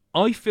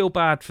 I feel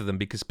bad for them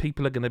because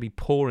people are going to be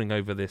poring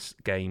over this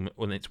game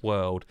on its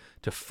world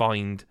to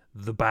find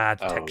the bad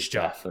texture.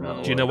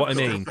 Definitely. Do you know what I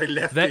mean?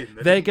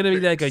 They're going to be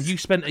there going, you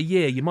spent a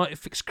year, you might have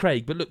fixed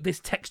Craig, but look, this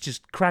texture's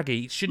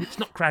craggy. It's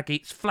not craggy,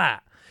 it's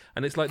flat.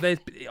 And it's like,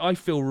 I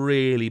feel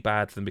really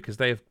bad for them because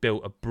they have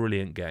built a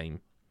brilliant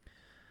game.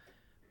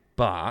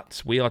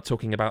 But we are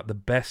talking about the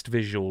best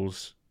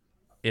visuals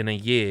in a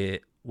year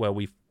where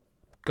we've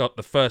got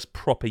the first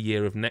proper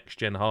year of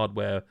next-gen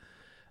hardware.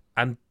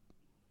 And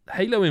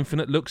Halo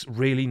Infinite looks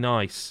really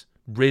nice.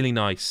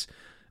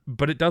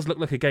 But it does look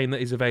like a game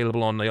that is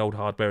available on the old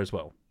hardware as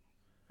well.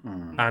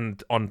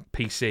 And on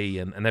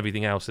PC and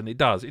everything else. And it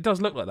does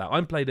look like that.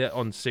 I played it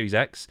on Series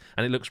X,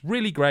 and it looks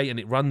really great, and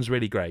it runs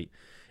really great.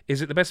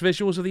 Is it the best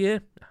visuals of the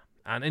year?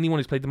 And anyone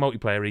who's played the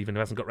multiplayer, even who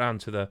hasn't got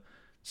round to the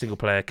single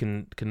player,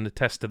 can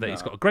attest to that.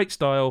 It's got a great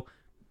style,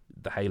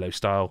 the Halo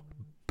style,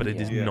 but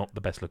it is not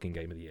the best looking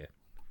game of the year.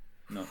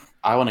 No,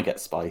 I want to get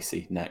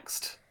spicy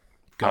next.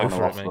 Go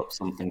for it, mate. Up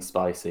something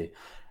spicy.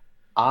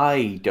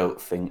 I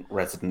don't think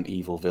Resident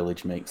Evil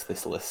Village makes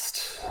this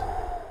list.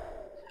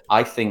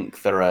 I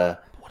think there are.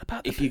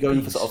 If you're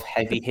going for sort of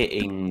heavy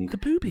hitting,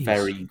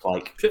 very good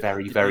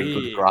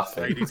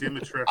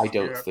graphics, I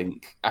don't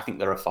think. I think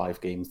there are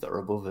 5 games that are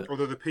above it.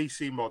 Although the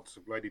PC mods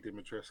of Lady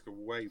Dimitrescu are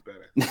way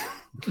better.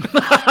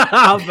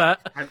 I'll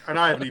bet. And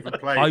I haven't even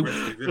played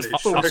Resident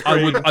Village.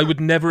 I would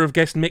never have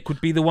guessed Mick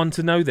would be the one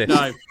to know this.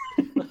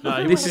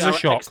 No, this is a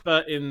shock.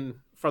 Expert in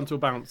frontal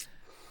bounce.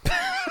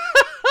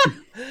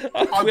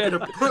 I'm going to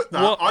put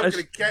that. I'm going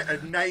to get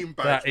a name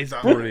badge. That is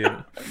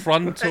brilliant.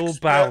 Frontal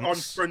bounce. On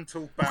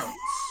frontal bounce.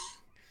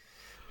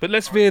 But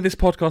let's veer this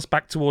podcast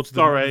back towards the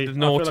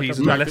noughties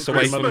and less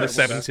away from the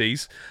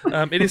 70s.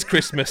 It is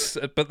Christmas,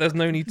 but there's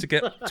no need to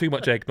get too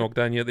much eggnog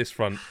down you at this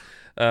front,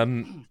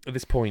 at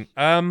this point.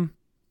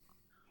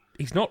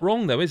 He's not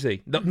wrong, though, is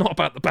he? Not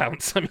about the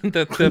bounce. I mean,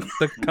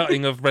 the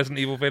cutting of Resident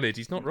Evil Village.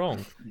 He's not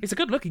wrong. It's a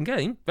good-looking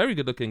game. Very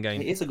good-looking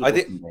game. It is a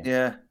good-looking game.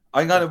 Yeah.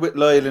 I'm kind of with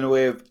Lyle in a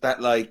way of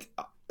that, like,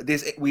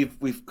 this.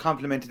 We've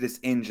complimented this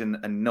engine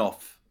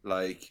enough.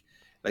 Like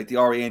the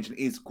RE engine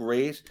is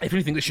great. If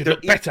anything, it should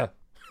look better.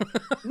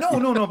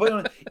 No,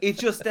 but it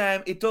just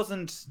it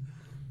doesn't.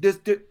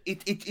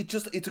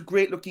 It's a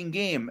great looking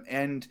game,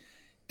 and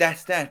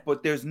that's that.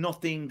 But there's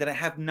nothing that I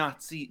have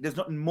not seen. There's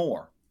nothing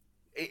more,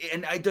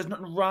 and there's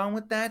nothing wrong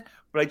with that.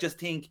 But I just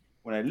think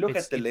when I look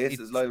at the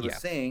list, as Lyle was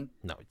saying,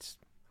 it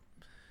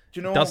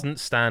doesn't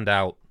stand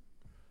out.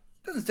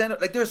 Doesn't stand out.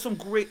 Like there's some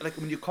great, like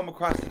when you come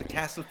across the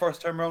castle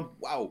first time around,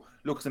 wow,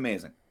 looks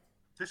amazing.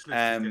 This list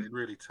is getting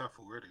really tough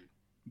already.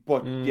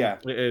 But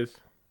it is.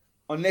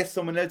 Unless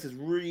someone else is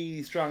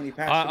really strongly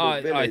passionate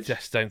about Village. I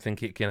just don't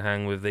think it can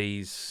hang with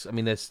these. I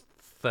mean, there's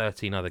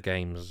 13 other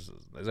games.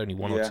 There's only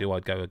one or two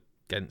I'd go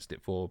against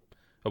it for.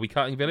 Are we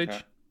cutting Village?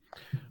 Okay.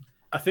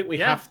 I think we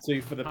have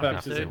to for the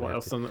purposes of what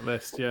else on that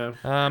list, Can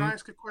I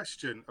ask a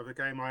question of a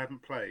game I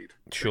haven't played?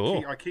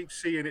 Sure. I keep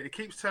seeing it. It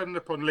keeps turning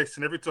up on lists,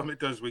 and every time it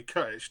does, we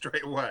cut it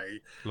straight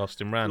away.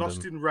 Lost in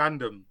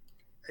Random.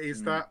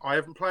 Is that I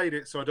haven't played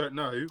it, so I don't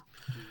know.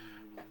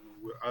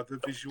 Are the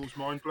visuals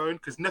mind blowing?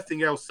 Because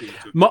nothing else seems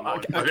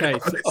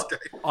to.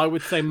 I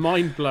would say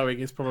mind blowing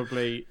is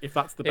probably, if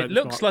that's the benchmark. It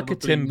looks like a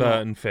Tim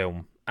Burton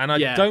film, and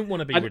I don't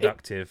want to be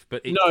reductive,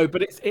 but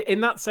but it's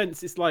in that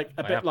sense, it's like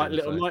a bit like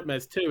Little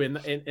Nightmares too,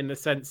 in the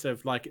sense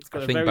of like it's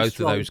got I think both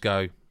of those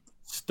go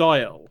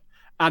style,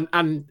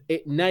 and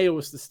it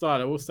nails the style.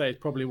 I will say it's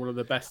probably one of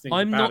the best things.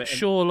 I'm about not it.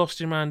 sure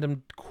Lost in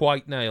Random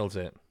quite nails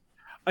it.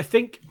 I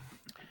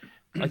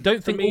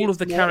don't think all of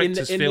the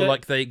characters feel the...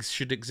 like they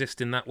should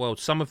exist in that world.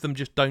 Some of them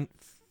just don't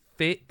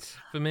fit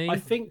for me.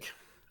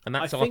 And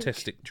that's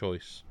artistic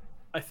choice.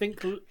 I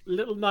think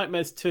Little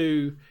Nightmares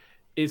 2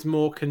 is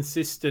more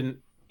consistent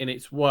in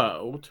its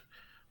world.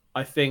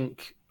 I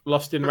think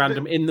Lost in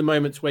Random, in the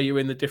moments where you're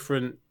in the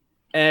different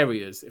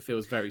areas, it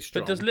feels very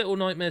strong. But does Little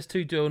Nightmares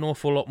 2 do an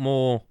awful lot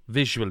more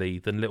visually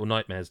than Little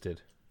Nightmares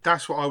did?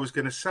 That's what I was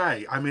going to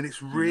say. I mean,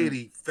 it's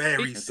really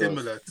very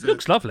similar. It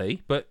looks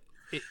lovely, but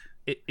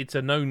it's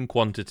a known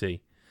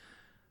quantity.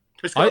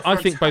 I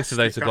think both of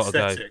those have got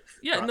to go.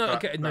 Yeah,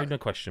 no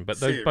question. But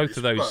both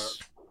of those...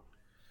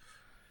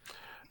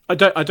 I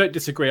don't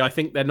disagree. I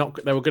think they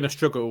were going to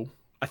struggle.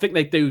 I think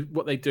they do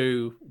what they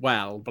do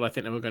well, but I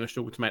think they were going to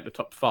struggle to make the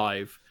top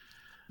 5.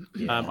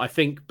 Yeah. I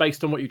think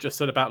based on what you just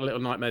said about Little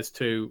Nightmares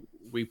 2,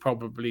 we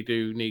probably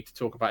do need to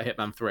talk about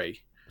Hitman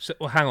 3. So,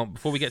 well, hang on,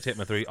 before we get to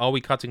Hitman 3, are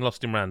we cutting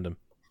Lost in Random?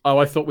 Oh,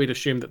 I thought we'd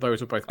assumed that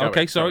those were both going.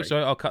 Okay, sorry,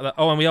 I'll cut that.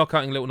 Oh, and we are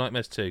cutting Little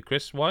Nightmares 2.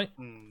 Chris, why?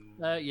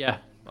 Yeah.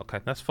 Okay,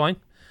 that's fine.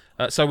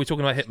 So we're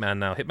talking about Hitman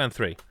now. Hitman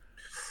 3.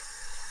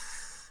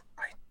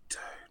 I don't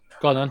know.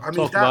 Go on then,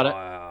 talk about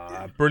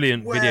it.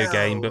 Brilliant video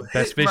game, but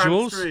best Hitman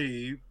visuals?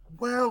 3,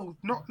 well,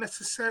 not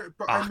necessarily,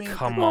 but I mean...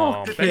 come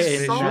on. The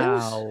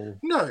visuals?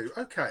 No,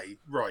 okay,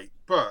 right.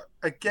 But,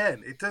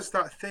 again, it does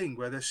that thing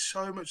where there's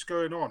so much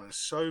going on and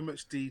so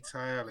much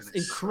detail. And it's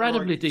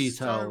incredibly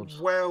detailed.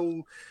 So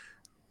well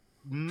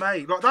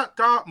made. Like that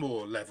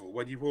Dartmoor level,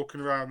 when you're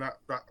walking around that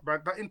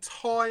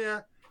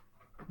entire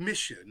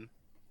mission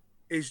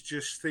is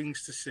just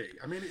things to see.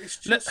 I mean, it's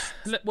just...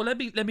 Let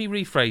me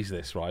rephrase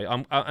this, right?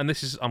 I'm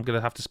going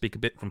to have to speak a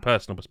bit from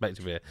personal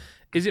perspective here.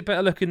 Is it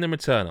better looking than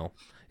Returnal?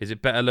 Is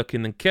it better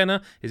looking than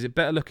Kenner? Is it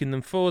better looking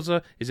than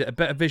Forza? Is it a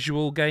better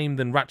visual game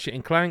than Ratchet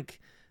and Clank?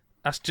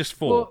 That's just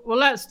 4. Well,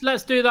 let's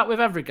do that with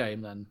every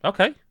game then.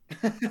 Okay.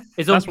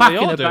 Is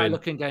Unpacking a better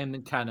looking game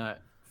than Kenner,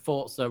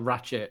 Forza,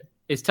 Ratchet?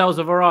 Is Tales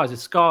of Arise?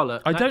 Is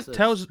Scarlet? I don't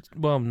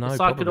Well, no,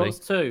 probably.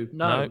 Psychonauts 2?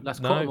 No, let's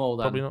cut them all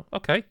then. Probably not.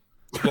 Okay.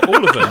 Got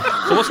all of them.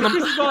 So what's number?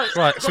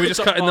 Right, so we're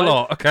just cutting the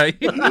lot. Okay.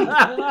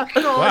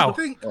 Wow.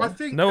 I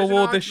think no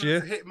award this year.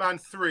 Hitman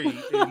 3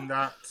 in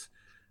that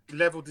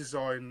level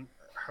design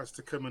has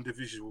to come under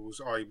visuals.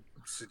 I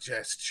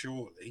suggest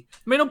surely.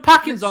 I mean,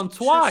 Unpacking's on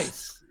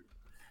twice.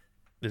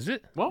 Is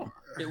it? What?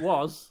 It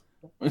was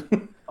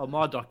on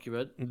my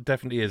document. It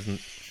definitely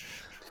isn't.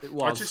 It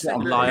was. I just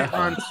think that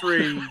Hitman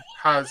 3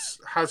 has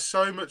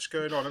so much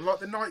going on, and like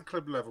the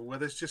nightclub level where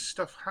there's just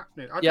stuff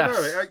happening. I don't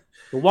know.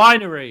 The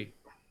winery.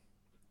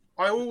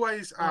 I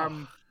always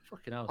I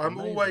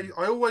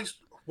always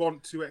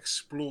want to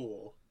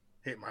explore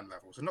Hitman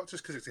levels, and not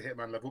just because it's a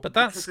Hitman level. But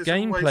that's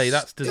gameplay.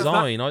 That's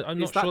design. I'm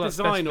not sure that's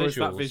design or is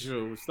that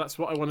visuals. That's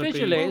what I want to be.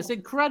 Visually, it's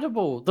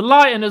incredible. The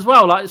lighting as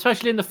well, like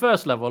especially in the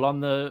first level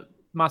on the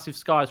massive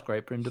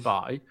skyscraper in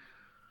Dubai.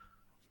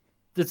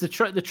 There's the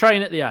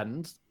train at the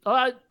end.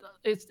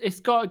 It's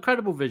got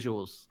incredible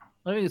visuals.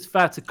 I think it's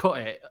fair to cut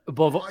it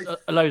above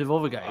a load of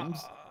other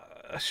games.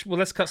 Well,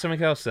 let's cut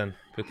something else then,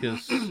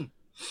 because.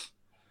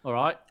 All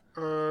right.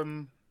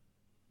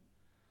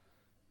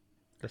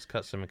 Let's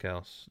cut something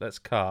else.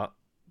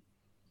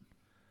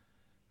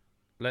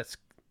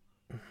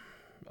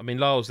 I mean,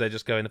 Lyle's there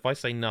just going, if I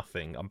say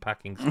nothing,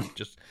 Unpacking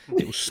it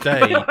will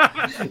stay.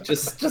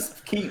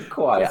 just keep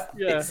quiet.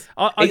 Yeah.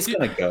 It's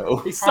going to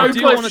go. I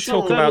do want to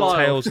talk about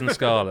Tales and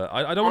Scarlet.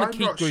 I don't want to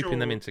keep grouping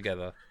them in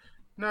together.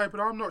 No, but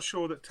I'm not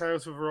sure that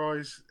Tales of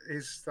Arise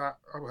is that...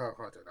 Well,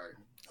 I don't know.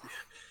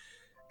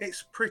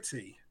 It's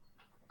pretty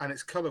and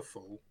it's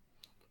colourful.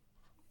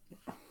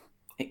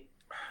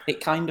 It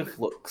kind of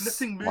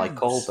looks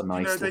like all the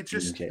nice looking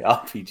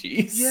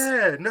JRPGs.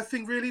 Yeah,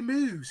 nothing really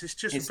moves. It's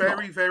just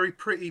very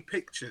pretty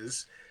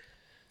pictures.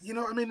 You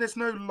know what I mean? There's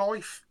no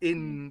life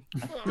in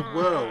the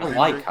world. I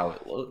like how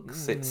it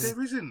looks. There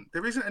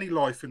isn't any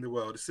life in the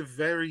world. It's a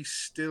very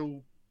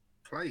still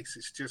place.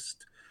 It's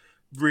just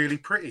really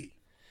pretty.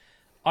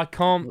 I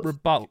can't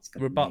rebuttal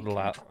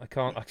that.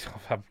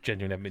 I've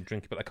genuinely haven't been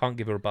drinking, but I can't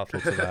give a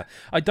rebuttal to that.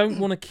 I don't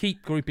want to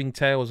keep grouping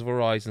Tales of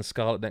Arise and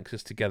Scarlet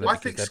Nexus together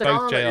because they're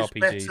both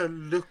JRPGs. Is better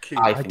looking.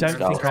 I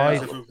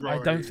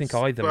don't think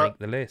either make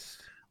the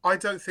list. I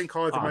don't think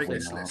either make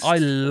this list. I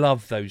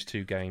love those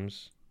two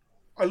games.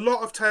 A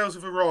lot of Tales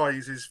of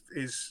Arise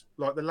is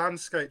like the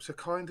landscapes are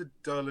kind of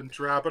dull and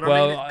drab. And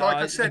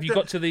I said, have you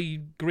got to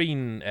the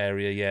green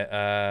area yet?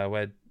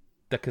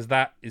 Because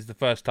that is the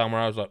first time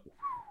where I was like.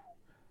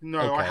 No,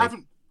 okay. I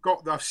haven't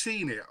got. I've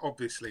seen it,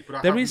 obviously,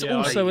 but there is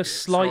also a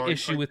slight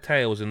issue with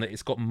Tales in that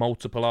it's got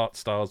multiple art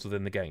styles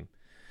within the game.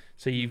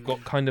 So you've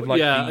got kind of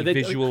like the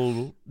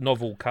visual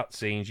novel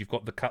cutscenes, you've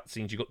got the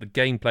cutscenes, you've got the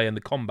gameplay and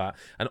the combat,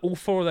 and all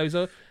 4 of those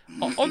are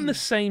on the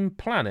same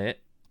planet,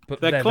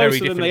 but they're very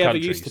different than they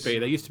countries. ever used to be.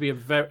 They used to be a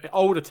very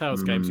older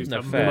Tales games used to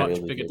have a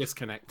much bigger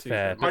disconnect.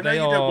 Fair, I know you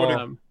don't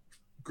want to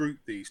group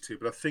these two,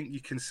 but I think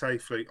you can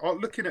safely.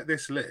 Looking at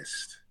this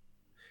list.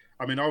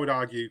 I mean, I would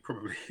argue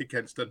probably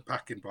against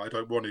unpacking, but I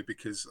don't want to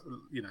because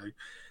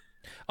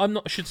I'm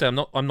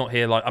not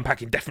here like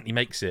unpacking definitely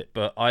makes it,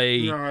 but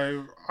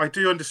I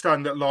do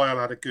understand that Lyle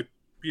had a good,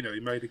 he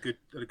made a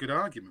good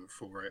argument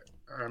for it,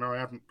 and I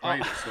haven't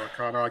played it, so I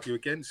can't argue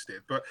against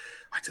it. But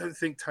I don't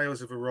think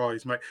Tales of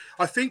Arise, mate.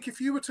 I think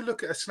if you were to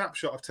look at a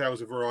snapshot of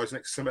Tales of Arise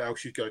next to something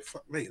else, you'd go,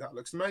 "Fuck me, that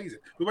looks amazing."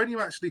 But when you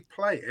actually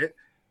play it,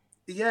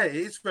 yeah, it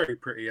is very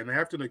pretty, and they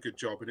have done a good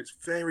job, and it's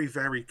very,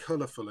 very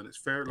colourful, and it's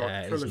very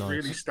colours nice.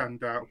 Really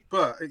stand out.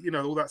 But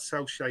all that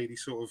cell shady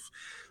sort of,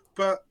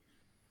 but.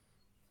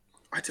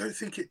 I don't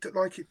think it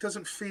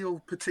doesn't feel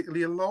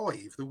particularly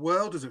alive. The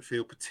world doesn't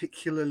feel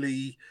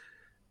particularly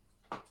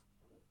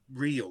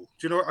real.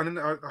 Do you know?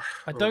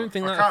 I don't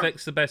think that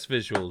affects the best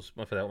visuals.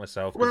 I feel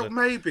myself. Well,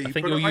 maybe. I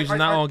think you're using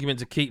that argument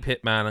to keep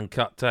Hitman and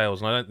cut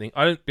Tales, and I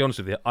don't be honest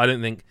with you. I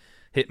don't think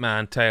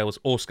Hitman, Tales,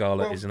 or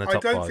Scarlet is in the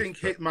top 5. I don't think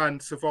Hitman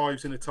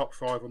survives in the top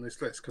 5 on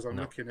this list because I'm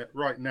looking at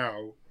right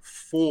now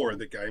 4 of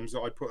the games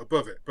that I put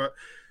above it. But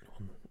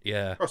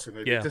yeah,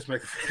 possibly it does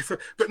make.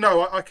 But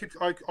no, I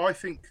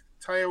think.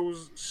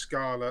 Tales,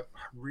 Scarlet, I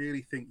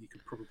really think you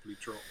could probably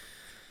drop.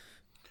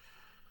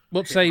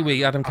 What say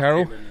we, Adam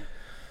Carroll?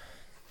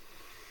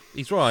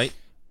 He's right.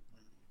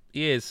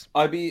 He is.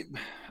 I'd be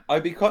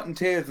cutting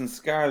Tales and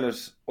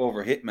Scarlet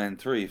over Hitman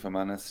 3, if I'm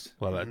honest.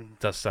 Well, that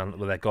does sound...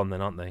 Well, they're gone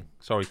then, aren't they?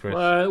 Sorry, Chris.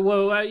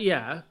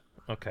 Yeah.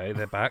 Okay,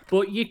 they're back.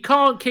 But you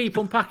can't keep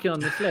unpacking on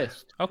this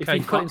list. Okay.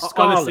 If you put in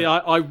Scarlet. Honestly,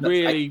 I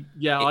really...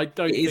 I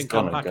don't think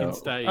unpacking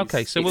stays.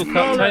 Okay, so we'll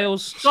cut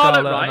Tales,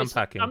 Scarlet, and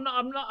unpacking.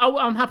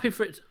 I'm happy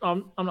for it.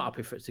 I'm not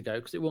happy for it to go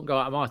because it won't go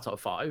out of my top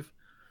 5.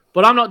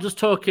 But I'm not just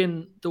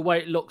talking the way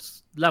it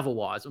looks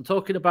level-wise. I'm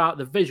talking about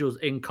the visuals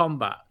in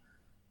combat.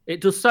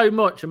 It does so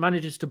much and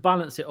manages to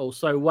balance it all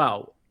so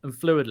well and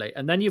fluidly.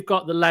 And then you've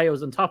got the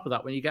layers on top of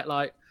that when you get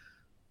like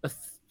a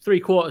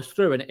 3/4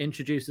 through and it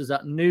introduces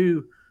that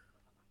new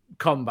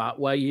combat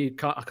where I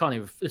can't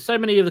even. There's so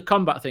many of the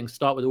combat things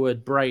start with the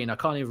word brain. I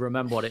can't even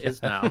remember what it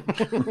is now.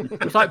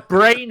 It's like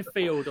brain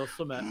field or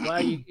something where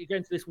you go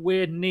into this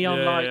weird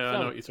neon light. Yeah, I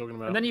know what you're talking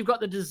about. And then you've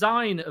got the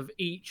design of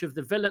each of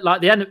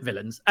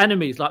the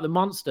enemies, like the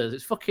monsters.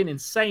 It's fucking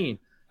insane.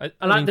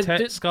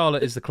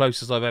 Scarlet is the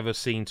closest I've ever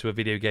seen to a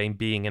video game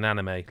being an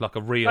anime, like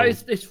a real.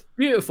 It's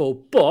beautiful,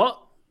 but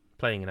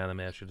playing an anime,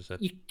 I should have said.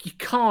 You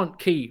can't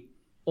keep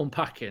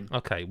unpacking.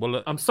 Okay, well,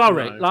 look, I'm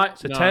sorry.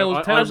 Tales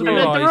of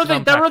Arise.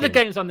 There are other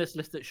games on this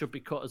list that should be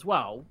cut as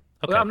well.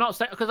 Okay. I'm not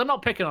saying because I'm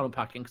not picking on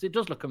unpacking because it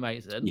does look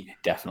amazing. You're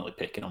definitely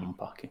picking on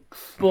unpacking.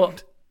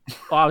 But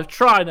I was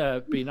trying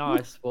to be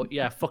nice, but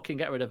yeah, fucking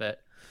get rid of it.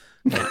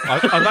 I'm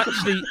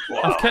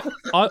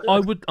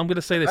going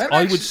to say this.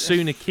 I would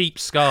sooner keep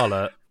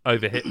Scarlet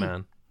over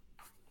Hitman.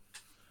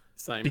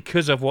 Same.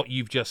 Because of what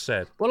you've just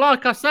said. Well,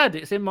 like I said,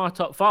 it's in my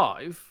top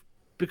 5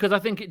 because I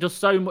think it does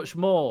so much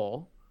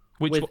more.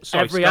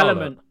 Every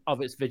element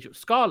of its visual.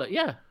 Scarlet,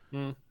 yeah.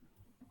 Mm.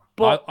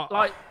 But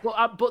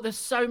but there's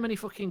so many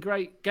fucking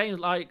great games.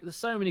 Like there's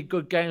so many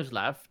good games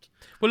left.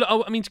 Well,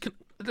 I mean,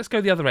 let's go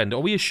the other end. Are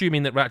we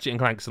assuming that Ratchet and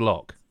Clank's a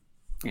lock?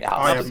 Yeah,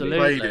 I haven't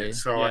played it,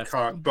 so I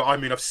can't. But I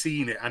mean, I've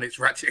seen it, and it's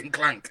Ratchet and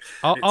Clank.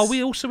 Are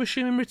we also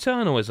assuming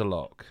Returnal is a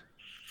lock?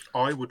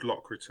 I would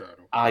lock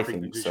Returnal. I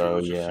think so,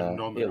 yeah.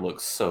 It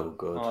looks so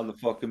good. All the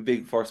fucking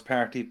big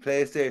first-party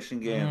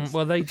PlayStation games.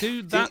 Well, they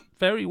do that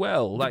very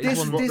well. This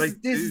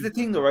is the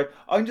thing, though, right?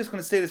 I'm just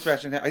going to say this,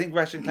 Ratchet and Clank. I think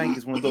Ratchet and Clank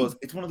is one of those.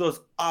 It's one of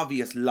those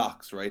obvious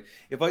locks, right?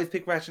 If I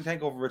pick Ratchet and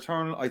Clank over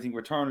Returnal, I think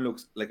Returnal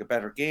looks like a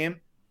better game.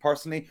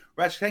 Personally,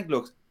 Ratchet and Clank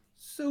looks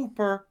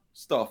super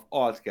stuff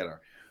altogether.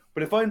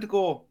 But if I'm to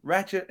go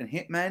Ratchet and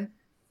Hitman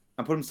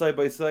and put them side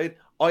by side,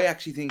 I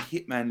actually think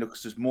Hitman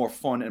looks just more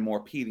fun and more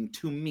appealing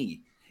to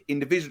me in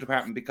the visual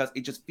department because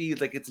it just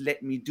feels like it's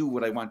letting me do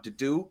what I want to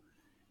do.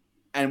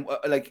 And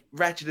like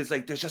Ratchet is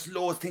like, there's just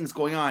loads of things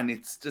going on.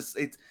 It's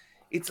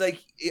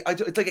like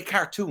a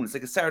cartoon. It's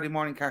like a Saturday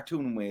morning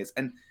cartoon in ways.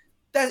 And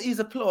that is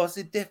a plus.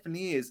 It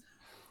definitely is.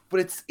 But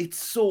it's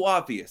so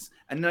obvious.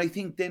 And I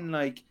think then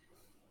like,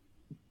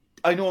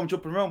 I know I'm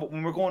jumping around, but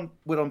when we're going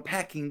with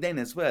unpacking then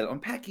as well,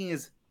 unpacking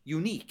is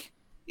unique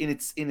in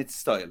its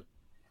style.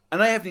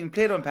 And I haven't even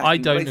played unpacking. I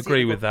don't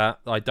agree with that.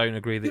 I don't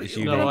agree that it's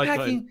unique.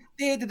 Unpacking,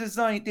 they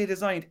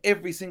designed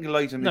every single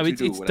item. No,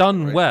 it's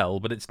done well,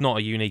 but it's not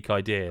a unique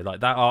idea.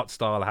 Like that art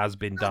style has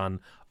been done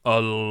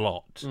a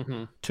lot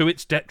to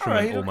its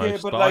detriment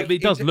almost. But like,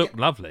 it does look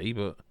lovely.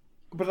 But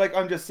like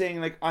I'm just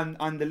saying, like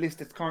on the list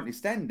that's currently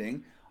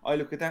standing, I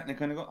look at that and I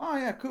kind of go, oh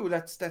yeah, cool.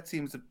 That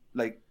seems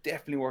like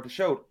definitely worth a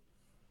shout.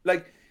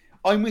 Like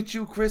I'm with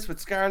you, Chris,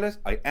 with Scarlet.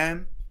 I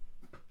am.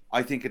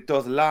 I think it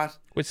does a lot.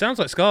 Which sounds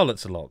like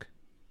Scarlet's a lock.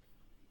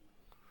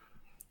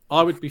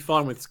 I would be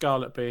fine with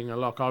Scarlet being a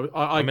lock.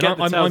 I'm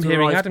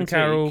hearing Adam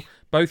Carroll,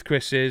 both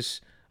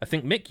Chris's. I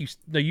think Mick,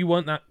 you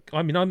weren't that.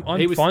 I mean, I'm fine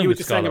with Scarlet. You were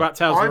just saying about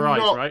Tales of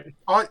Arise, right?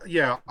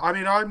 I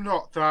mean, I'm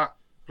not that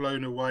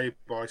blown away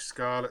by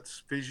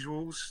Scarlet's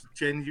visuals.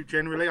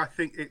 Generally, I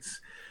think it's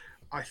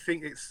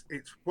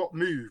what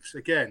moves.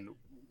 Again,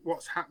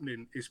 what's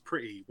happening is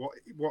pretty.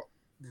 What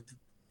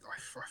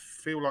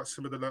feel like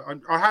some of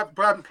the I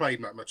haven't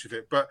played that much of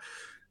it, but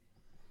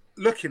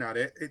looking at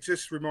it, it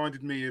just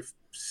reminded me of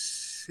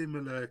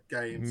similar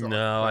games.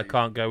 No, I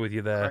can't go with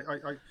you there.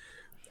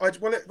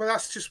 Well,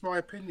 that's just my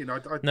opinion.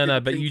 No,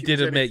 but you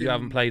did admit you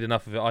haven't played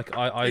enough of it.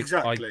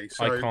 Exactly.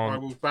 So I can't. I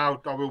will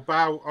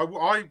bow.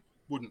 I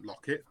wouldn't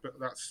lock it, but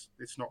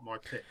it's not my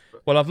pick.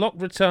 But... Well, I've locked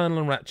Returnal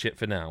and Ratchet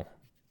for now.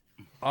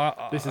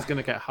 This is going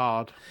to get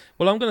hard.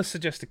 Well, I'm going to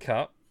suggest a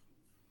cut.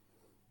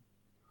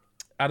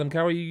 Adam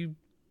Carroll, are you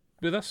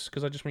with us?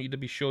 Because I just want you to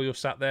be sure you're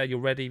sat there, you're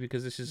ready,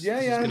 because this is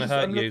going to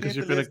hurt you. Because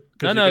this is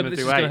going to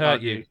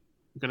hurt you.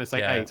 You're going to say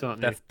 8,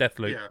 aren't you?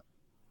 Deathloop. Yeah,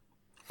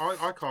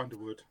 I kind of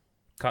would.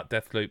 Cut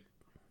Deathloop.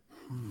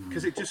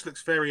 Because it just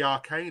looks very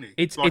arcane-y.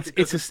 It's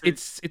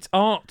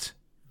art.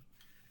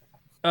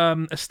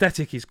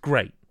 Aesthetic is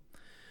great.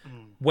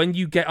 When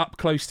you get up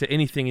close to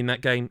anything in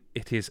that game,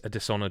 it is a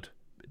Dishonored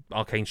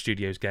Arcane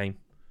Studios game.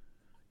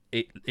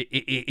 It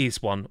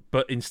is one,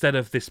 but instead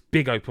of this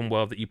big open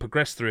world that you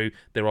progress through,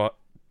 there are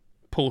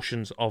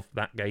portions of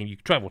that game you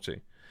can travel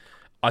to.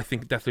 I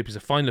think Deathloop is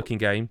a fine-looking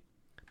game.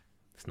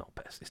 It's not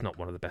best. It's not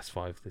one of the best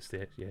 5 this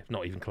year. Yeah,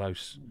 not even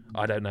close.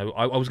 I don't know.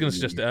 I was going to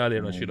suggest it earlier,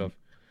 and I should have.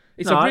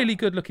 It's a really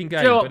good-looking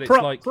game, but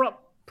it's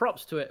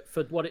props to it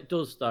for what it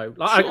does, though.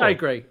 Like, sure. I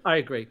agree.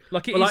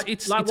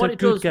 It's what a it good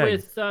does game.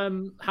 With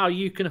how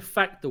you can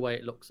affect the way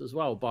it looks as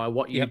well by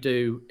what you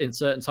do in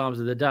certain times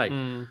of the day.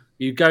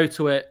 You go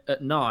to it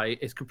at night,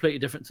 it's completely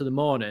different to the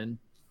morning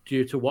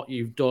due to what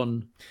you've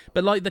done.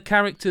 But like the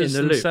characters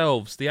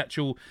themselves, the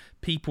actual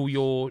people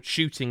you're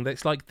shooting,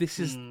 that's like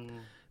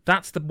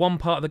that's the one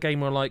part of the game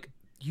where like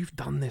you've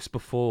done this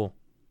before.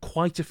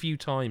 Quite a few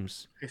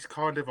times. It's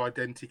kind of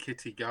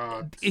Identikitty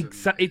guards.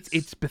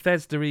 It's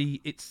Bethesda-y,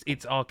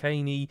 it's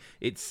Arcane-y,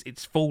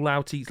 it's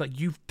Fallout-y. It's like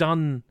you've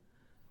done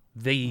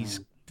these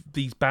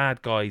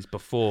bad guys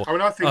before. I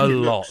mean, I think a it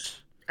lot.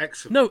 Looks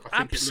excellent. No, I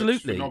think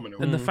absolutely. It looks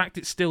phenomenal. And the fact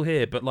it's still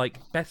here, but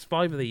like best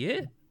 5 of the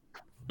year,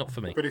 not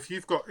for me. But if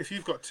you've got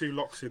 2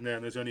 locks in there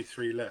and there's only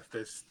 3 left,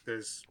 there's.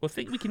 Well, I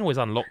think we can always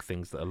unlock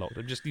things that are locked.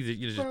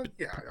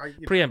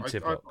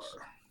 Preemptive locks.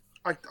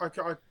 I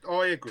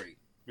agree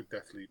with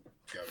Deathloop.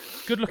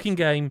 Good looking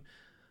game.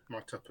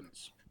 My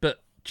tuppence.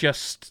 But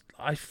just,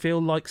 I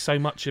feel like so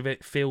much of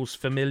it feels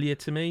familiar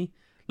to me.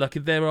 Like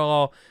there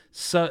are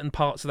certain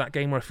parts of that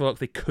game where I feel like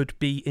they could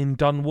be in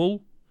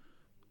Dunwall.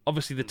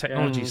 Obviously the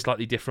technology is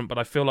slightly different, but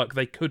I feel like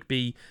they could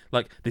be,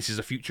 like, this is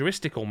a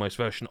futuristic almost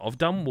version of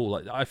Dunwall.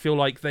 Like, I feel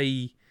like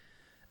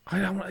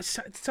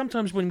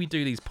sometimes when we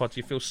do these pods,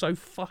 you feel so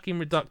fucking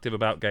reductive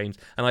about games,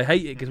 and I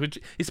hate it because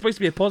it's supposed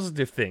to be a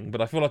positive thing,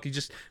 but I feel like it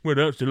has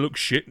to look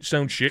shit,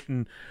 sound shit,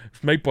 and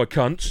it's made by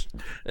cunts.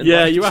 And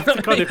you have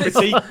to kind of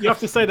critique. You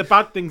have to say the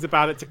bad things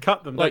about it to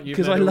cut them, don't you?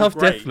 Because I love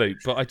Deathloop,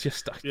 but I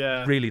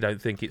really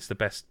don't think it's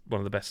one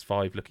of the best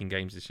 5 looking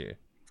games this year.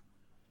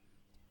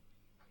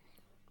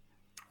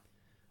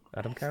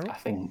 Adam Carroll? I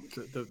think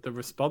the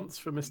response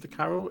from Mr.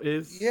 Carroll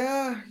is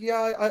I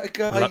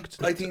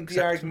think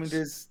the argument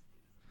is.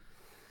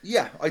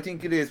 Yeah, I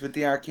think it is with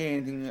the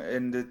arcane thing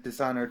and the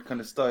Dishonored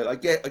kind of style. I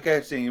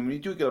get saying when you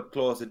do get up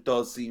close, it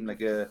does seem like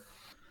they're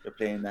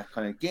playing that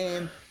kind of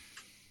game.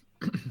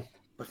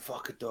 But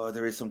fuck it though,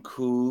 there is some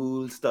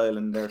cool style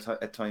in there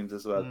at times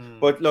as well.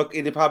 But look,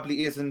 it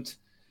probably isn't.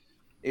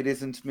 It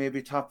isn't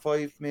maybe top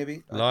 5,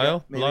 maybe.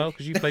 Lyle,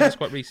 because you played this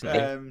quite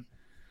recently.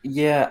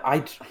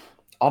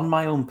 On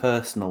my own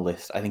personal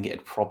list, I think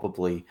it'd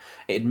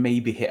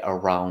maybe hit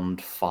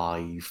around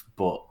 5,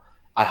 but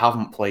I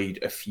haven't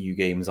played a few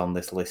games on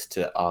this list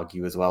to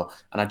argue as well.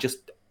 And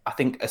I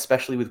think,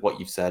 especially with what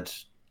you've said,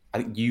 I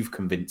think you've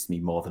convinced me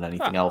more than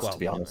anything else, to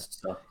be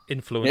honest. So.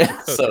 Influence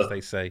cook, as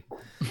they say.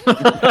 We're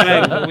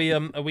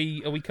cutting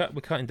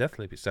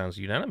Deathloop. It sounds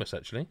unanimous,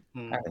 actually.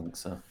 I think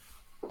so.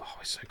 Oh,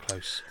 it's so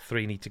close.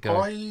 3 need to go.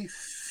 I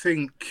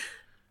think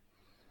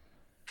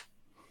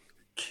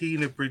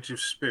Kena Bridge of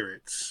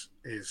Spirits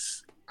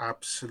is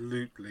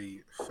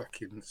absolutely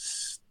fucking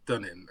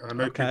stunning. And I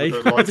know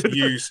people don't like to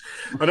use.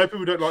 I know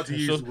people don't like to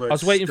use the word. I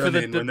was waiting for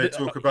when they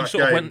talk about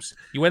games.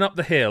 You went up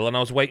the hill, and I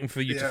was waiting for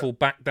you to fall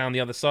back down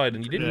the other side,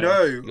 and you didn't.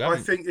 No, I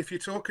think if you're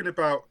talking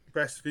about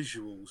best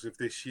visuals of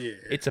this year,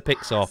 it's a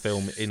Pixar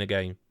film in a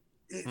game.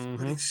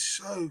 But it's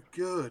so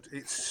good.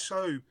 It's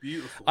so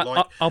beautiful.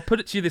 I'll put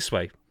it to you this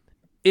way: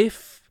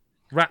 if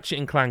Ratchet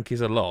and Clank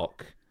is a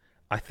lock,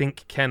 I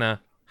think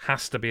Kenna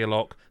has to be a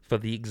lock for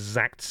the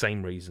exact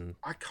same reason.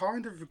 I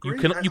kind of agree.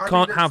 You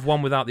can't have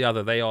one without the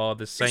other. They are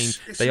the same.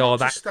 They are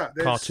that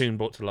cartoon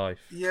brought to life.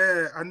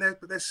 Yeah, and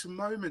there's some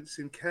moments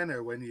in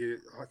Kenna when you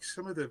like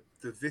some of the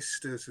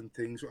vistas and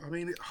things. I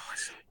mean,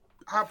 it's an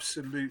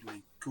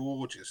absolutely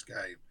gorgeous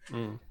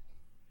game.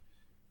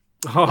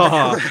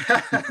 Oh,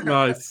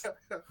 nice.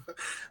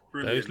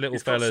 Those little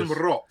it's fellas. Got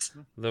some rot.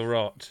 The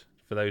rot.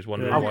 For those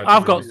wondering why.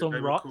 I've got some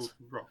rot.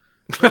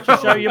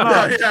 Show your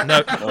mouth.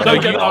 No,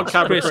 you on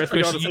camera, Chris.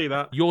 You see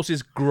that? Yours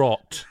is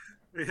grot.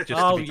 Just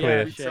to be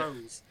clear.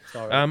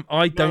 Sorry.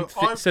 I don't.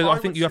 I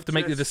think you have to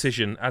make the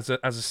decision as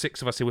a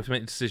six of us here. We have to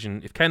make the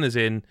decision. If Kenner's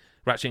in,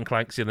 Ratchet and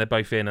Clank's in, they're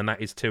both in, and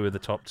that is two of the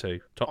top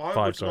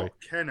five. Sorry,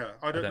 Kenner.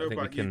 I don't know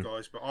about you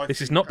guys, but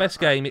this is not best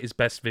game. It is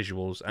best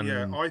visuals. And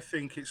yeah, I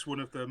think it's one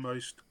of the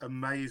most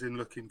amazing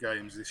looking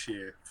games this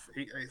year.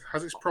 It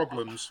has its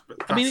problems, but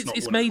that's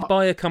it's made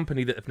by a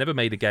company that have never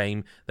made a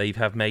game. They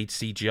have made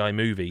CGI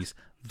movies.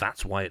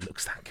 That's why it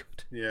looks that good.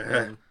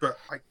 Yeah, but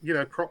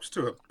props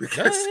to them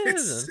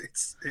because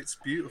it's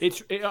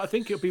beautiful. I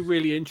think it'll be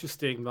really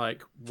interesting,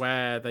 like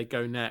where they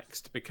go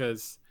next,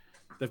 because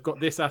they've got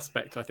this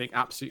aspect. I think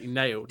absolutely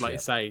nailed. Like you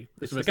say,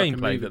 it's the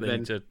gameplay that they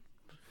need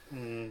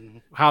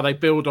to. How they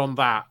build on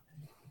that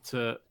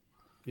to,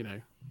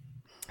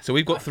 So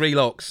we've got 3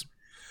 locks.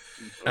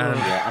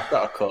 I've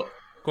got a cut.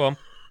 Go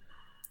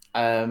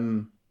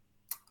on.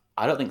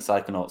 I don't think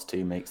Psychonauts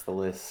 2 makes the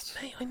list.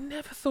 Mate, I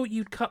never thought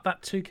you'd cut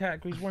that 2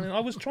 categories one. I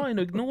was trying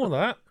to ignore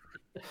that.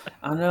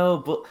 I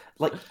know, but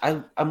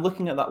I'm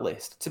looking at that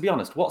list. To be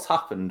honest, what's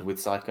happened with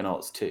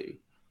Psychonauts 2,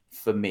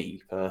 for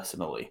me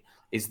personally,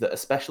 is that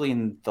especially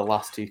in the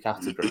last 2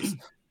 categories,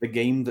 the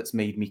game that's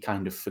made me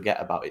kind of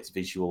forget about its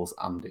visuals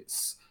and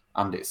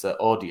its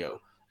audio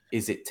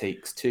is It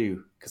Takes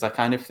Two, because I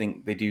kind of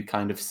think they do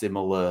kind of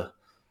similar,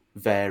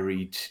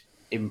 varied,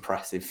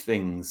 impressive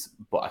things,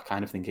 but I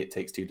kind of think It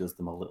Takes Two does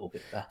them a little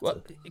bit better.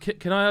 Well,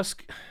 can I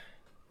ask?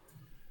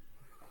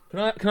 Can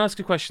I ask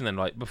a question then?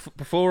 Like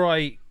before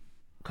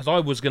because I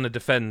was going to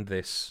defend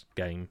this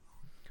game,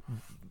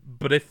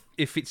 but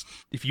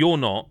if you're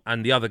not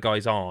and the other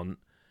guys aren't,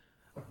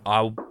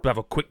 I'll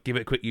give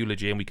it a quick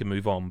eulogy and we can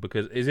move on.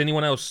 Because is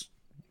anyone else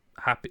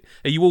happy?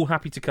 Are you all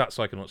happy to cut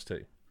Psychonauts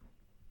 2?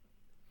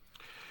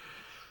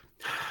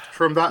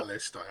 From that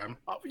list, I am.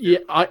 Yeah,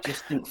 I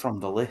just think from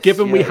the list.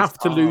 Given we have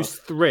to lose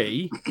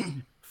 3,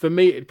 for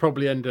me it'd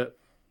probably end up.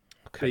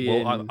 Okay,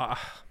 being...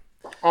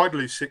 I'd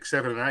lose 6,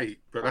 7, and 8,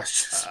 but that's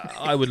just.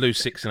 I would lose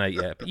 6 and 8,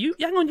 yeah. But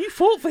hang on, you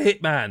fought for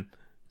Hitman.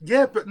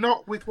 Yeah, but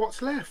not with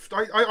what's left.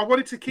 I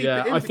wanted to keep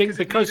it in. I think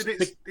because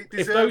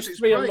if those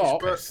 3 are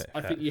locked,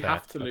 I think you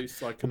have to lose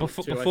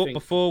Psychonauts 2.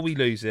 Before we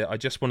lose it, I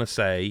just want to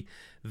say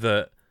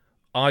that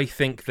I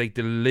think they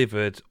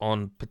delivered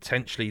on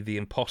potentially the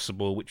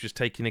impossible, which was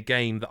taking a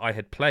game that I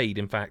had played,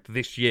 in fact,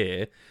 this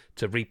year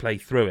to replay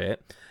through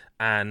it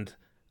and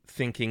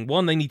thinking,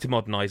 one, they need to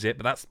modernise it,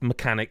 but that's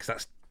mechanics.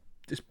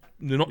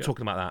 They're not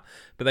talking about that.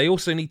 But they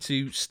also need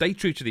to stay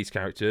true to these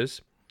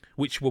characters,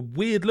 which were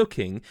weird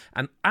looking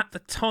and at the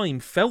time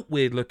felt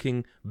weird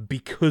looking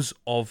because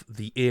of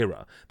the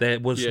era. There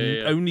was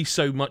only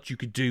so much you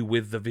could do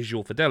with the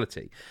visual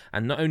fidelity.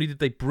 And not only did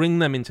they bring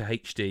them into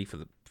HD for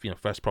the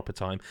first proper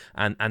time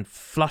and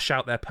flush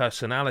out their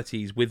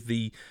personalities with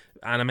the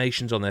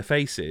animations on their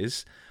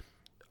faces,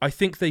 I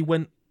think they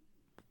went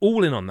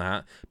all in on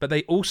that, but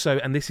they also,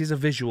 and this is a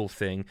visual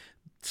thing,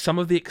 some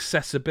of the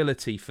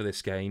accessibility for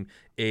this game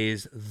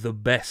is the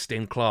best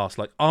in class.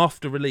 Like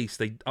after release,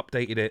 they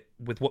updated it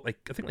with I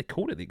think they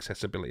called it the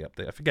accessibility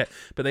update. I forget,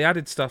 but they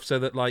added stuff so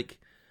that like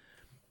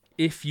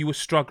if you were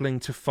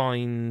struggling to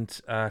find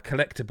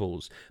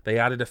collectibles, they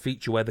added a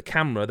feature where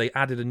they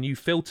added a new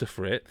filter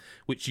for it,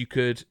 which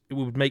it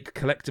would make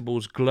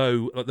collectibles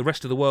glow. Like the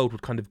rest of the world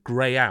would kind of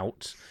grey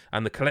out,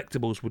 and the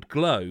collectibles would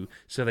glow,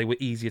 so they were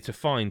easier to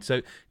find.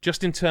 So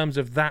just in terms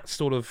of that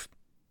sort of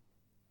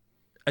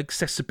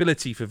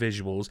accessibility for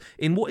visuals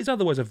in what is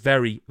otherwise a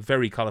very,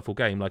 very colourful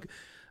game, like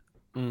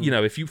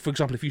if you, for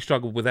example, if you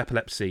struggle with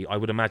epilepsy, I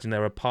would imagine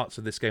there are parts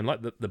of this game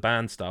like the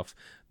band stuff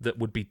that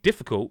would be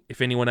difficult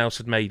if anyone else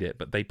had made it,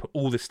 but they put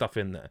all this stuff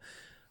in there.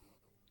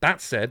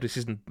 That said, this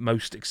isn't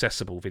most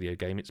accessible video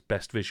game, it's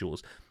best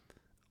visuals.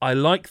 I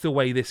like the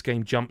way this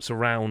game jumps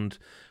around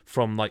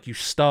from like you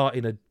start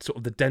in a sort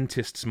of the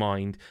dentist's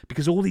mind,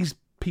 because all these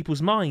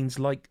people's minds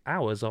like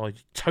ours are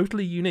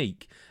totally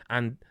unique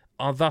and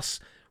are thus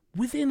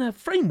within a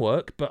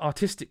framework, but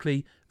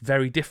artistically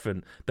very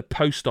different. The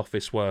post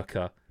office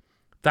worker,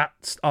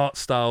 that art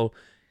style,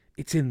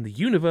 it's in the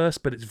universe,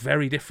 but it's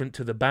very different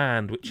to the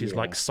band, which is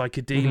like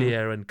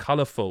psychedelia and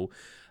colourful.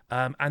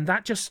 And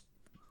that just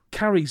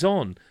carries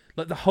on.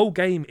 Like the whole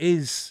game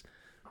is...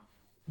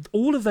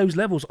 all of those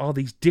levels are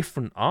these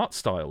different art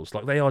styles.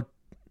 Like they are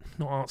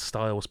not art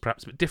styles,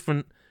 perhaps, but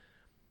different...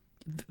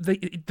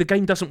 The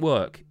game doesn't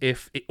work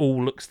if it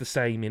all looks the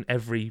same in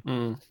every...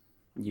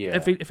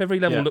 If every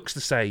level looks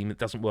the same, it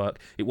doesn't work.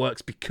 It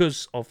works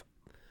because of...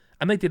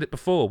 and they did it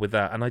before with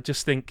that, and I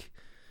just think...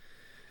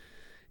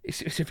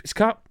 If it's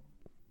cut,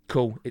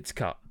 cool, it's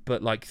cut.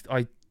 But like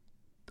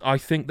I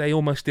think they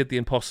almost did the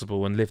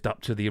impossible and lived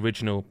up to the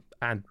original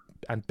and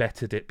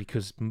bettered it,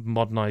 because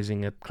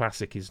modernising a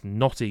classic is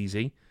not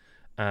easy.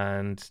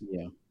 And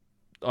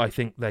I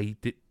think they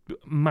did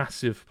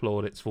massive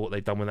plaudits for what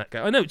they've done with that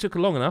game. I know it took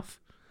long enough,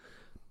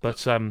 but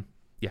it's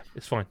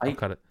fine. I'll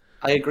cut it.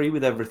 I agree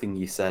with everything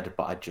you said,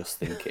 but I just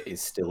think it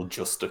is still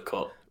just a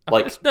cut.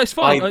 Like no, it's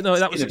fine. No,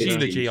 that was a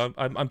eulogy.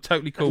 I'm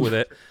totally cool with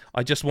it.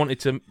 I just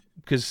wanted to,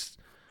 because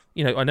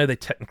I know they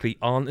technically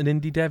aren't an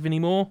indie dev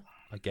anymore,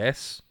 I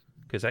guess,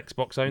 because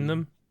Xbox own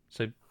them.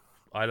 So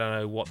I don't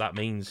know what that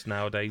means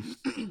nowadays,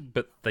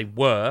 but they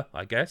were,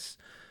 I guess.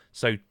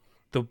 So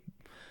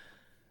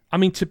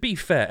to be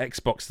fair,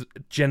 Xbox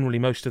generally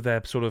most of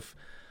their sort of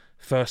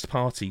first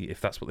party, if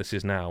that's what this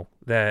is now,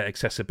 their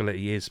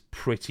accessibility is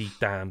pretty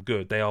damn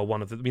good. They are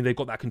one of the. I mean, they've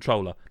got that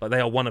controller. Like they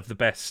are one of the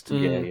best.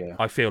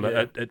 I feel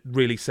at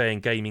really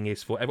saying gaming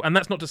is for everyone. And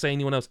that's not to say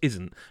anyone else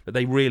isn't, but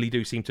they really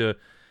do seem to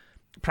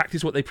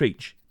practice what they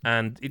preach.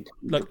 And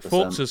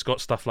Forza's got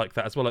stuff like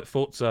that as well. Like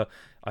Forza,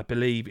 I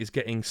believe, is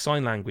getting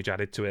sign language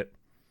added to it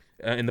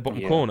in the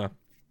bottom corner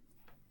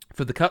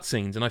for the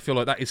cutscenes, and I feel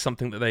like that is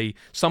something that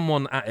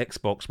someone at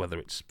Xbox, whether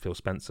it's Phil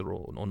Spencer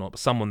or not, but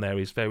someone there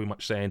is very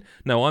much saying,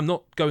 no, I'm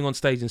not going on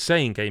stage and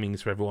saying gaming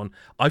is for everyone.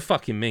 I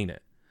fucking mean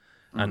it.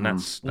 And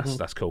that's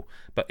cool.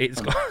 But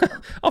it's got,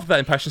 after that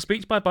impassioned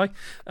speech, bye-bye.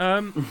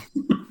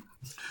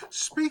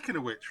 Speaking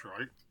of which,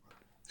 right?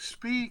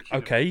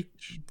 Segue,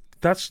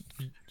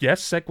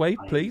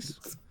 please.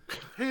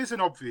 Here's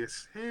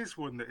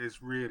one that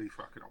is really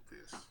fucking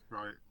obvious,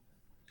 right?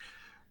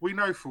 We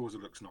know Forza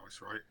looks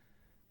nice, right?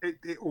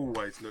 It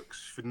always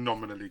looks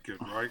phenomenally good,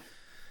 right?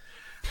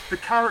 The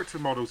character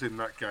models in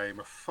that game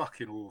are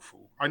fucking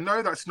awful. I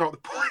know that's not the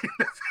point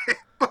of it,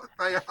 but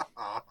they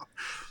are.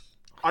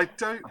 I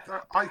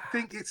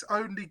think it's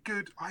only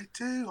good. I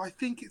do. I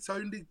think it's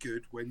only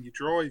good when you're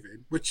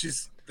driving, which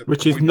is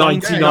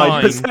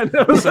 99%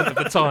 of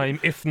the time,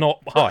 if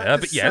not higher.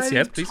 But yes,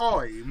 please.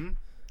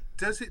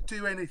 Does it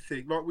do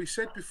anything? Like we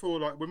said before,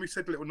 like when we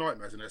said Little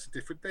Nightmares, and that's a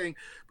different thing,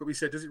 but we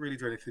said, does it really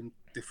do anything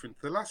different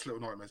to the last Little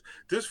Nightmares?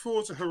 Does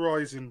Forza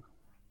Horizon...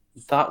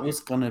 That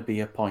was going to be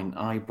a point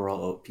I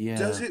brought up, yeah.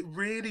 Does it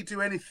really do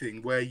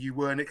anything where you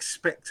weren't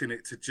expecting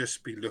it to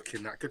just be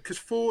looking that good? Because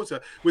Forza,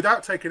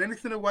 without taking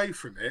anything away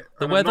from it...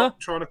 The weather? I'm not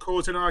trying to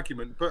cause an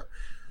argument, but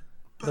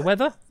the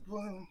weather?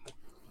 Well,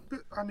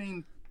 but I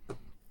mean...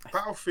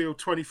 Battlefield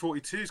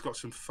 2042's got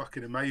some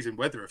fucking amazing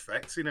weather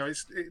effects. You know,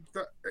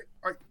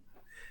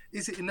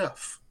 is it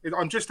enough?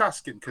 I'm just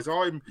asking because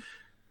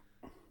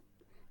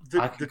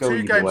the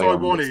two games I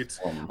wanted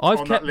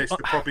on that list are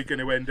probably going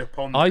to end up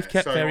on. I've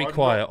kept very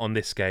quiet on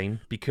this game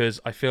because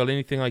I feel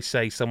anything I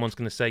say, someone's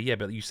going to say, "Yeah,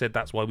 but you said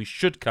that's why we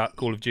should cut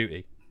Call of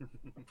Duty."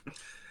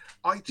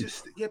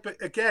 But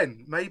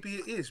again, maybe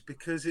it is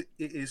because it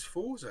is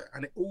Forza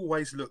and it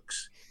always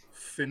looks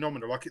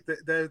phenomenal. Like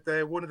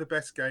they're one of the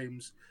best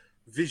games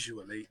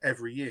visually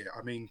every year.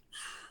 I mean,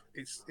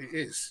 it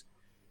is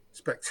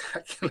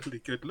spectacularly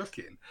good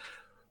looking,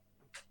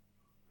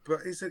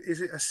 but is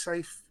it a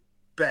safe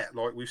bet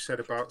like we've said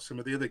about some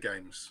of the other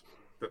games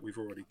that we've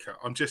already cut?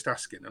 I'm just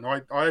asking, and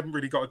I haven't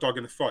really got a dog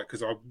in the fight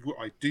because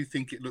I do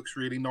think it looks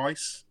really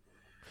nice.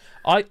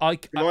 Like I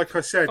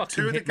said,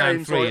 two of the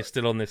games 3 is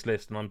still on this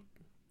list, and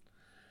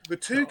the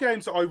two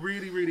games that I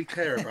really, really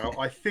care about,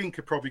 I think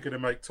are probably going to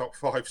make top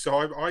 5.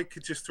 So I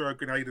could just throw a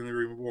grenade in the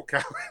room and walk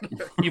out.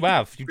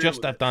 You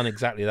just have done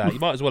exactly that. You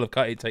might as well have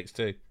cut It Takes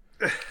Two.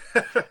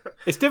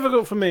 It's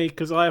difficult for me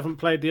because I haven't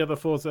played the other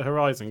Forza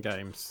Horizon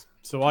games,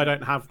 so I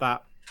don't have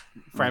that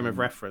frame of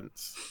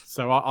reference.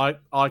 So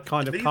I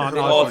kind of can't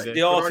argue.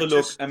 They also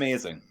look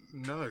amazing.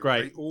 No,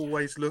 great. They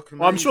always look amazing.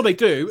 Well, I'm sure they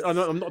do.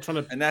 I'm not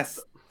trying to. And that's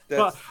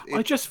but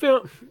I just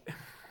feel.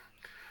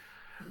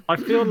 I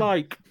feel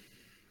like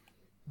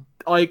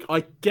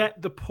I get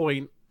the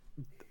point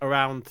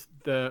around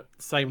the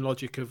same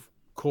logic of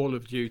Call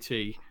of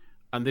Duty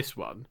and this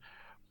one,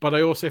 but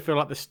I also feel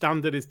like the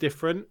standard is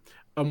different.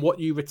 And what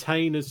you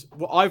retain as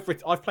I've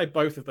played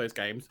both of those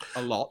games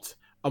a lot,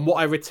 and what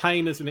I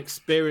retain as an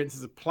experience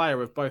as a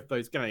player of both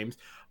those games,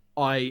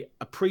 I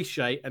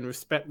appreciate and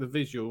respect the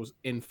visuals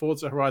in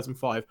Forza Horizon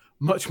 5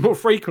 much more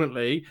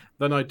frequently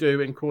than I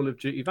do in Call of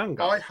Duty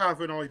Vanguard. I have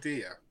an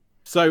idea.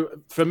 So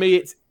for me,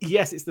 it's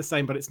the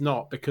same, but it's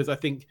not, because I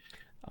think.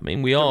 I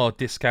mean, we are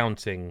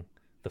discounting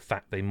the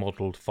fact they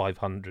modelled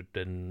 500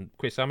 and...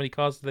 Chris, how many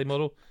cars did they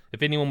model?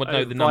 If anyone would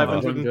know the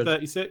number.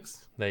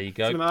 536. There you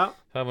go.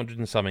 500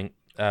 and something.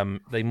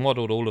 They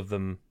modelled all of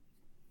them.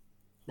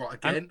 What,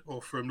 again?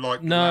 Or from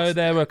like... No,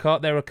 there are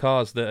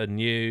cars that are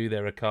new.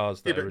 There are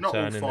cars that are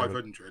returning. Not all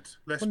 500.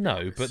 Well,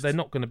 no, but they're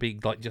not going to be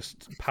like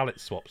just pallet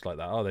swaps like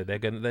that, are they?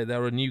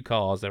 There are new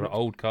cars. There are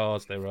old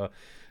cars. There are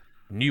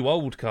new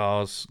old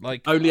cars.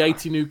 Like only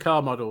 80 new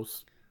car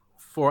models.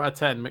 4 out of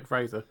 10, Mick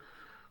Fraser.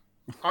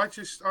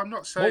 I'm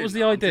not saying. What was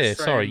the idea?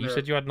 Sorry, you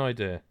said you had an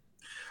idea.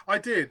 I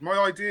did. My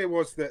idea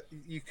was that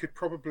you could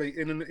probably,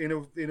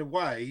 in a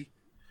way,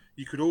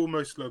 you could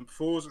almost lump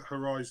Forza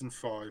Horizon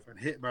 5 and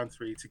Hitman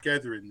 3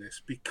 together in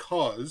this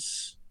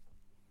because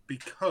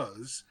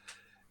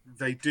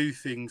they do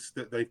things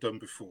that they've done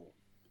before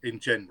in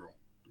general.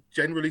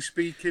 Generally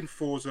speaking,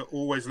 Forza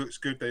always looks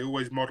good. They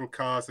always model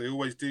cars. They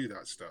always do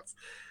that stuff.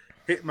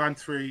 Hitman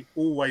 3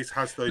 always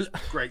has those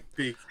great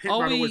big...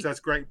 always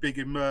has great big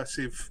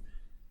immersive...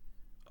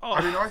 I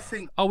mean, I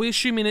think... Are we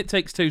assuming It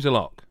Takes Two's a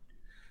lock?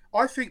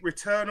 I think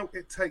Returnal,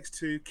 It Takes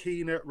Two,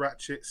 Kena,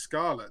 Ratchet,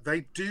 Scarlet.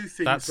 They do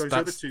things those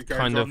other two games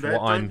kind of on there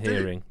what I'm don't do.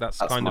 hearing. That's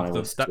kind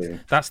of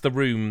that's the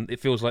room. It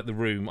feels like the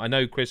room. I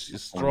know Chris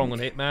is strong on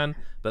Hitman,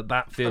 but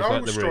that feels like the room.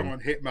 I was strong on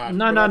Hitman.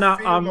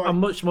 No. I'm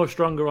much more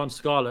stronger on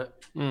Scarlet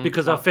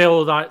because I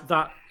feel like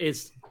that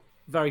is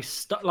very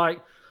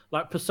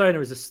like Persona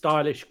is a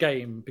stylish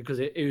game because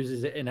it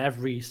uses it in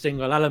every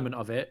single element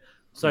of it.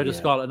 So does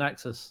Scarlet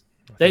Nexus.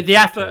 The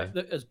effort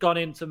that has gone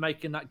into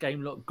making that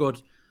game look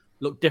good,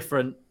 look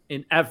different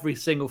in every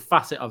single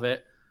facet of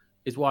it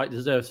is why it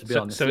deserves to be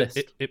on this list.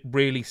 So it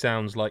really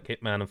sounds like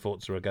Hitman and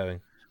Forza are going.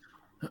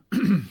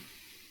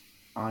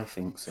 I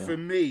think so. For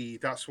me,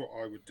 that's what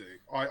I would do.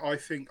 I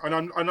think, and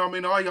I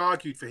mean, I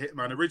argued for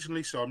Hitman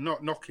originally, so I'm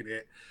not knocking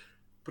it.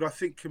 But I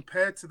think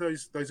compared to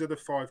those other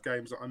 5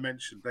 games that I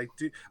mentioned, they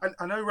do. And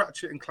I know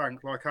Ratchet and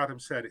Clank, like Adam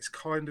said, it's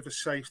kind of a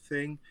safe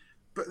thing,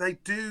 but they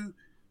do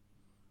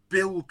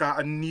build that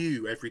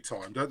anew every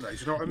time, don't they? Do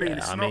you know what I mean?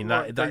 Yeah, I mean,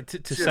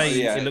 to say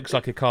it looks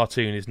like a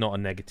cartoon is not a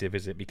negative,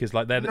 is it? Because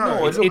like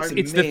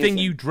it's the thing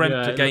you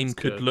dreamt a game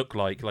could look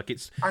like. Like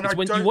it's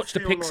when you watch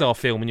the Pixar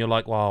film and you're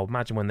like, wow,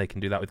 imagine when they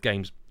can do that with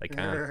games. They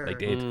can, they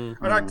did. And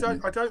I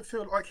don't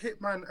feel like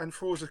Hitman and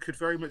Forza could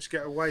very much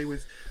get away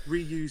with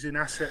reusing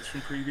assets from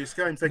previous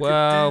games. They could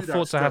do that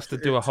Forza has to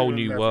do a whole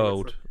new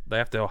world. They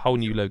have to do a whole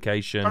new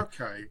location.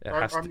 Okay, it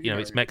has to,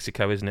 it's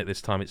Mexico, isn't it?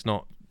 This time, it's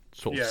not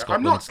sort of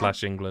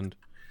Scotland/England.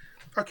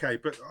 Okay,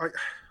 but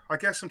I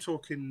guess I'm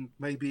talking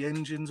maybe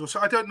engines or so.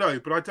 I don't know,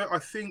 but I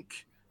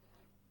think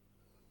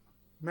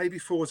maybe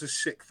Forza's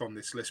 6th on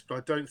this list, but I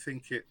don't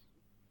think it.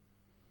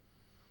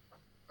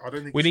 I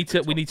don't think we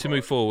need to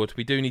move forward.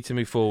 We do need to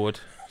move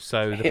forward.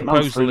 So the Hitman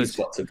proposal 3's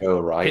got to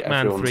go, right?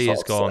 Hitman 3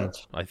 is gone,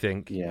 I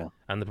think. Yeah.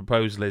 And the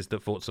proposal is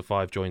that Forza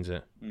 5 joins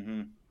it.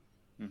 Mm-hmm.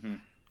 Mm-hmm.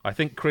 I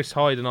think Chris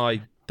Hyde and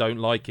I don't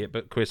like it,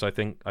 but Chris, I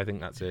think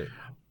that's it.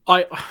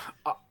 I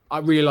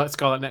really like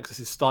Scarlet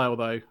Nexus's style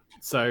though.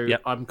 So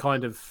I'm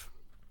kind of,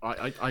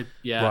 right.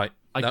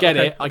 I get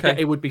it. I get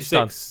it would be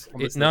 6.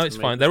 It's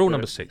fine. They're all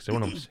number 6. They're all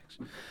number 6.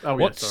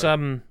 What's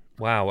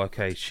Wow.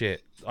 Okay.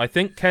 Shit. I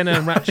think Kenna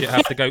and Ratchet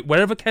have to go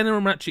wherever Kenna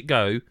and Ratchet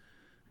go.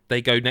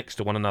 They go next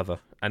to one another,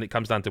 and it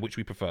comes down to which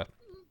we prefer.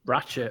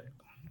 Ratchet.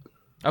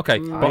 Okay,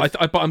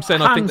 but I'm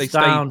saying I think they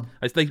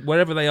stay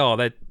wherever they are.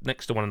 They're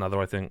next to one another.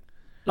 I think.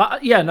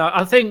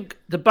 I think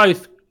they're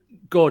both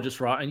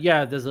gorgeous, right? And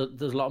there's a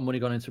lot of money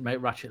gone into to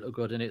make Ratchet look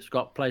good, and it's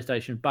got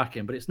PlayStation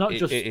backing. But it's not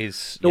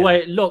just the way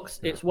it looks;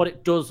 it's what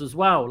it does as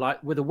well.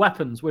 Like with the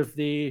weapons, with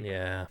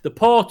the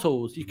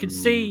portals, you can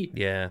see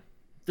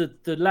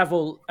the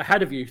level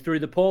ahead of you through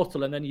the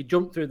portal, and then you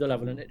jump through the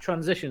level, and it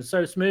transitions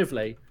so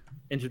smoothly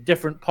into a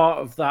different part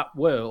of that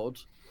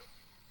world.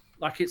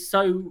 Like it's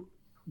so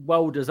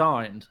well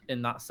designed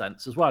in that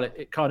sense as well.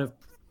 It kind of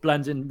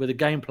blends in with the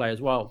gameplay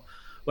as well.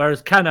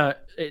 Whereas Kenna,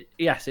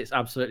 it's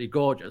absolutely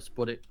gorgeous,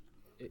 but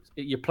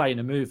you're playing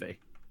a movie.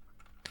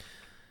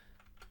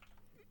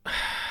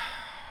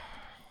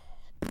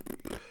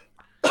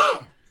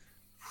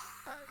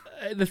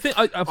 The thing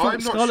I thought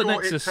I'm not Scarlet sure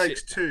Nexus It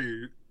Takes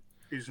Two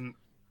isn't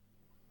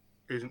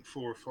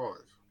 4 or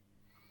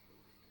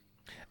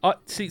 5.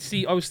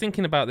 See, I was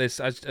thinking about this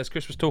as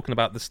Chris was talking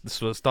about this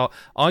sort of start.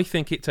 I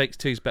think It Takes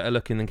Two's better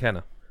looking than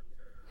Kenna.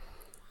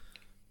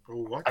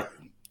 Oh, I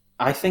don't.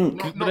 I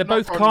think but they're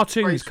both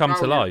cartoons come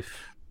to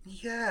life.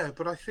 Yeah,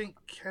 but I think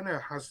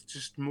Kenna has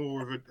just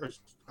more of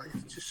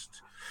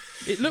just.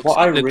 It looks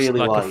like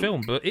a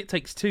film, but It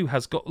Takes Two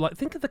has got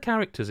think of the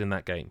characters in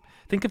that game.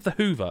 Think of the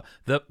Hoover,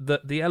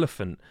 the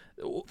elephant.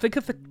 Think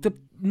of the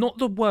not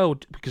the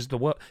world because the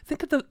world.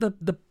 Think of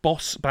the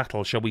boss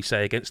battle, shall we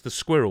say, against the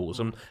squirrels,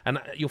 and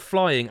you're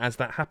flying as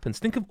that happens.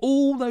 Think of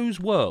all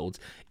those worlds.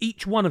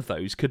 Each one of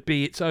those could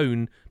be its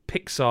own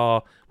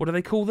Pixar. What do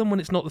they call them when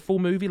it's not the full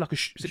movie? Like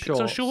is it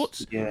Pixar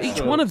shorts? Yeah.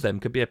 Each one of them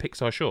could be a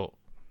Pixar short.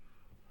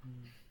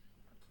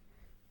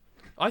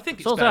 I think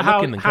it's also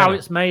how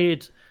it's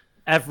made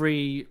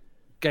every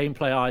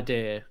gameplay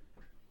idea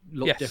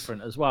look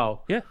different as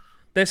well. Yeah,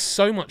 there's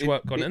so much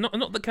work on it.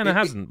 Not that Kenna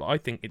hasn't, but I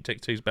think It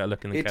Takes Two's better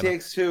looking than Kenna. It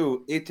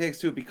Takes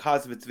Two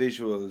because of its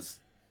visuals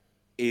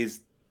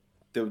is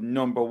the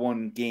number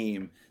 1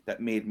 game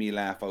that made me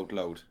laugh out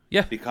loud.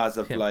 Yeah, because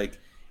of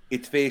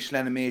its facial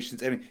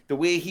animations. I mean, the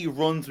way he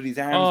runs with his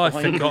arms. Oh, I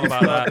forgot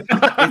about that.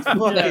 It's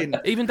fucking,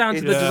 even down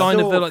to the design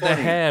of their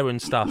hair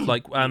and stuff.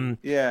 Like,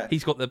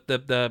 he's got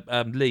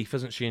the leaf,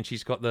 hasn't she? And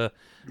she's got the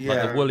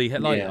woolly hair.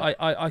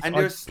 And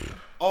there's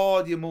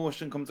all the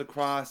emotion comes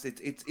across.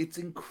 It's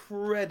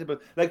incredible.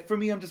 Like for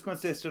me, I'm just going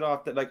to say straight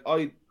off that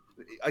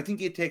I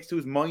think It Takes Two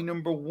is my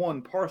number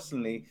 1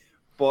 personally,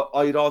 but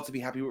I'd also be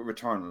happy with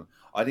Returnal.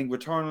 I think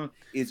Returnal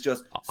is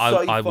just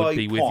sci-fi I would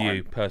be porn. with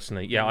you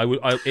personally. Yeah, I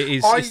would.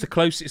 It's the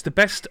closest. It's the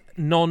best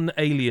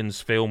non-aliens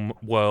film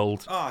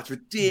world. Oh, it's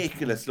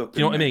ridiculous! Look, do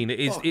you know what I mean?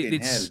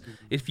 It's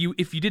if you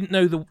didn't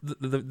know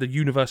the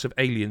universe of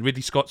Alien,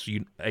 Ridley Scott's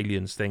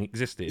Aliens thing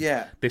existed.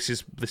 Yeah, this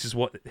is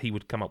what he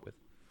would come up with.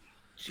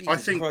 I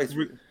think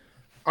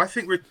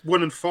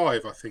 1 and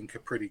 5. I think are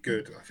pretty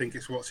good. I think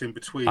it's what's in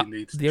between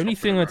needs. The only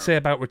thing I'd say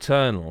about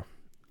Returnal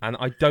and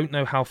I don't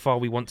know how far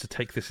we want to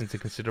take this into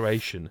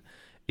consideration,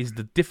 is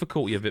the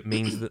difficulty of it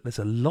means that there's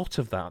a lot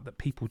of that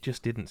people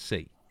just didn't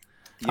see.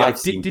 Yeah, I've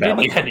seen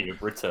barely any of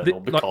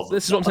Returnal because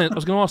this is what I'm saying. I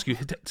was going to ask you.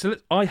 So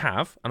I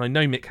have, and I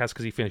know Mick has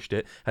because he finished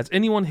it. Has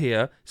anyone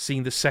here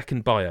seen the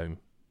second biome?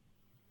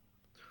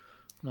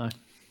 No.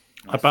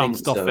 I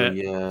bounced off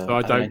it, so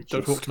I don't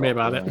talk to me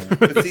about it.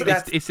 But see,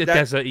 it's a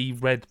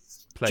deserty red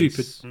place.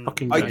 Stupid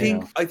fucking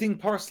game. I think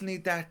personally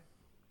that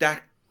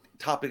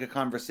topic of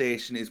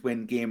conversation is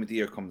when Game of the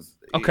Year comes.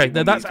 Okay,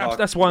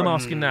 that's why I'm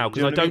asking now,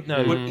 because I don't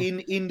know. But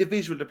in the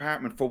visual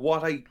department, for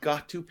what I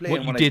got to play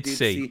and what I did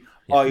see,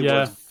 yeah. I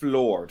was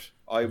floored.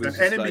 I was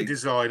the enemy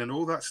design and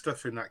all that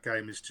stuff in that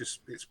game is just,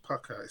 it's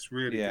pucker. It's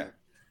really good.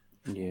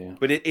 Yeah.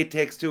 But It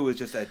Takes Two is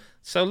just a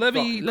so let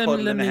me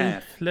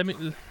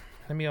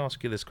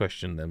ask you this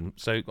question then.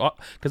 So,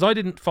 because I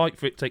didn't fight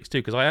for It Takes Two,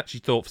 because I actually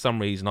thought for some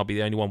reason I'll be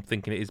the only one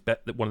thinking it is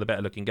one of the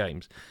better looking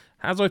games.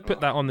 As I've put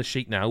that on the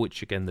sheet now,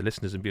 which again the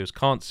listeners and viewers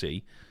can't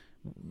see,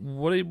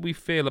 what did we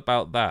feel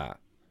about that?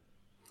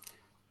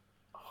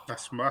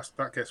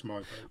 That gets my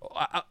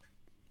vote.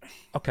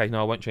 Okay,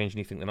 no, I won't change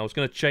anything then. I was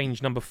going to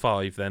change number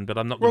 5 then, but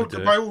I'm not going to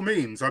do it. By all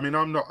means. I mean,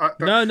 I'm not...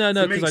 No,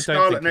 for me, because I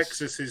don't Scarlet think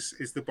Nexus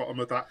is the bottom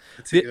of that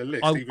particular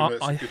list, even though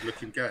it's a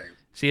good-looking game.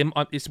 See,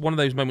 it's one of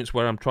those moments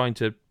where I'm trying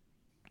to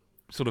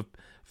sort of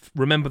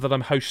remember that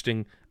I'm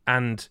hosting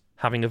and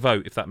having a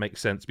vote, if that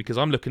makes sense, because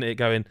I'm looking at it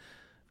going,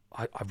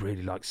 I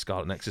really like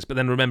Scarlet Nexus, but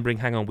then remembering,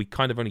 hang on, we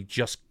kind of only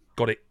just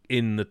got it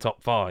in the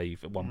top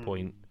 5 at one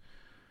point.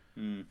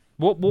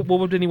 What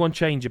would anyone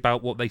change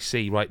about what they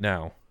see right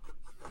now?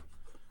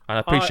 And I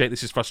appreciate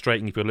this is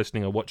frustrating if you're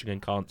listening or watching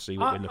and can't see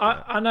what we're looking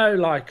at. I know,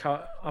 like,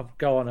 I've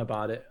go on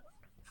about it,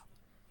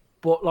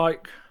 but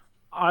like,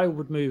 I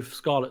would move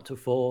Scarlet to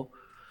 4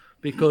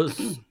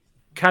 because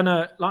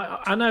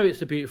I know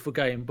it's a beautiful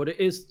game, but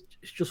it's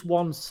just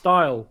one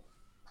style,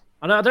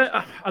 and I don't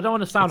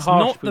want to sound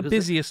harsh. It's not the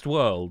busiest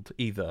world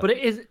either, but it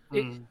is.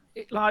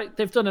 Like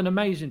they've done an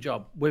amazing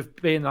job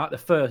with being like the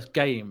first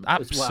game.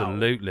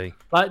 Absolutely. As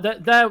well.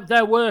 Like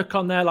their work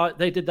on there, like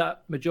they did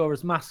that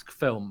Majora's Mask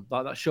film,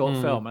 like that short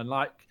film, and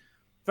like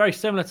very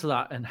similar to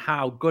that and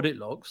how good it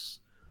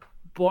looks.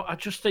 But I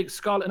just think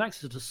Scarlet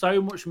Nexus does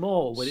so much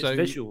more with its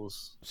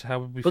visuals. So how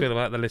would we feel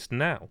about the list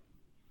now?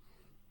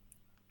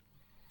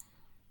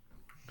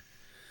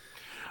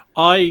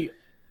 I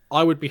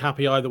would be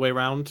happy either way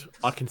around.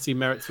 I can see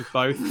merits with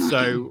both,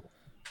 so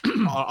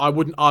I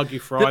wouldn't argue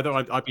for either.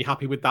 I'd be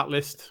happy with that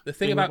list. The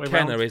thing about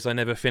Kenna is I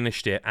never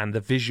finished it, and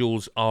the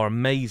visuals are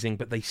amazing,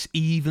 but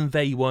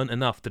they weren't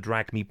enough to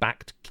drag me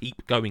back to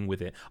keep going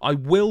with it. I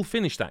will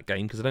finish that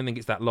game because I don't think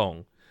it's that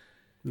long.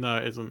 No,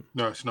 it isn't.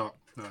 No, it's not.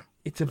 No.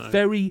 It's a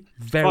very,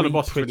 very Final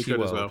boss pretty is really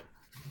good world. as well.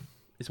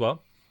 It's what?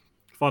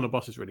 Final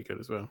boss is really good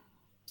as well.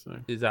 So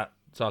is that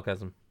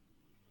sarcasm?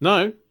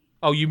 No.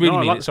 Oh, you really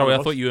mean it? Sorry,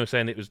 I thought you were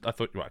saying it was. I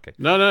thought right, okay.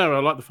 No, I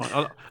like the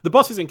final. The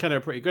bosses in Kenna are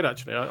pretty good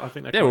actually. I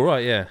think they're all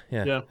right. Yeah.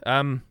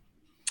 I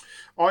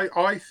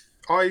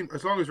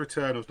as long as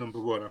Returnal's number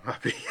 1, I'm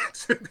happy.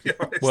 To be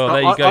honest. Well,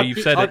 there you go.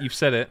 You've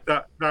said it.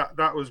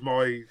 That was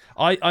my.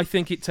 I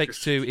think It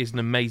Takes Two is an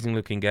amazing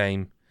looking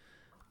game,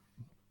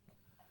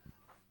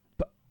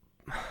 but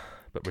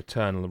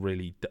Returnal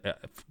really.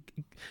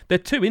 They're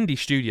 2 indie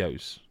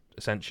studios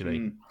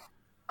essentially,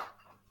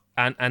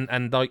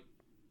 and like.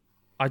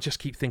 I just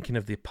keep thinking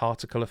of the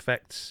particle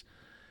effects.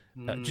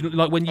 Do you know,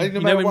 like when in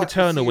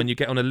Returnal, when you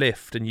get on a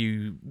lift and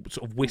you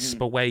sort of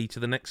wisp away to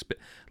the next bit,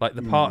 like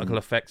the particle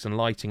effects and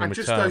lighting and in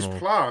just Returnal. those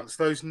plants,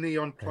 those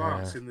neon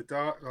plants in the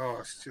dark. Oh,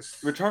 it's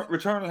just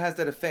Returnal has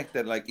that effect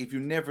that, like, if you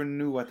never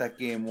knew what that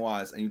game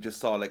was and you just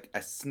saw like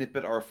a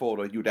snippet or a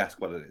photo, you'd ask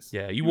what it is.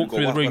 Yeah, you walk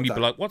through the room, you'd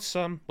be like, "What's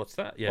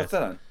that?" Yeah, what's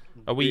that on?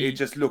 Are we? It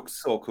just looks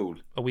so cool.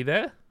 Are we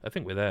there? I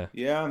think we're there.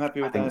 Yeah, I'm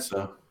happy with that. I think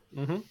so.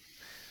 Mm-hmm.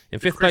 In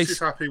 5th Chris place, is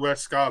happy where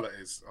Scarlet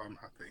is. I'm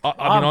happy.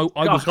 I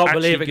was can't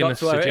actually believe it going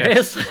to got to where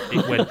it suggest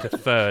it went to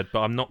 3rd, but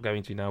I'm not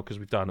going to now because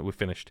we've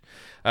finished.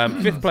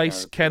 5th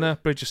place, Kenna,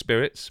 Bridge of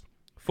Spirits.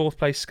 4th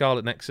place,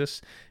 Scarlet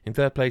Nexus. In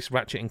 3rd place,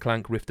 Ratchet &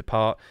 Clank, Rift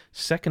Apart.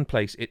 2nd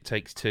place, It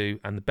Takes Two.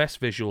 And the best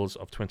visuals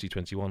of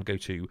 2021 go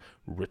to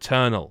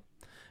Returnal.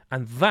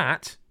 And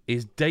that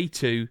is day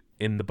 2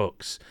 in the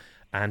books.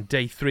 And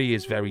day 3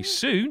 is very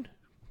soon.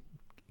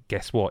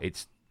 Guess what?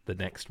 It's the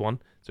next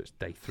one. So it's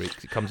day 3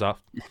 because it comes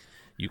after.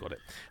 You got it.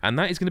 And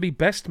that is going to be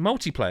Best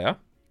Multiplayer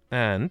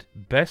and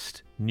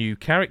Best New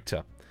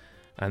Character.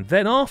 And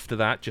then after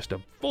that, just to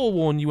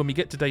forewarn you, when we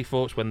get to day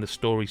 4, it's when the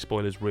story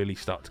spoilers really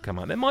start to come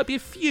out. There might be a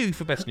few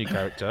for Best New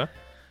Character,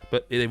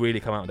 but they really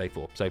come out on day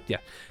 4. So, yeah.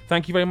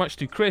 Thank you very much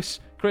to Chris,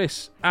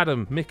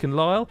 Adam, Mick and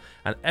Lyle,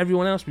 and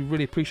everyone else. We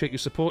really appreciate your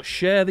support.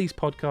 Share these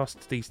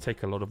podcasts. These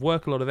take a lot of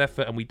work, a lot of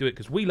effort, and we do it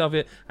because we love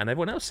it, and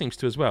everyone else seems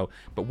to as well.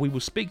 But we will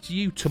speak to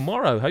you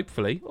tomorrow,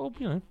 hopefully, or,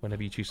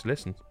 whenever you choose to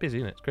listen. It's busy,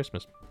 isn't it? It's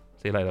Christmas.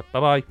 See you later.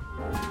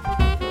 Bye-bye.